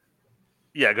 Okay?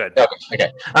 Yeah, good. Okay.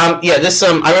 Yeah, this I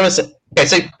remember. Okay,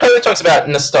 so Kobe talks about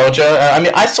nostalgia. I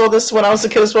mean, I saw this when I was a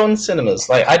kid as well in cinemas.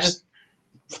 Like, I just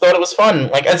thought it was fun,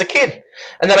 like as a kid,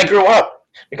 and then I grew up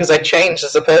because I changed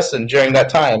as a person during that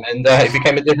time, and I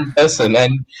became a different person.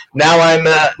 And now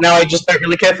I just don't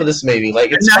really care for this movie.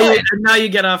 Like, it's now you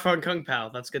get off on Kung Pao.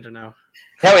 That's good to know.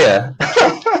 Hell yeah. No,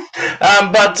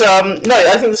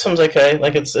 I think this film's okay.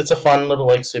 Like, it's a fun little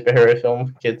like superhero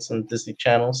film for kids and Disney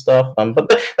Channel stuff.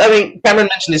 But I mean, Cameron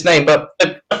mentioned his name, but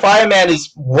the fireman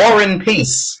is Warren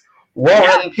Peace.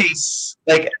 Warren Peace.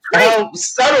 Like, how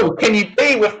subtle can you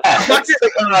be with that?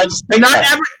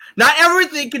 Not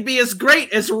everything can be as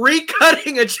great as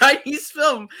recutting a Chinese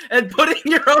film and putting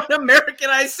your own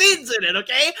Americanized scenes in it.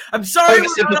 Okay, I'm sorry.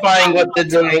 Oversimplifying what they're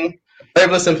doing.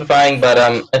 Oversimplifying, but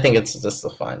I think it's just a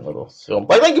fine little film.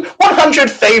 Like 100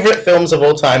 favorite films of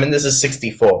all time, and this is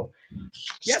 64.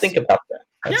 Just think about that.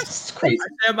 That's crazy. I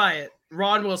stand by it.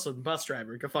 Ron Wilson, bus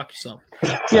driver. Go fuck yourself.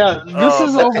 Yeah, this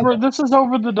is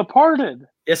over The Departed.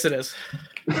 Yes, it is.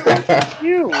 Fuck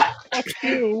you. Fuck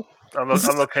you. I'm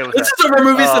okay with this that. This is over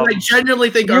movies that I genuinely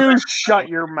think are. Shut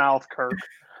your mouth, Kirk.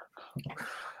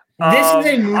 This is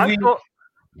a movie.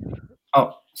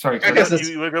 Oh, sorry. You want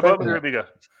to go, Bob? Or let me go?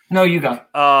 No, you go.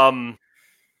 All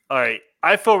right.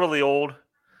 I feel really old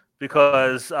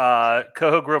because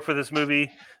Coho grew up with this movie.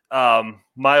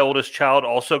 My oldest child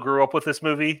also grew up with this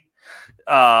movie.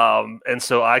 And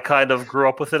so I kind of grew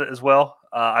up with it as well.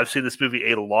 I've seen this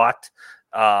movie a lot.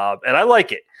 And I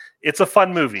like it. It's a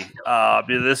fun movie.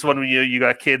 This one, you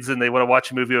got kids and they want to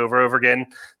watch a movie over and over again.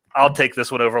 I'll take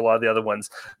this one over a lot of the other ones.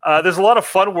 There's a lot of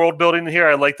fun world building here.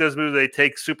 I like those movies. They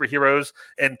take superheroes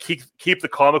and keep the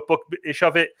comic book ish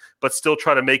of it, but still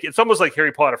try to make it. It's almost like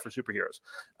Harry Potter for superheroes.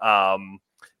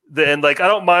 Then I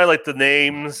don't mind like the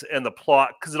names and the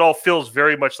plot because it all feels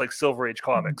very much like Silver Age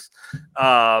comics.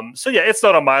 So yeah, it's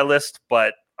not on my list,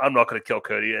 but I'm not going to kill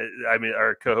Cody.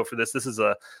 Or Coho for this. This is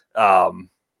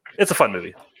it's a fun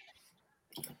movie.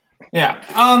 Yeah.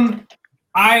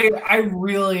 I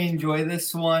really enjoy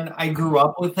this one. I grew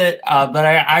up with it, but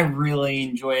I really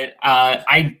enjoy it.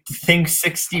 I think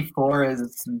 64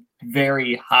 is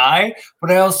very high,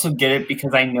 but I also get it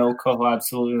because I know Coho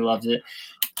absolutely loves it.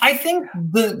 I think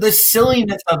the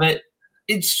silliness of it,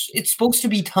 it's supposed to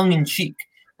be tongue in cheek.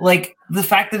 Like the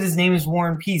fact that his name is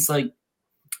Warren Peace, like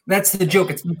that's the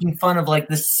joke. It's making fun of like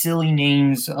the silly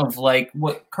names of like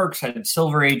what Kirk said,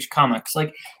 Silver Age comics.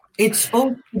 Like it's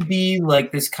supposed to be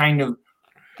like this kind of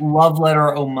love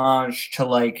letter homage to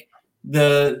like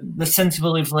the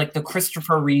sensibility of like the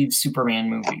Christopher Reeve Superman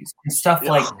movies and stuff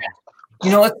like that.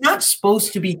 It's not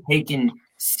supposed to be taken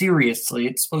seriously.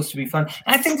 It's supposed to be fun.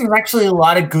 And I think there's actually a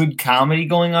lot of good comedy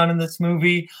going on in this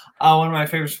movie. One of my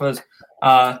favorites was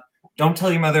Don't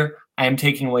Tell Your Mother I Am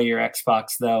Taking Away Your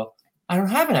Xbox, though. I don't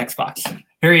have an Xbox.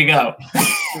 Here you go.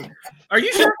 Are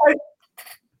you sure?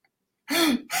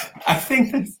 I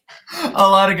think there's a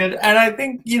lot of good, and I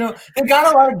think they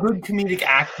got a lot of good comedic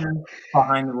actors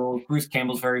behind the roles. Bruce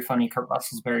Campbell's very funny, Kurt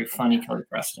Russell's very funny, Kelly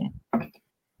Preston.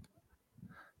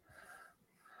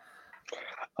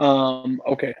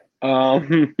 Okay.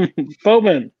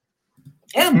 Bowman.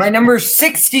 Yeah, my number is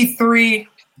 63.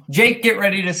 Jake, get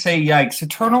ready to say yikes.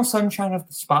 Eternal Sunshine of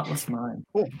the Spotless Mind.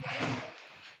 Cool.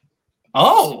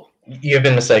 Oh. You've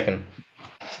been mistaken.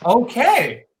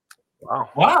 Okay.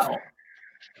 Wow.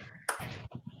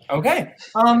 Okay.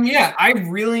 Yeah, I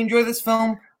really enjoy this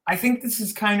film. I think this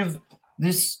is kind of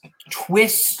this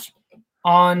twist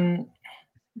on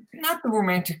not the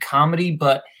romantic comedy,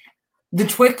 but the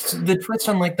twist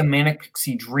on like the Manic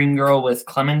Pixie Dream Girl with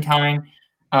Clementine.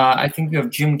 I think you have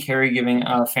Jim Carrey giving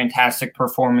a fantastic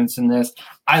performance in this.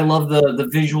 I love the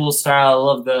visual style. I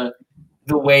love the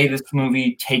way this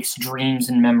movie takes dreams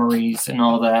and memories and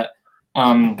all that.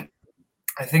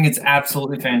 I think it's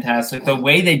absolutely fantastic. The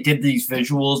way they did these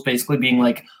visuals basically being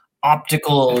like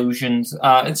optical illusions.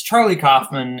 It's Charlie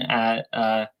Kaufman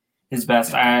at his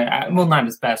best. Well, not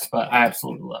his best, but I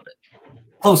absolutely love it.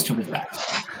 Close to his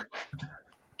best.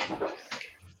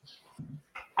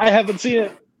 I haven't seen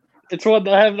it. It's one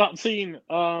that I have not seen.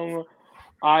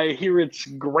 I hear it's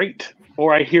great,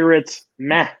 or I hear it's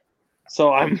meh.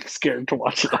 So I'm scared to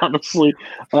watch it, honestly.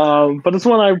 But it's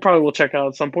one I probably will check out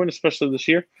at some point, especially this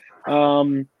year.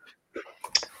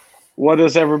 What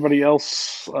does everybody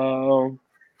else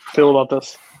feel about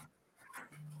this?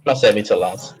 I'll save me till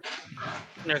last.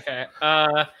 Okay.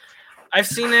 I've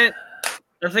seen it.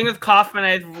 The thing with Kaufman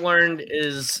I've learned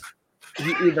is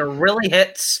he either really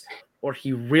hits or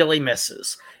he really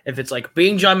misses. If it's like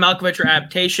Being John Malkovich or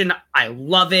Adaptation, I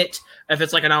love it. If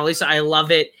it's like an Annalisa, I love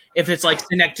it. If it's like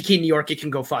Synecdoche, New York, it can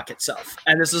go fuck itself.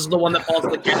 And this is the one that falls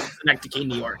like Synecdoche,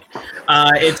 New York.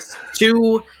 It's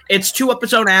too up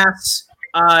its own ass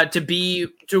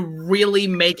to really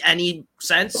make any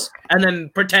sense and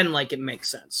then pretend like it makes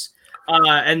sense.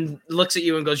 and looks at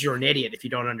you and goes, "You're an idiot if you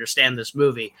don't understand this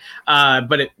movie."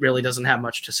 But it really doesn't have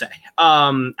much to say.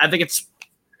 I think it's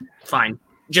fine.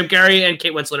 Jim Carrey and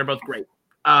Kate Winslet are both great.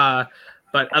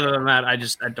 But other than that, I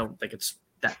don't think it's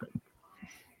that good.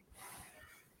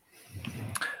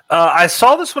 I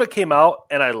saw this when it came out,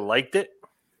 and I liked it.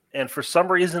 And for some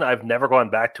reason, I've never gone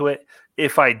back to it.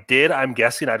 If I did, I'm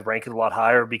guessing I'd rank it a lot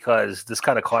higher because this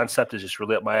kind of concept is just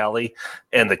really up my alley,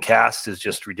 and the cast is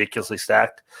just ridiculously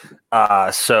stacked.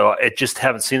 So I just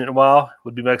haven't seen it in a while.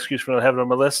 Would be my excuse for not having it on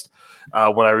my list.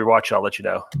 When I rewatch it, I'll let you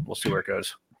know. We'll see where it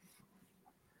goes.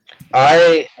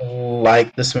 I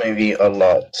like this movie a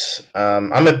lot.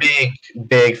 I'm a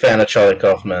big fan of Charlie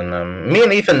Kaufman. Me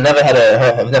and Ethan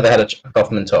have never had a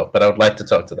Kaufman talk, but I would like to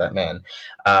talk to that man.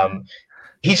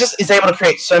 He just is able to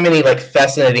create so many like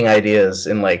fascinating ideas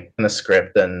in the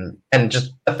script, and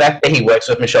just the fact that he works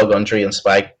with Michel Gondry and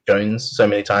Spike Jonze so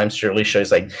many times surely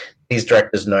shows like these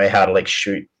directors know how to like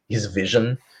shoot his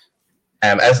vision.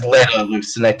 As Leo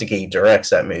Synecdoche directs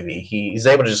that movie, he's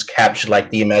able to just capture like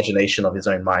the imagination of his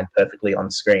own mind perfectly on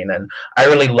screen, and I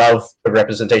really love the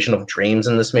representation of dreams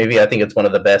in this movie. I think it's one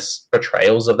of the best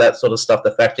portrayals of that sort of stuff.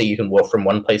 The fact that you can walk from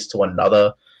one place to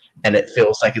another and it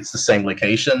feels like it's the same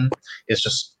location is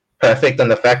just perfect,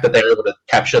 and the fact that they're able to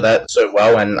capture that so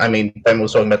well. And I mean, Ben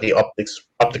was talking about the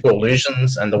optical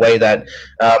illusions and the way that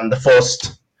the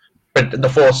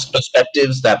forced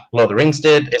perspectives that Lord of the Rings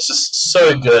did. It's just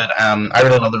so good. I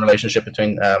really love the relationship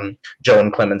between Joe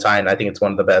and Clementine. I think it's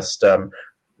one of the best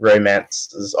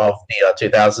romances of the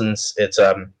 2000s. It's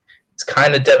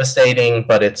kind of devastating,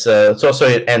 but it's also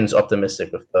it ends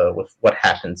optimistic with what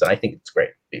happens, and I think it's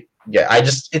great. Yeah,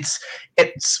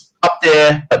 it's up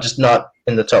there, but just not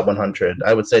in the top 100.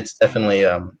 I would say it's definitely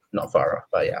not far off.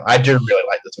 But yeah, I do really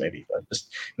like this movie, but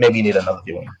just maybe need another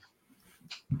viewing.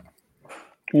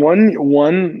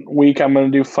 One week I'm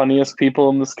going to do funniest people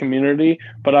in this community,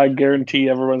 but I guarantee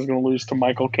everyone's going to lose to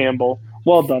Michael Campbell.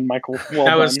 Well done, Michael.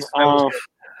 That was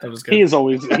good. He is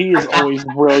always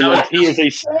brilliant. He is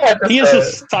a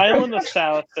silent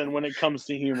assassin when it comes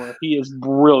to humor. He is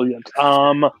brilliant.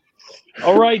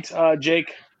 All right,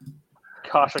 Jake.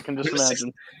 Gosh, I can just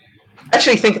imagine. I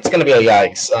actually think it's going to be a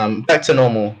yikes. Back to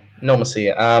normalcy.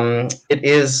 It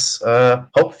is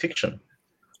Pulp Fiction.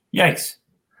 Yikes.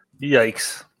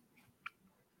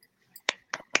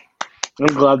 I'm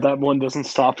glad that one doesn't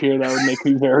stop here. That would make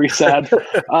me very sad.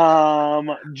 Kirk,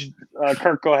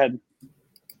 go ahead.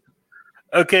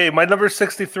 Okay, my number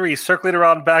 63, circling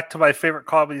around back to my favorite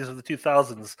comedies of the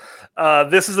 2000s.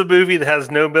 This is a movie that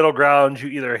has no middle ground. You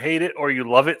either hate it or you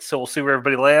love it, so we'll see where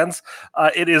everybody lands.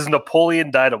 It is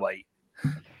Napoleon Dynamite.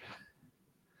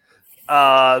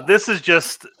 This is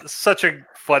just such a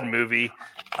fun movie.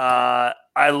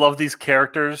 I love these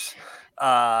characters.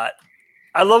 I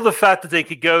love the fact that they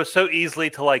could go so easily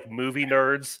to like movie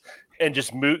nerds and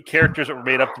just characters that were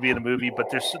made up to be in a movie, but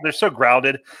they're so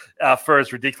grounded for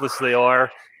as ridiculous as they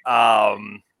are.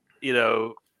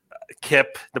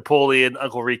 Kip, Napoleon,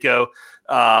 Uncle Rico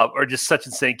are just such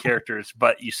insane characters,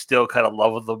 but you still kind of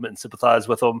love them and sympathize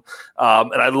with them.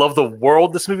 And I love the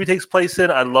world this movie takes place in.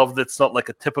 I love that it's not like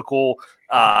a typical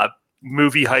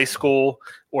movie high school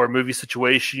or movie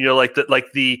situation, like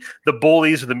the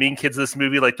bullies or the mean kids in this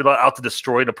movie, like they're not out to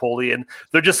destroy Napoleon.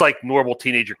 They're just like normal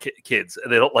teenager kids,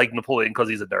 and they don't like Napoleon because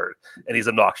he's a nerd and he's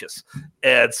obnoxious.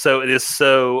 And so it is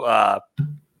so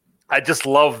I just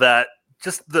love that,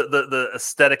 just the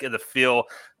aesthetic and the feel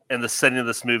and the setting of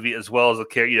this movie, as well as the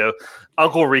character.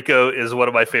 Uncle Rico is one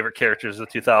of my favorite characters of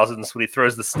the 2000s when he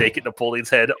throws the stake at Napoleon's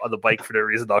head on the bike for no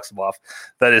reason, knocks him off.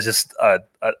 That is just a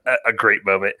great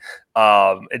moment.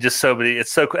 And just so many,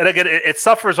 it's so, and again, it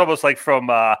suffers almost like from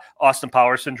Austin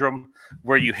Powers syndrome,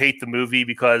 where you hate the movie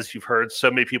because you've heard so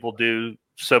many people do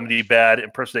so many bad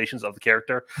impersonations of the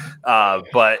character.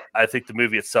 But I think the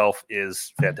movie itself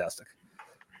is fantastic.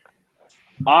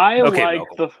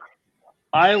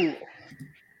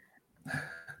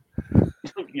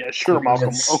 Yeah, sure,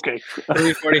 Malcolm. Okay.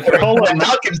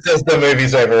 Malcolm says the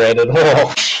movie's overrated.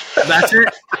 Oh.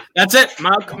 That's it.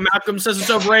 Malcolm says it's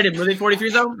overrated. Movie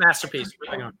 43, though, masterpiece.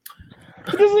 Moving on.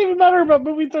 It doesn't even matter about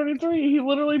movie 33. He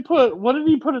literally what did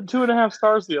he put at 2.5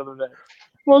 stars the other day?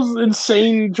 Most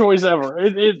insane choice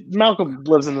ever. Malcolm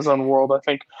lives in his own world, I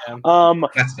think.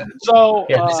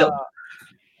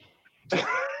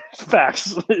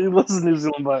 Facts. He lives in New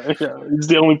Zealand, but he's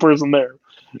the only person there.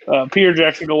 Peter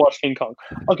Jackson, go watch King Kong.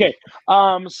 Okay,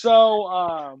 I love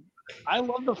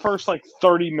the first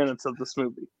 30 minutes of this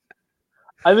movie.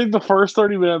 I think the first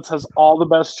 30 minutes has all the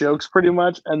best jokes pretty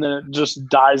much, and then it just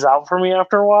dies out for me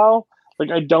after a while.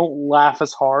 I don't laugh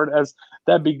as hard as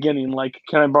that beginning.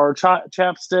 Can I borrow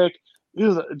chapstick?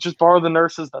 just borrow the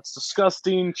nurses. That's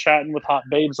disgusting. Chatting with hot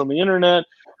babes on the internet.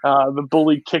 The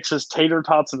bully kicks his tater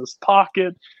tots in his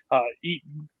pocket. Eat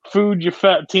food, you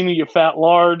fat Tina, you fat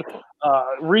lard.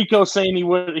 Rico saying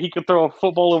he could throw a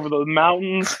football over the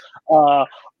mountains.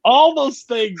 All those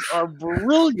things are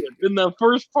brilliant in the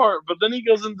first part, but then he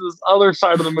goes into this other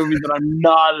side of the movie that I'm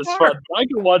not as fun. I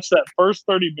can watch that first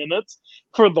 30 minutes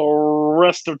for the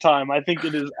rest of time. I think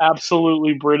it is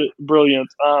absolutely brilliant.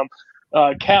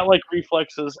 Cat-like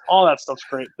reflexes, all that stuff's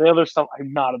great. The other stuff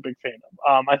I'm not a big fan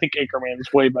of. I think Anchorman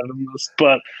is way better than this,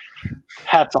 but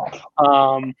hats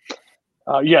off.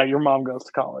 Yeah, your mom goes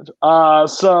to college.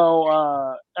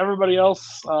 So everybody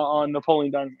else on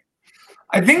Napoleon Dynamite.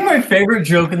 I think my favorite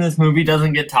joke in this movie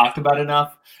doesn't get talked about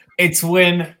enough. It's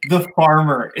when the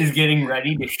farmer is getting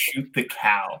ready to shoot the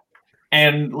cow.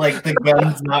 And, like, the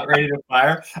gun's not ready to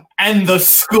fire. And the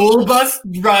school bus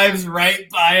drives right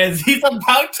by as he's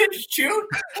about to shoot.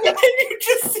 And you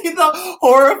just see the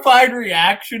horrified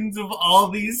reactions of all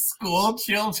these school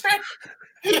children.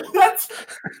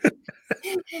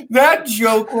 That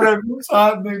joke, when I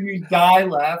saw it, made me die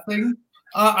laughing.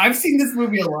 I've seen this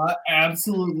movie a lot.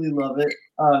 Absolutely love it.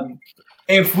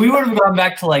 If we would have gone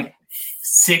back to, like,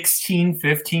 16,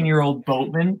 15-year-old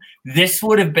Boatman, this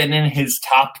would have been in his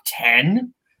top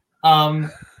 10. Now,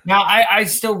 I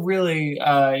still really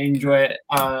enjoy it.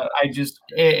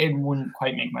 It wouldn't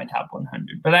quite make my top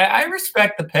 100. But I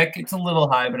respect the pick. It's a little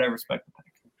high, but I respect the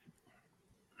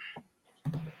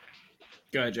pick.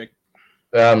 Go ahead, Jake.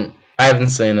 I haven't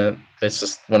seen it. It's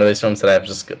just one of those films that I've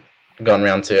just gone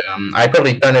around to. I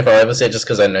probably don't know if I'll ever see it just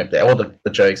because I know all the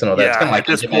jokes and all that. Yeah, it's kind of like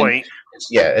at this point.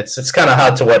 It's kind of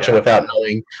hard to watch it without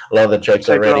knowing a lot of the jokes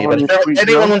already. But if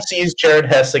anyone wants to use Jared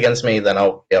Hess against me, then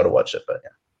I'll be able to watch it. But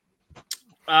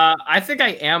yeah. I think I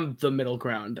am the middle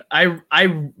ground. I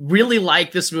really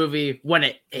like this movie when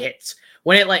it hits.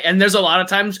 And there's a lot of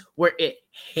times where it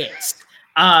hits.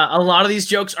 A lot of these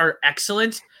jokes are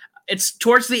excellent. It's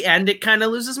towards the end, it kind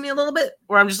of loses me a little bit,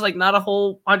 where I'm just like not a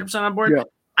whole 100% on board. Yeah.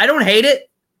 I don't hate it.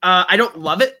 I don't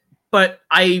love it, but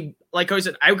like I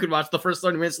said, I could watch the first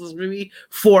 30 minutes of this movie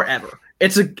forever.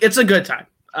 It's a good time,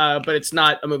 but it's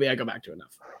not a movie I go back to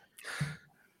enough.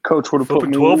 Coach would have put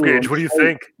me 12 gauge. What do you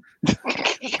think?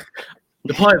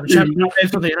 The play of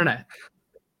the internet.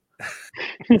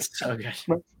 It's so good.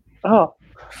 Oh,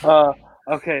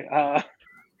 okay.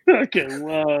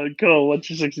 Okay. Go. What's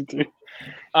your 63?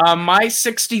 My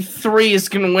 63 is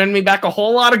going to win me back a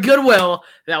whole lot of goodwill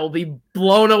that will be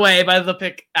blown away by the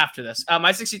pick after this.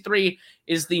 My 63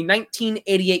 is the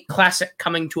 1988 classic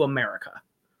Coming to America.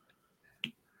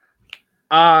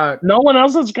 No one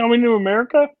else is Coming to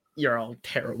America? You're all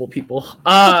terrible people.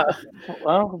 Well,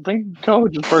 I think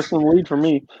Coach is first in the lead for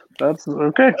me. That's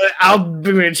okay. I'm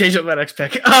going to change up my next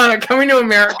pick. Coming to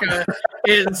America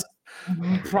is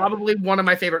probably one of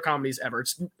my favorite comedies ever.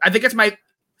 I think it's my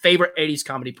favorite 80s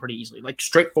comedy pretty easily, like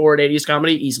straightforward 80s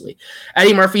comedy easily.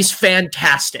 Eddie Murphy's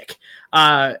fantastic.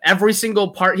 Every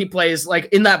single part he plays, like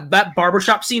in that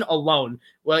barbershop scene alone,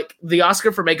 like the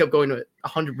Oscar for makeup going to it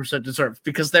 100% deserved,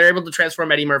 because they're able to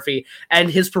transform Eddie Murphy,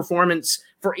 and his performance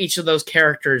for each of those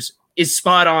characters is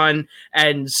spot on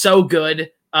and so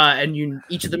good, and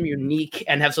each of them unique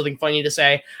and have something funny to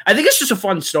say. I think it's just a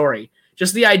fun story.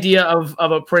 Just the idea of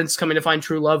a prince coming to find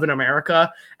true love in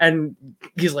America, and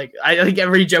he's like, I think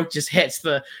every joke just hits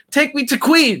the "take me to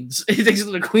Queens." He takes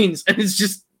it to Queens, and it's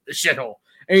just a shithole.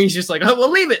 And he's just like, "Oh,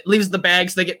 well, leave it." Leaves the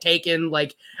bags; they get taken.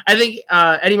 Like, I think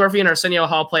Eddie Murphy and Arsenio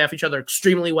Hall play off each other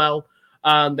extremely well.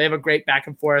 They have a great back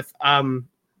and forth.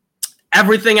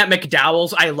 Everything at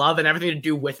McDowell's I love, and everything to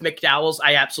do with McDowell's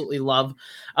I absolutely love.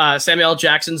 Samuel L.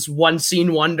 Jackson's one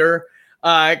scene wonder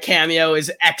cameo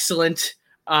is excellent.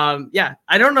 Yeah,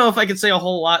 I don't know if I could say a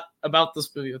whole lot about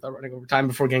this movie without running over time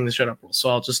before getting the shut up rule, so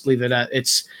I'll just leave it at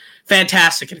it's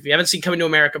fantastic. And if you haven't seen Coming to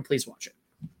America, please watch it.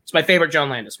 It's my favorite John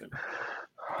Landis movie.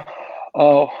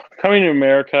 Oh, Coming to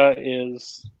America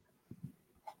is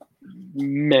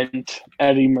meant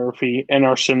Eddie Murphy and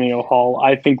Arsenio Hall.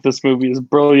 I think this movie is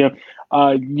brilliant.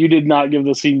 You did not give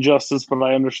the scene justice, but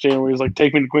I understand where he's like,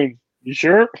 "Take me to Queens." You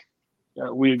sure? Yeah,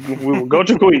 we will go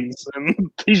to Queens, and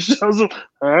he shows up.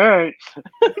 All right,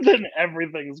 then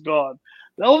everything's gone.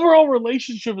 The overall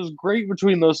relationship is great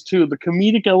between those two. The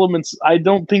comedic elements, I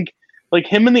don't think, like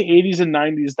him in the 80s and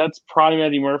 90s, that's prime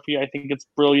Eddie Murphy. I think it's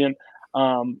brilliant.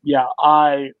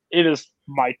 It is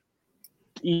my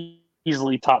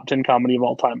easily top 10 comedy of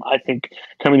all time. I think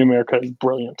Coming to America is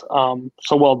brilliant.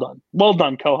 So well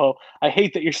done, Coho. I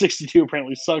hate that your 62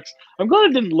 apparently sucks. I'm glad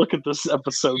I didn't look at this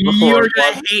episode before. You're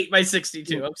gonna hate my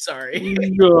 62. I'm sorry.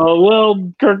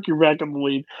 Well, Kirk, you're back in the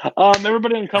lead.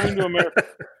 Everybody on Coming to America.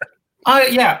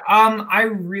 I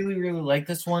really, really like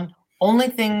this one. Only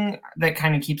thing that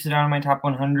kind of keeps it out of my top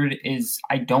 100 is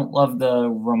I don't love the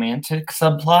romantic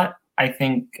subplot. I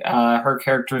think her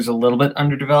character is a little bit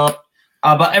underdeveloped,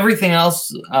 but everything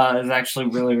else is actually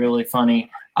really, really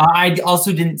funny. I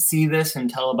also didn't see this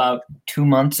until about 2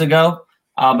 months ago,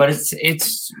 but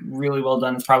it's really well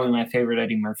done. It's probably my favorite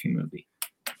Eddie Murphy movie.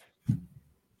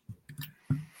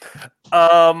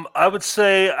 I would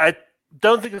say I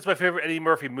don't think it's my favorite Eddie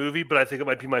Murphy movie, but I think it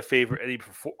might be my favorite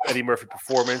Eddie Murphy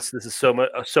performance. This is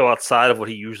so outside of what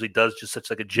he usually does, just such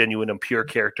like a genuine and pure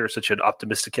character, such an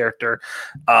optimistic character,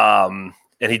 and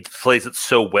he plays it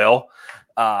so well.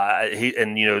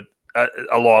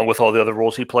 Along with all the other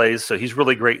roles he plays, so he's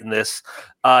really great in this.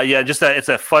 Just that it's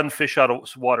a fun fish out of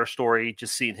water story.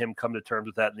 Just seeing him come to terms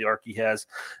with that and the arc he has.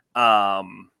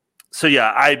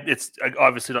 It's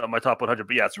obviously not my top 100,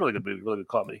 but yeah, it's a really good movie, really good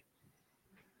comedy.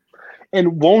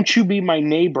 And Won't You Be My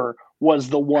Neighbor was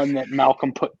the one that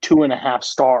Malcolm put 2.5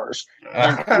 stars.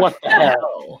 Like, what the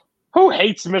hell? Who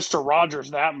hates Mr. Rogers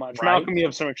that much? Right. Malcolm, you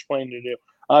have some explaining to do.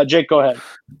 Jake, go ahead.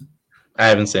 I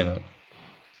haven't seen it.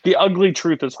 The Ugly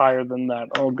Truth is higher than that.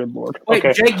 Oh, good Lord. Wait,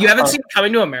 okay. Jake, you haven't seen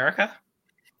Coming to America?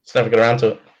 Just never get around to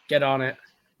it. Get on it.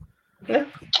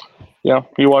 Yeah,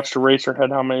 you watched Eraserhead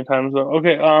how many times though?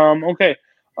 Okay,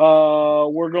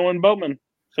 we're going Boatman,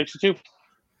 62.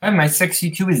 And my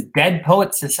 62 is Dead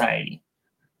Poet Society.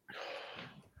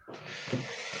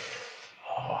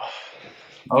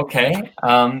 Okay,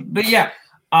 but yeah,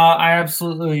 I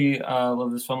absolutely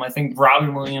love this film. I think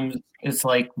Robin Williams is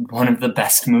like one of the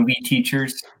best movie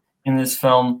teachers in this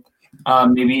film,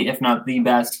 maybe if not the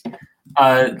best.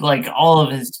 Like all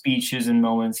of his speeches and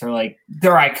moments are like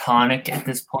they're iconic at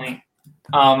this point.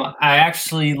 I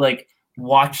actually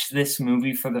watched this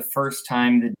movie for the first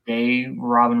time the day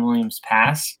Robin Williams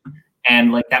passed,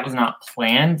 and that was not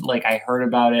planned. I heard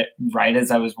about it right as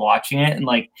I was watching it, and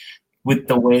with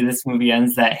the way this movie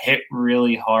ends, that hit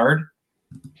really hard.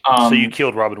 So you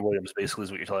killed Robin Williams, basically,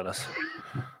 is what you're telling us.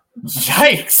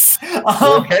 Yikes!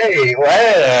 Okay,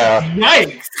 wow.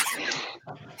 Yikes!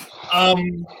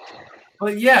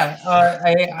 But yeah,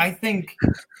 I think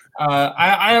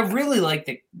I really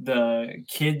like the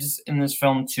kids in this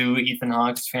film too. Ethan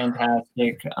Hawke's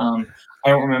fantastic. I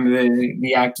don't remember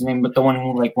the actor's name, but the one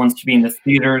who wants to be in the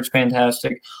theater is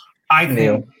fantastic. I think,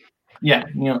 Neil. Yeah,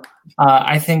 Neil.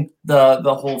 I think the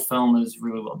whole film is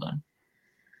really well done.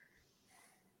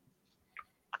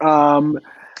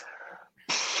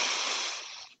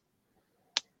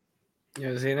 You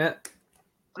ever seen it?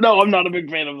 No, I'm not a big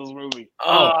fan of this movie.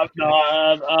 I'm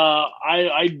not.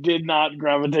 I did not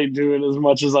gravitate to it as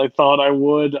much as I thought I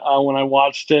would when I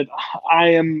watched it.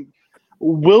 Robin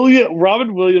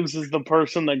Williams is the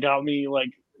person that got me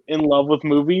in love with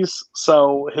movies.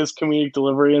 So his comedic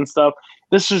delivery and stuff.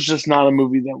 This is just not a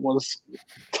movie that was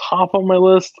top on my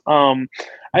list.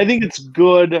 I think it's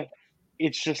good.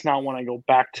 It's just not one I go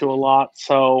back to a lot.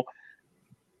 So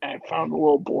I found it a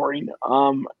little boring.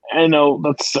 I know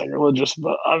that's sacrilegious,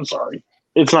 but I'm sorry.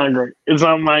 It's not great. It's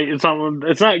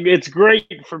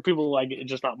great for people who like it. It's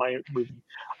just not my movie.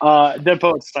 Dead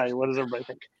Poet Society. What does everybody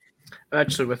think? I'm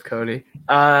actually with Cody.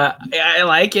 I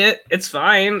like it. It's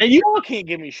fine. And you all can't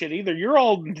give me shit either. You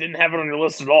all didn't have it on your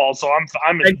list at all, so I'm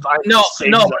no.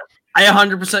 I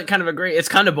 100% kind of agree. It's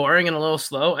kind of boring and a little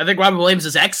slow. I think Robin Williams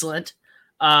is excellent,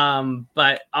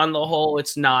 but on the whole,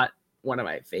 it's not one of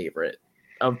my favorite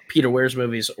of Peter Weir's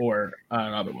movies or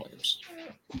Robin Williams.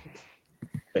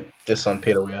 This on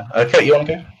Peter Weir. Okay, you want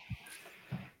to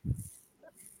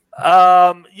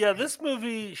go? This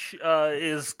movie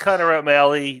is kind of right up my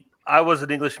alley. I was an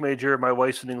English major. My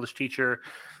wife's an English teacher.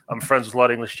 I'm friends with a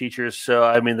lot of English teachers. So,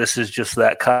 I mean, this is just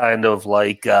that kind of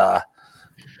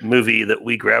movie that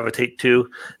we gravitate to.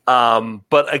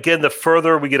 But again, the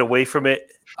further we get away from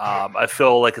it, I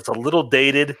feel like it's a little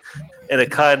dated and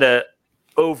it kind of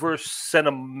over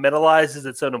sentimentalizes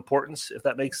its own importance, if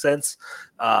that makes sense.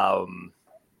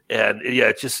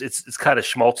 It's kind of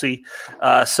schmaltzy.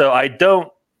 So I don't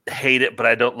hate it, but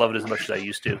I don't love it as much as I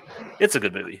used to. It's a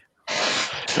good movie.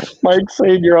 Mike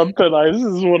saying you're on thin ice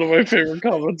is one of my favorite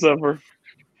comments ever.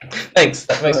 Thanks.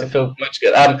 That makes me feel much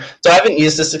good. So I haven't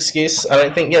used this excuse, I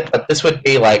don't think yet, but this would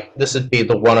be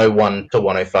the 101 to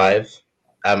 105.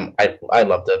 I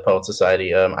love the Poet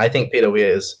Society. I think Peter Weir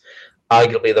is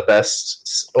arguably the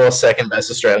best or second best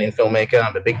Australian filmmaker.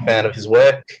 I'm a big fan of his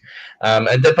work.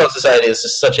 And Dead Poet Society is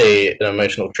just such an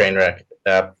emotional train wreck.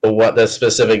 But what the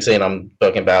specific scene I'm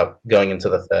talking about going into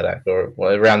the third act or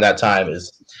around that time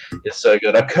is so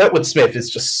good. Kurtwood Smith is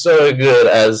just so good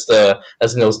as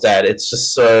Neil's dad. It's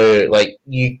just so like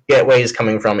you get where he's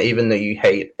coming from, even though you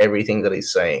hate everything that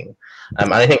he's saying.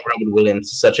 And I think Robin Williams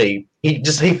is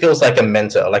he feels like a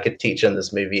mentor, like a teacher in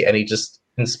this movie, and he just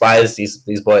inspires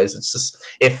these boys.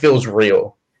 It feels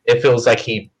real. It feels like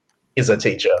he is a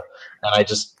teacher, and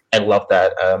I love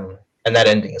that. And that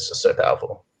ending is just so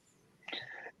powerful.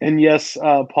 And yes,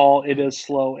 Paul, it is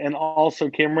slow. And also,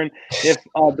 Cameron, if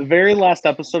the very last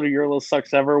episode of Your List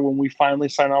Sucks Ever, when we finally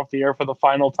sign off the air for the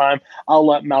final time, I'll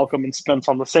let Malcolm and Spence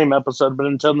on the same episode. But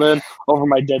until then, over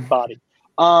my dead body.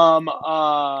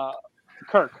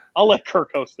 Kirk, I'll let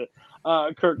Kirk host it.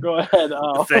 Kirk, go ahead.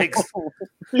 Thanks.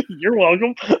 You're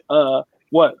welcome.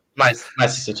 What? My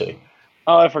 62.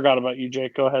 Oh, I forgot about you,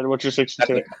 Jake. Go ahead. What's your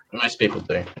 62? Most people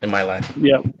do in my life.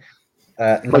 Yep.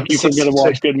 Like you forget to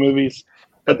watch good movies.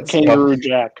 But Kangaroo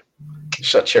Jack.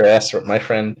 Shut your ass, my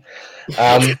friend.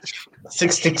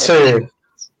 62.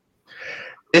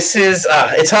 This is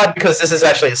it's hard because this is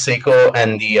actually a sequel,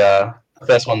 and the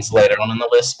first one's later on the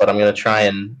list. But I'm going to try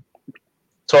and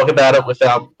talk about it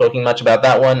without talking much about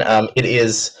that one. It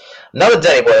is another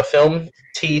Danny Boyle film,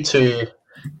 T2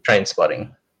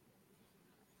 Trainspotting.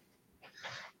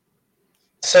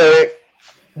 So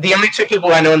the only two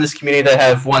people I know in this community that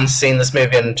have one seen this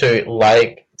movie and two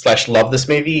like/love this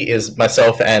movie is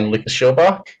myself and Lucas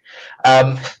Schilbach.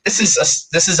 This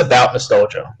is about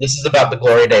nostalgia. This is about the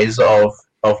glory days of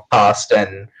past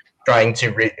and trying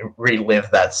to relive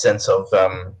that sense of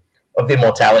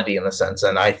immortality in a sense,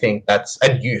 and I think that's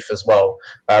and youth as well.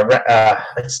 I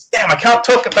can't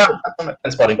talk about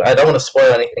Trainspotting, but I don't want to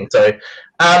spoil anything. So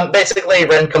basically,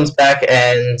 Ren comes back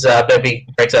and Baby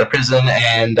breaks out of prison,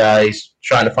 and he's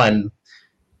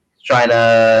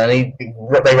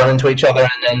they run into each other, and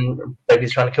then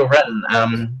Baby's trying to kill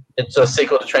Ren. It's a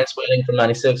sequel to Trainspotting from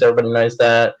 '96. Everybody knows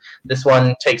that. This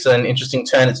one takes an interesting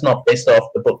turn. It's not based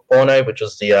off the book Porno, which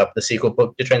was the sequel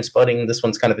book to Trainspotting. This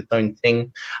one's kind of its own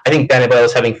thing. I think Danny Boyle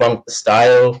is having fun with the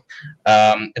style.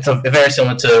 It's very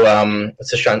similar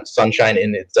to Sunshine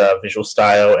in its visual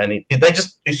style, and they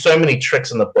just do so many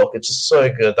tricks in the book. It's just so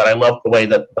good that I love the way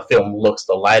that the film looks,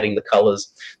 the lighting, the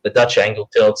colors, the Dutch angle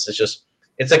tilts.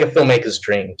 It's like a filmmaker's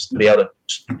dream to be able to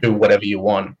do whatever you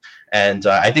want. And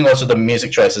I think also the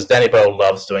music choices, Danny Boyle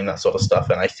loves doing that sort of stuff.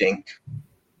 And I think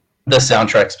the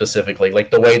soundtrack specifically,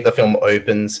 like the way the film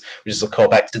opens, which is a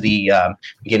callback to the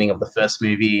beginning of the first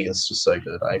movie, is just so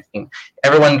good. I think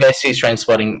everyone go see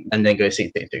Trainspotting and then go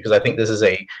see T2, because I think this is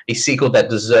a sequel that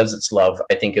deserves its love.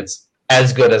 I think it's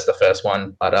as good as the first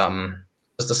one, but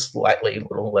just a slightly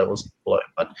little levels below.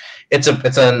 But it's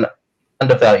an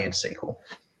undervalued sequel.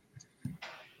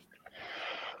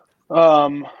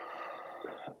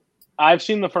 I've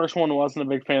seen the first one, wasn't a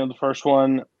big fan of the first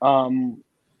one.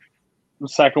 The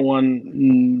second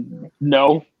one,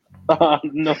 no.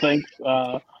 No thanks.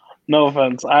 No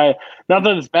offense. Not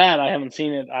that it's bad, I haven't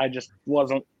seen it. I just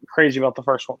wasn't crazy about the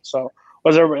first one. So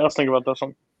what does everybody else think about this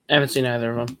one? I haven't seen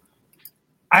either of them.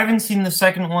 I haven't seen the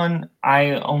second one.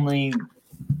 I only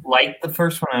like the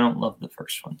first one. I don't love the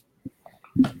first one.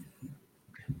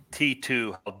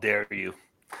 T2, how dare you?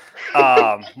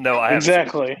 No, I haven't.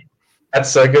 Exactly. That's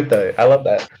so good, though. I love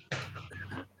that.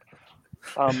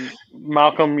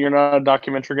 Malcolm, you're not a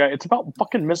documentary guy. It's about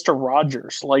fucking Mr.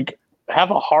 Rogers. Like, have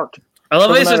a heart. I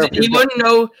love it. He wouldn't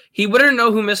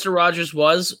know who Mr. Rogers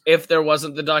was if there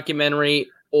wasn't the documentary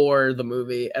or the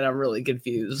movie, and I'm really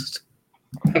confused.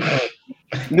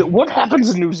 What happens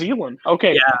in New Zealand?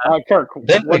 Okay, yeah. Kirk.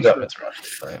 Then we got Mr.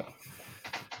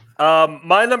 Rogers.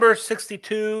 My number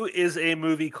 62 is a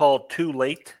movie called Too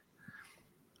Late.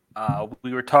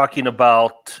 We were talking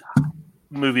about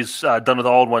movies done with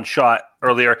all in one shot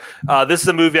earlier. This is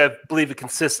a movie, I believe it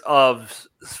consists of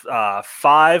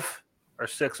 5 or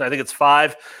 6, I think it's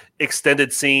 5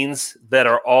 extended scenes that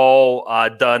are all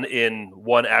done in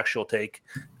one actual take.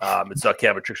 It's not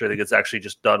camera tricks. I think it's actually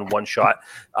just done one shot.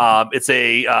 It's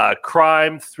a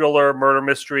crime, thriller, murder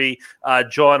mystery.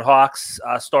 John Hawkes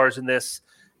stars in this.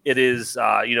 It is,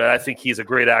 I think he's a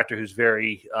great actor who's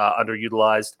very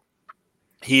underutilized.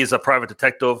 He is a private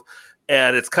detective,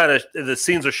 and it's kind of the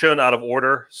scenes are shown out of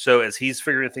order. So as he's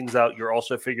figuring things out, you're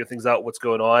also figuring things out what's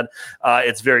going on.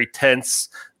 It's very tense.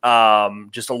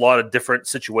 Just a lot of different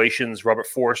situations. Robert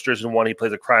Forster's in one. He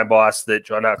plays a crime boss that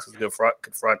John Hawkes has to go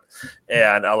confront.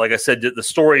 And like I said, the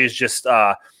story is just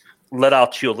let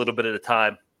out to you a little bit at a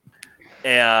time.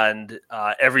 And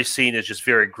every scene is just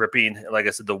very gripping. Like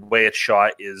I said, the way it's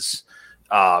shot is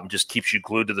just keeps you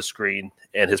glued to the screen,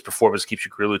 and his performance keeps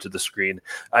you glued to the screen.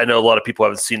 I know a lot of people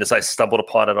haven't seen this. I stumbled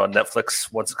upon it on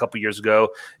Netflix once a couple years ago,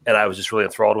 and I was just really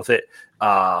enthralled with it.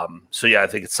 So yeah, I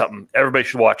think it's something everybody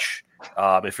should watch.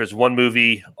 If there's one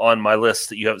movie on my list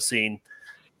that you haven't seen,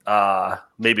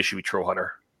 maybe it should be Troll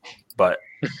Hunter. But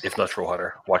if not Troll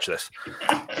Hunter, watch this.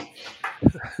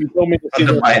 You told me to see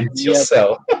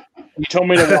You told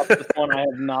me to watch this one. I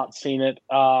have not seen it.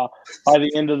 By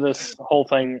the end of this whole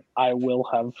thing, I will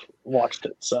have watched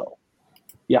it. So,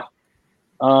 yeah.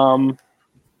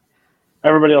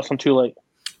 Everybody else, I'm too late.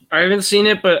 I haven't seen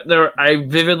it, but I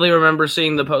vividly remember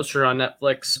seeing the poster on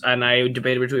Netflix, and I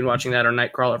debated between watching that or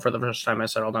Nightcrawler. For the first time, I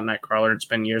settled on Nightcrawler. It's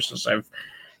been years since I've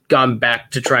gone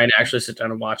back to try and actually sit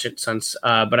down and watch it since,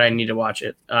 but I need to watch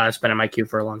it. It's been in my queue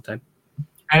for a long time.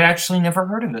 I'd actually never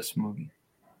heard of this movie.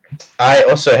 I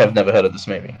also have never heard of this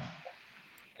movie.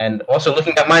 And also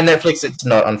looking at my Netflix, it's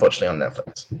not, unfortunately, on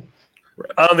Netflix.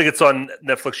 I don't think it's on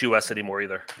Netflix US anymore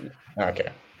either. Okay.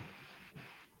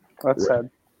 That's sad.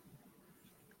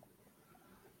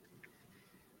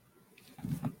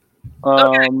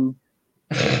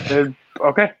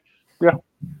 Okay. Yeah.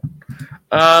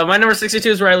 My number 62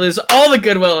 is where I lose all the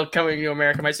goodwill of coming to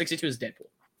America. My 62 is Deadpool.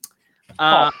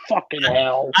 Fucking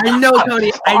hell. I know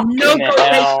Cody. I know Cody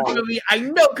hates this movie. I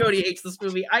know Cody hates this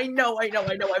movie. I know.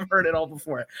 I've heard it all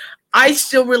before. I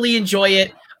still really enjoy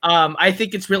it. I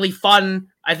think it's really fun.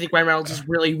 I think Ryan Reynolds is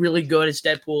really, really good as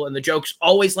Deadpool, and the jokes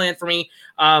always land for me.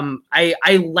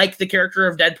 I like the character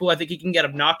of Deadpool. I think he can get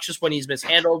obnoxious when he's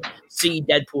mishandled. See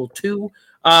Deadpool 2.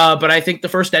 But I think the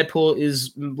first Deadpool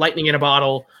is lightning in a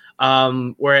bottle,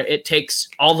 where it takes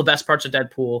all the best parts of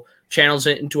Deadpool, channels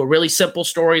it into a really simple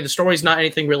story. The story's not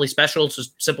anything really special. It's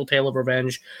just a simple tale of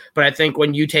revenge. But I think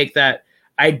when you take that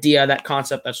idea, that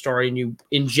concept, that story, and you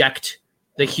inject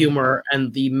the humor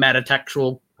and the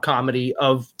metatextual comedy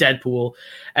of Deadpool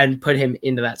and put him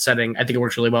into that setting, I think it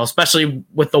works really well, especially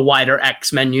with the wider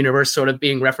X-Men universe sort of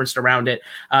being referenced around it.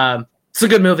 It's a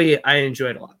good movie. I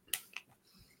enjoyed it a lot.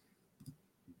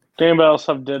 Does anybody else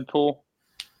have Deadpool?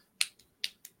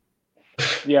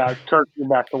 Yeah, Kirk, you're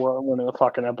back to winning the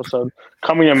fucking episode.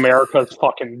 Coming to America is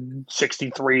fucking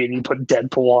 63, and you put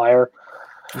Deadpool higher.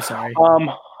 I'm sorry.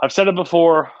 I've said it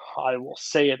before. I will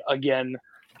say it again.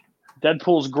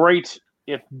 Deadpool's great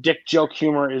if dick joke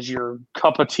humor is your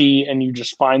cup of tea and you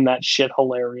just find that shit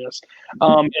hilarious.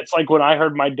 It's like when I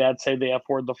heard my dad say the F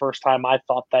word the first time, I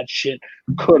thought that shit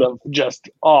could have just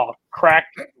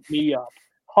cracked me up.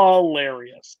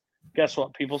 Hilarious. Guess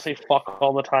what? People say fuck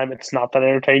all the time. It's not that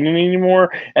entertaining anymore,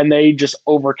 and they just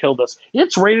overkill this.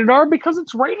 It's rated R because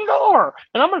it's rated R,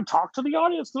 and I'm going to talk to the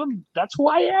audience. That's who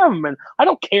I am, and I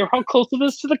don't care how close it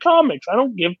is to the comics. I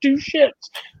don't give two shits.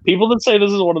 People that say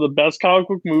this is one of the best comic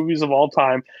book movies of all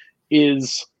time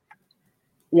is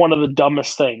one of the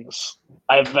dumbest things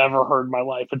I've ever heard in my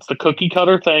life. It's the cookie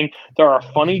cutter thing. There are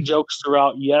funny jokes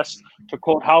throughout. Yes, to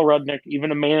quote Hal Rudnick,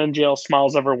 even a man in jail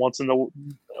smiles every once in a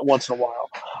while.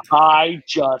 I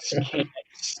just can't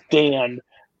stand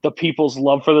the people's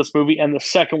love for this movie. And the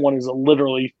second one is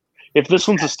literally, if this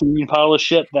one's a steaming pile of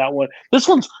shit, that one. This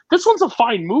one's a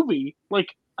fine movie. Like,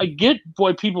 I get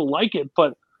why people like it,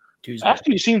 but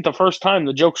after you've seen it the first time,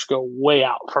 the jokes go way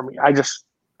out for me. I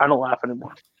don't laugh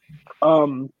anymore.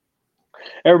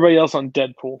 Everybody else on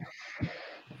Deadpool.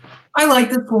 I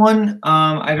like this one.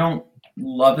 I don't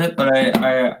love it, but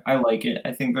I like it.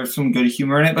 I think there's some good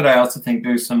humor in it, but I also think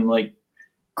there's some like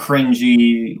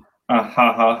cringy ha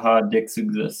ha ha dicks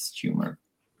exist humor.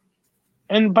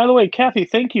 And by the way, Kathy,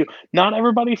 thank you. Not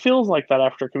everybody feels like that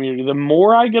after Community. The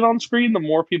more I get on screen, the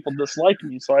more people dislike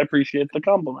me. So I appreciate the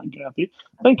compliment, Kathy.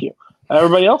 Thank you.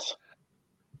 Everybody else?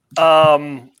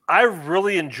 I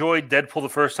really enjoyed Deadpool the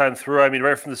first time through. I mean,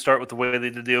 right from the start with the way they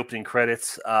did the opening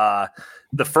credits.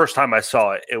 The first time I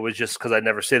saw it, it was just because I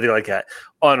never say anything like that.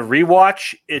 On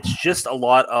rewatch, it's just a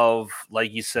lot of,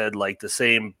 like you said, like the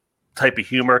same type of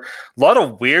humor. A lot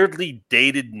of weirdly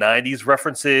dated 90s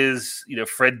references,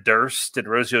 Fred Durst and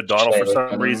Rosie O'Donnell for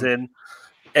some reason.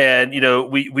 And,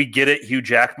 we get it. Hugh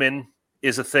Jackman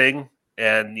is a thing,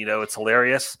 and, it's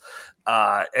hilarious.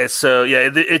 And so, yeah,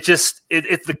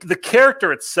 the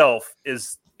character itself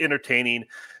is entertaining.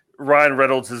 Ryan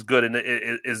Reynolds is good and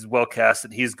is well cast,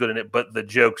 and he's good in it. But the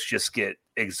jokes just get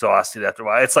exhausted after a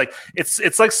while. It's like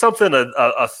something a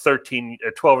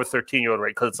 12 or 13-year-old,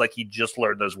 right? Because it's like he just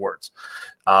learned those words.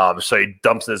 So he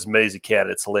dumps in as many as he can.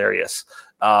 It's hilarious.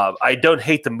 I don't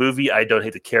hate the movie. I don't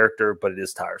hate the character, but it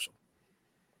is tiresome.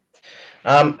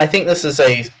 I think this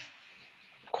is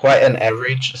quite an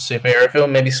average superhero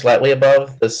film, maybe slightly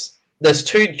above. There's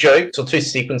two jokes or two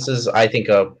sequences I think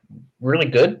are really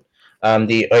good.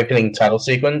 the opening title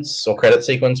sequence or credit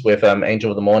sequence with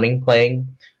Angel of the Morning playing.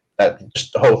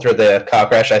 Just the whole through the car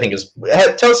crash, I think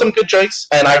tells some good jokes,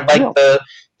 and I like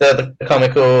the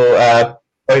comical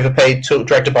overpaid tool,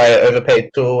 directed by an overpaid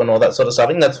tool and all that sort of stuff.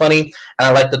 I think that's funny, and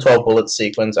I like the 12 bullets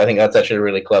sequence. I think that's actually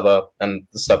really clever, and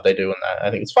the stuff they do in that, I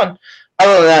think it's fun.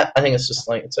 Other than that, I think it's just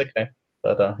like, it's okay.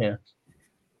 But yeah.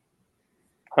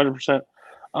 100%.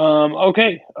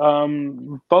 Okay.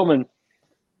 Bowman.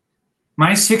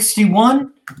 My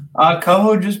 61,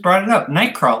 Coho just brought it up.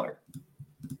 Nightcrawler.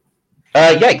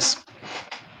 Yikes.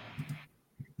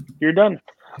 You're done.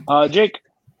 Jake.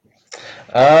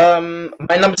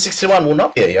 My number 61 will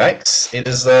not be a yikes. It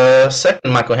is the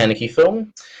second Michael Haneke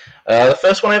film. The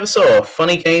first one I ever saw,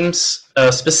 Funny Games,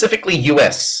 specifically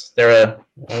US. I'm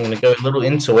going to go a little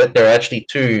into it. There are actually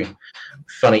two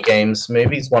Funny Games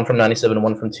movies, one from 97 and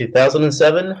one from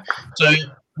 2007. So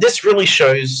this film really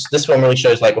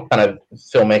shows like what kind of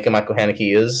filmmaker Michael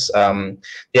Haneke is. The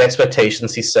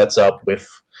expectations he sets up with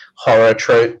horror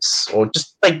tropes or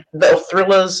just like the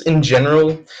thrillers in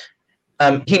general.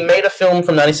 He made a film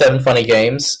from 97, Funny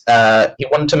Games. He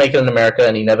wanted to make it in America,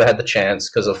 and he never had the chance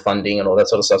because of funding and all that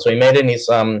sort of stuff. So he made it in his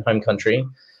home country,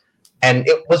 and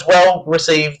it was well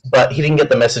received, but he didn't get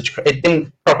the message. It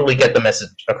didn't properly get the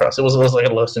message across. It was like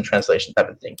a lost in translation type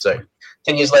of thing. So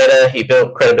 10 years later, he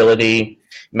built credibility,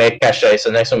 made cachet. So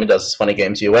the next time he does is Funny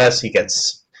Games US. He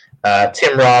gets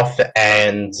Tim Roth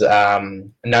and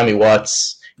Naomi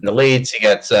Watts in the leads. He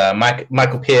gets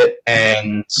Michael Pitt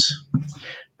and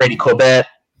Brady Corbett,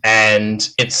 and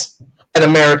it's an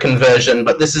American version,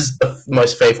 but this is the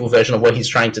most faithful version of what he's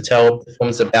trying to tell. The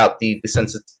film's about the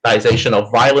desensitization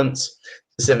of violence,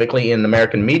 specifically in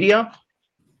American media,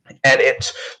 and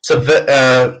it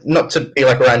not to be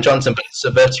like Ryan Johnson, but it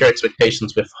subverts your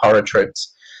expectations with horror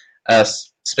tropes,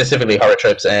 specifically horror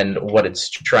tropes and what it's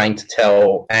trying to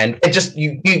tell. And it just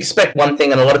you expect one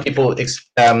thing, and a lot of people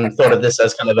thought of this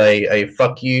as kind of a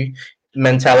fuck you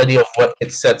mentality of what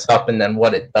it sets up and then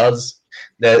what it does.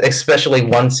 There's especially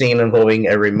one scene involving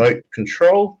a remote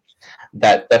control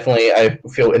that definitely I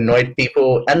feel annoyed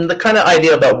people, and the kind of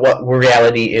idea about what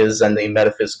reality is and the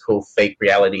metaphysical fake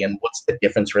reality and what's the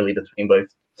difference really between both.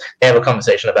 They have a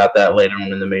conversation about that later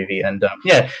on in the movie, and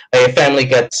a family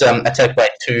gets attacked by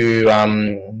two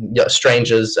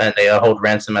strangers, and they are held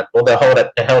ransom they're held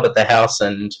at the house,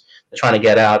 and they're trying to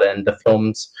get out, and the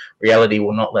film's reality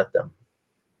will not let them.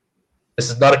 This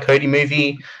is not a Cody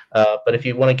movie, but if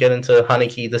you want to get into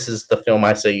Haneke, this is the film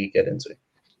I say you get into.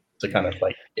 To kind of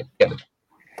like get it.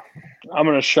 I'm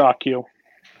going to shock you.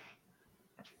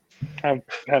 I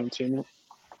haven't seen it.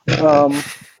 I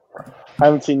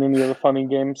haven't seen any of the Funny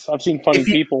Games. I've seen Funny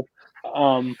People.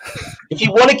 If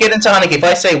you want to get into Haneke, if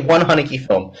I say one Haneke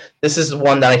film, this is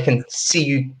one that I can see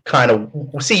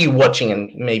you watching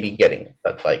and maybe getting.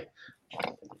 But like,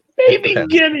 maybe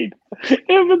getting. If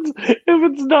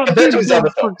it's not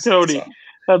for Cody, so.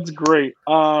 That's great.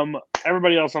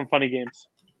 Everybody else on Funny Games.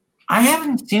 I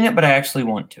haven't seen it, but I actually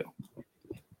want to.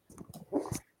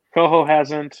 Coho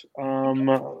hasn't.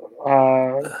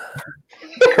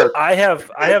 Kirk. I have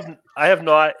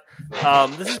not.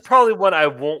 This is probably one I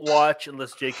won't watch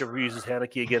unless Jacob uses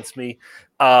Haneke against me.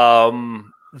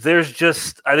 There's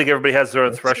just, I think everybody has their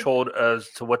own threshold as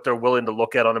to what they're willing to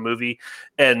look at on a movie.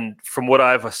 And from what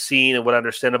I've seen and what I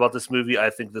understand about this movie, I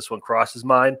think this one crosses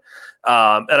mine.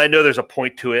 And I know there's a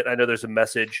point to it. I know there's a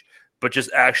message, but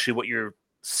just actually what you're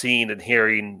seeing and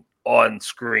hearing on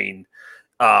screen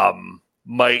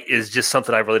is just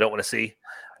something I really don't want to see.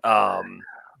 And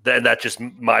that's just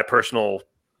my personal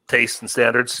taste and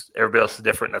standards. Everybody else is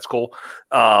different. And that's cool.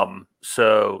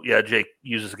 So yeah, Jake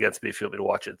uses against me if you want me to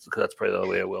watch it, because that's probably the only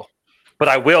way I will. But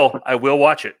I will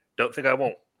watch it. Don't think I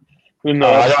won't. No,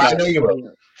 I know you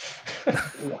will.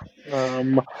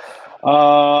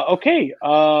 Okay.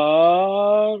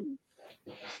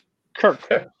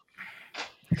 Kirk.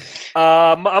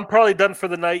 I'm probably done for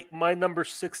the night. My number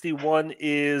 61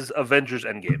 is Avengers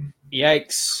Endgame.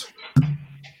 Yikes.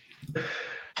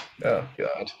 Oh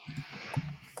God.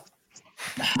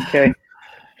 Okay.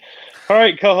 All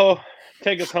right, Coho,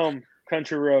 take us home.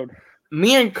 Country Road.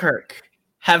 Me and Kirk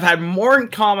have had more in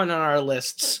common on our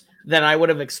lists than I would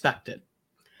have expected.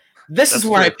 That's is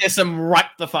where I piss him right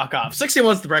the fuck off.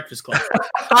 61's The Breakfast Club.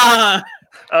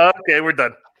 Okay, we're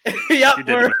done. Yep,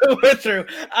 we're through.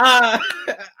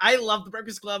 I love The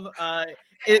Breakfast Club.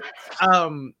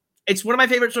 It's one of my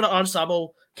favorite sort of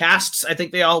ensemble casts. I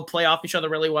think they all play off each other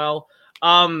really well.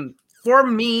 For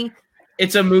me,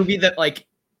 it's a movie that like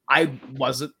I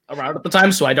wasn't around at the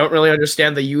time, so I don't really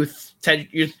understand the youth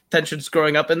tensions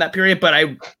growing up in that period. But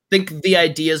I think the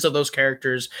ideas of those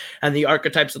characters and the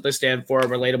archetypes that they stand for are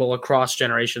relatable across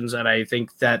generations. And I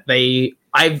think that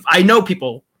I know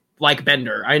people like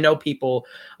Bender. I know people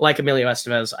like Emilio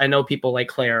Estevez. I know people like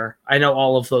Claire. I know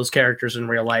all of those characters in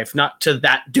real life, not to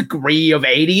that degree of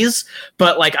 80s,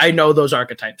 but like I know those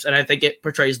archetypes, and I think it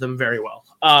portrays them very well.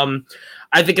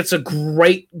 I think it's a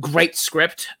great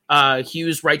script.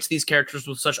 Hughes writes these characters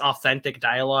with such authentic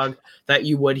dialogue that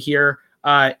you would hear.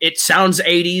 It sounds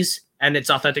 80s, and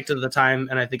it's authentic to the time,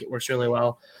 and I think it works really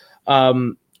well.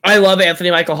 I love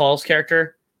Anthony Michael Hall's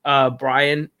character,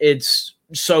 Brian. It's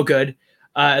so good.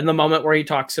 And the moment where he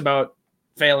talks about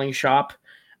failing shop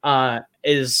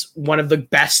is one of the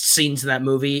best scenes in that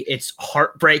movie. It's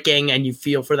heartbreaking, and you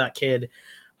feel for that kid.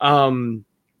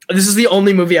 This is the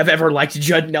only movie I've ever liked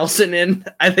Judd Nelson in.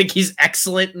 I think he's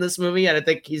excellent in this movie, and I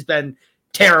think he's been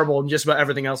terrible in just about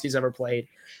everything else he's ever played.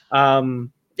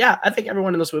 Yeah, I think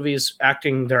everyone in this movie is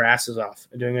acting their asses off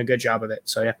and doing a good job of it.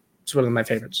 So yeah, it's one of my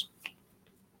favorites.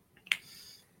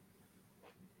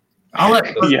 I'll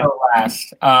let you go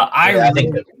last.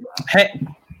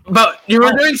 But you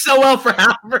were doing so well for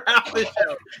half the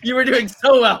show. You were doing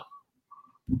so well.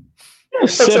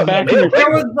 Sit back in your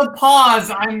There was the pause.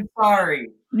 I'm sorry.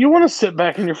 You want to sit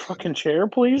back in your fucking chair,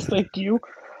 please? Thank you.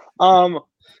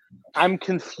 I'm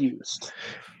confused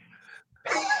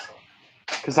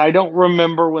because I don't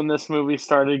remember when this movie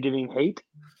started getting hate.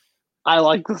 I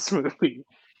like this movie.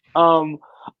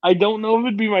 I don't know if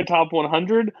it'd be my top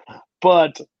 100,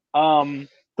 but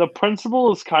the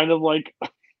principal is kind of like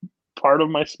part of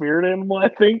my spirit animal. I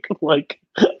think like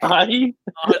I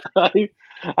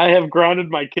have grounded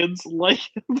my kids like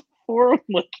before.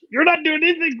 Like, you're not doing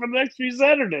anything for the next few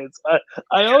Saturdays.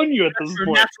 I own you at this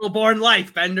point. Natural born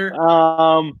life, Bender.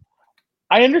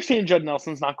 I understand Judd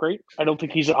Nelson's not great. I don't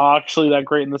think he's actually that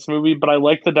great in this movie, but I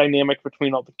like the dynamic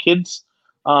between all the kids.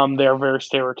 They are very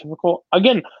stereotypical.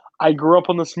 Again, I grew up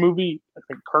on this movie. I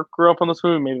think Kirk grew up on this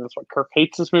movie. Maybe that's why Kirk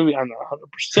hates this movie. I'm not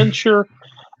 100% sure.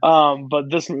 But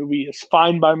this movie is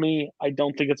fine by me. I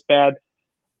don't think it's bad.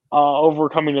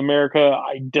 Overcoming America,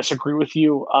 I disagree with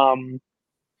you.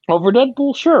 Over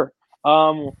Deadpool, sure.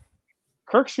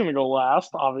 Kirk's going to go last,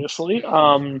 obviously.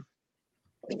 And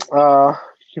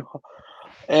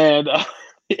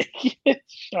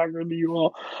shocker to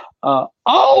you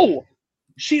all.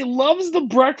 She loves the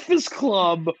Breakfast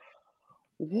Club.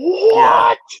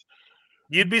 What?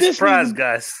 You'd be surprised,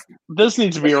 guys. This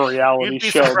needs to be a reality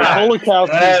show. The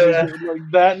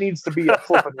Kolakowski, that needs to be a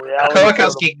flipping reality show.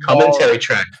 Kolakowski commentary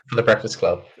track for the Breakfast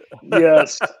Club.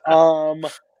 Yes.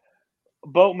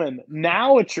 Boatman,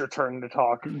 now it's your turn to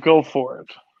talk. Go for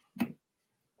it.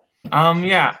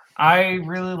 Yeah, I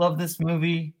really love this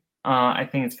movie. I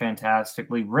think it's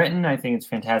fantastically written. I think it's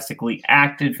fantastically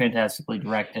acted, fantastically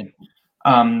directed.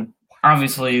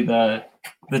 Obviously, the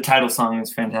title song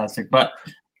is fantastic, but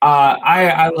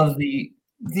I love the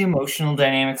emotional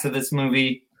dynamics of this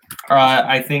movie.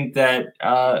 I think that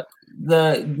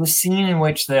the scene in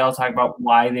which they all talk about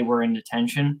why they were in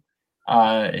detention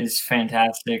is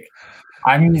fantastic.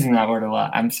 I'm using that word a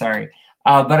lot. I'm sorry,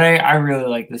 but I really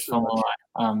like this film a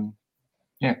lot.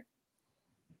 Yeah.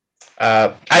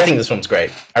 I think this one's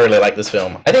great. I really like this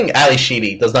film. I think Ali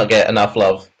Sheedy does not get enough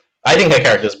love. I think her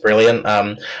character is brilliant.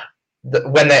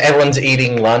 When everyone's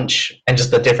eating lunch and just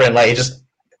the different,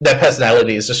 their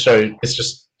personality is just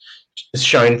is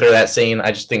shown through that scene.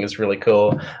 I just think it's really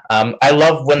cool. I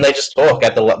love when they just talk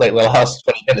at the last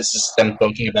 20 minutes, just them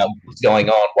talking about what's going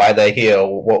on, why they're here,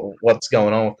 what's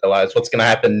going on with their lives, what's going to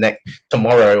happen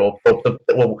tomorrow,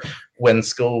 or when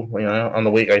school, on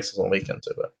the weekdays or weekends.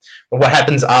 But what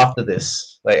happens after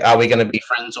this? Like, are we going to be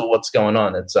friends or what's going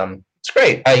on? It's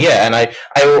great. And I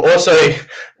also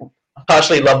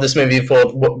partially love this movie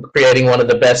for creating one of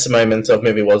the best moments of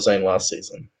Movie Warzone last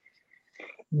season.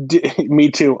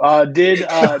 Me too. Did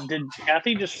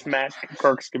Kathy just smash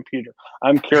Kirk's computer?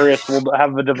 I'm curious. We'll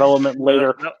have a development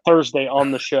later Thursday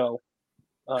on the show.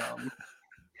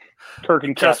 Kirk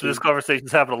and Kathy. This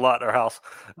conversation's happened a lot in our house.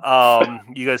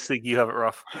 You guys think you have it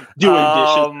rough. Doing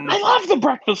dishes. I love the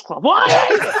Breakfast Club. What?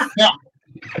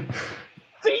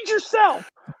 Feed yourself.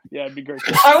 Yeah, it'd be great.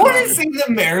 I want to see the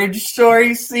Marriage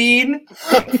Story scene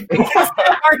because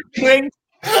they're arguing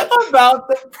about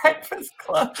the Breakfast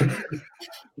Club.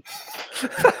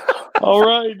 All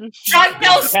right. Judd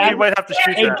Nelson. You might have to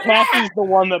shoot that. Kathy's the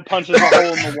one that punches a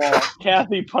hole in the wall.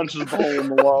 Kathy punches the hole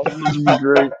in the wall. This would be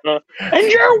great. And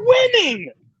you're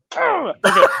winning. Okay.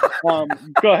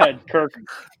 Go ahead, Kirk.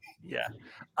 Yeah.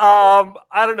 I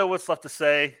don't know what's left to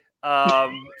say.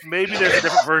 Maybe there's a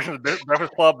different version of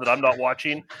Breakfast Club that I'm not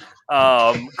watching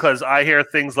because I hear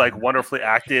things like wonderfully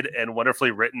acted and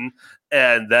wonderfully written,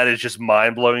 and that is just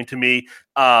mind-blowing to me.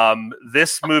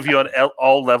 This movie on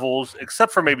all levels,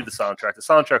 except for maybe the soundtrack. The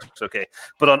soundtrack's okay,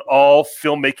 but on all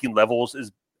filmmaking levels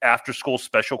is after-school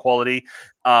special quality.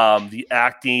 The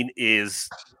acting is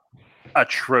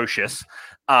atrocious.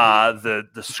 The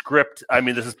script, I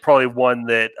mean, this is probably one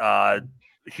that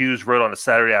Hughes wrote on a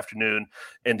Saturday afternoon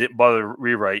and didn't bother to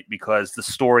rewrite because the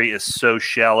story is so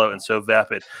shallow and so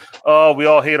vapid. Oh, we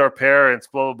all hate our parents,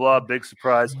 blah, blah, blah, big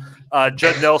surprise.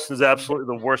 Judd Nelson is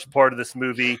absolutely the worst part of this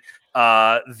movie.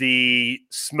 The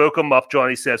Smoke 'em Up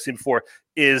Johnny I've seen before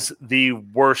is the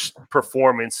worst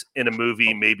performance in a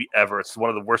movie maybe ever. It's one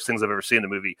of the worst things I've ever seen in a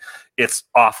movie. It's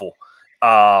awful.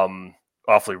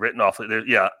 Awfully written, awfully.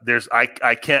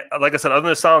 I can't, like I said, other than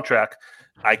the soundtrack,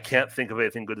 I can't think of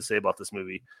anything good to say about this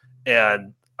movie.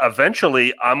 And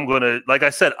eventually I'm going to, like I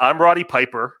said, I'm Roddy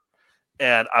Piper,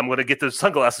 and I'm going to get those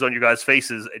sunglasses on your guys'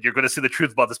 faces, and you're going to see the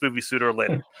truth about this movie sooner or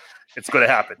later. It's going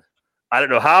to happen. I don't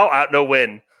know how, I don't know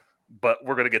when, but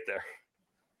we're going to get there.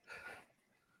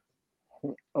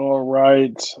 All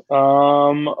right.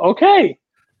 Okay.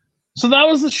 So that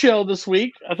was the show this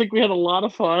week. I think we had a lot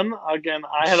of fun. Again,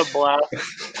 I had a blast.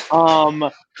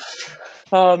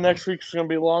 Next week's going to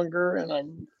be longer, and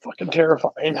I'm fucking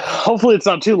terrified. Hopefully it's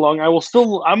not too long. I'm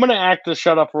going to act the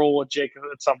shut up role with Jake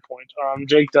at some point.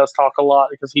 Jake does talk a lot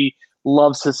because he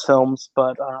loves his films,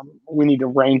 but we need to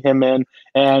rein him in.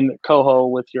 And Coho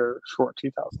with your short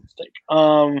 2000 steak.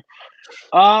 All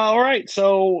right.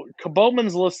 So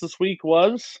Boatman's list this week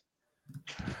was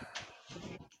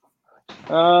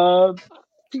he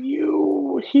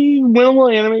minimal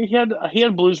anime. He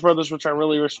had Blues Brothers, which I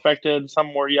really respected. Some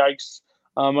more yikes.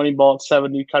 Moneyball at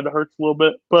 70 kind of hurts a little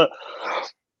bit, but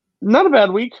not a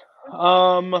bad week.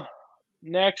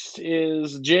 Next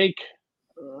is Jake.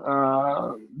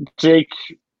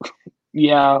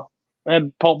 Yeah,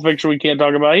 and Pulp Fiction we can't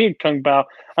talk about. He had Kung Pao.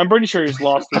 I'm pretty sure he's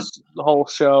lost the whole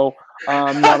show.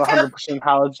 Not 100%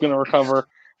 how it's going to recover.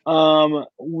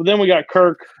 Then we got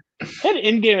Kirk. Had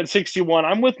Endgame at 61.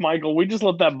 I'm with Michael. We just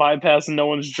let that bypass and no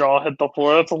one's jaw hit the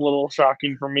floor. That's a little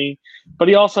shocking for me. But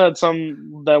he also had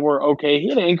some that were okay. He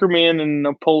had Anchorman and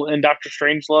Doctor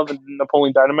Strangelove and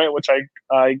Napoleon Dynamite, which I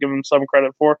give him some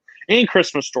credit for. And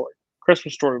Christmas Story.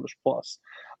 Christmas Story was plus.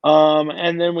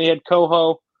 And then we had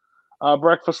Coho,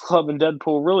 Breakfast Club, and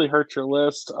Deadpool. Really hurt your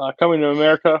list. Coming to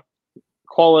America,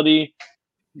 quality.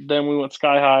 Then we went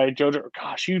Sky High. JoJo,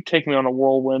 gosh, you take me on a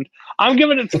whirlwind. I'm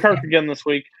giving it to Kirk again this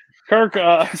week. Kirk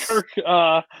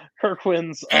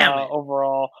wins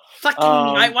overall.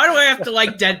 Fucking, why do I have to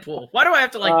like Deadpool? Why do I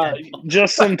have to like Deadpool?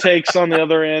 Just some takes on the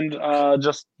other end.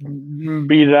 Just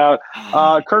beat it out.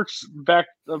 Kirk's back.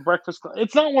 Breakfast Club.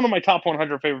 It's not one of my top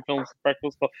 100 favorite films,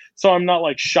 Breakfast Club. So I'm not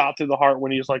like shot through the heart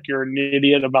when he's like, "You're an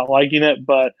idiot" about liking it,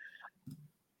 but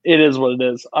it is what it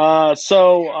is.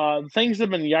 So things have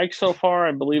been yikes so far.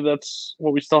 I believe that's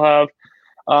what we still have.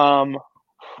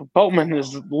 Boatman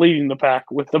is leading the pack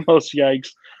with the most yikes.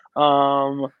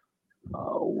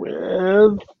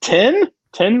 With 10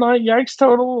 yikes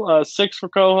total. 6 for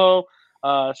Coho,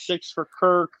 6 for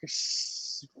Kirk,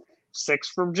 6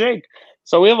 from Jake.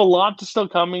 So we have a lot to still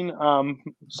coming.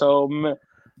 So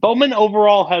Boatman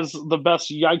overall has the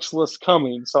best yikes list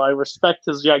coming, so I respect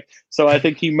his yikes. So I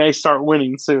think he may start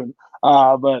winning soon.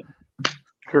 But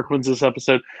Kirk wins this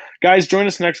episode. Guys, join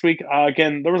us next week.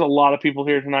 Again, there was a lot of people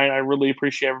here tonight. I really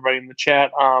appreciate everybody in the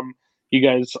chat. You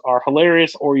guys are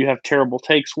hilarious, or you have terrible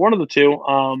takes. One of the two.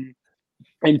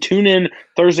 And tune in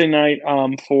Thursday night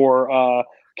for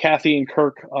Kathy and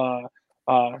Kirk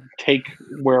take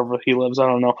wherever he lives. I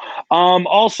don't know.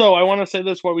 Also, I want to say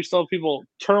this while we still have people.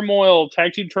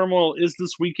 Tag Team Turmoil is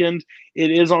this weekend.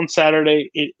 It is on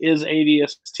Saturday. It is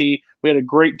ADST. We had a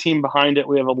great team behind it.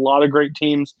 We have a lot of great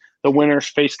teams. The winners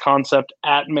face Concept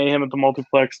at Mayhem at the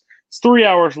Multiplex. It's 3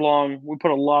 hours long. We put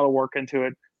a lot of work into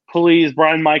it. Please,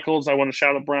 Brian Michaels, I want to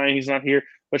shout out Brian. He's not here,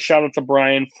 but shout out to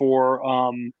Brian for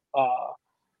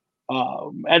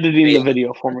editing the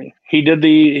video for me. He did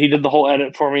the whole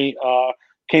edit for me.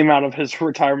 Came out of his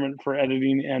retirement for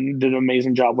editing and did an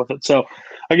amazing job with it. So,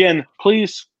 again,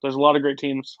 please, there's a lot of great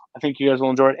teams. I think you guys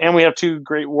will enjoy it. And we have 2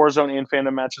 great Warzone and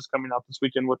Fandom matches coming out this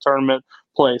weekend with tournament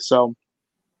play. So,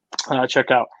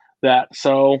 check out that.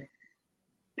 So,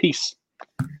 peace.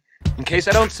 In case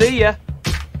I don't see ya.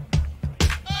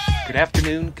 Good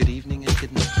afternoon, good evening, and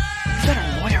good night. You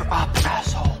better lawyer up,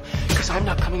 asshole. Because I'm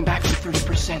not coming back for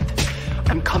 30%.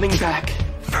 I'm coming back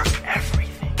for everything.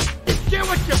 Get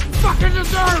what you fucking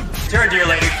deserve! Return to your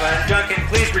lady friend. Duncan,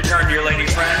 please return to your lady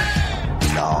friend.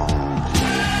 Long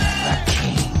live the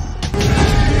king.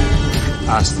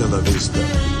 Hasta la vista,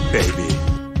 baby.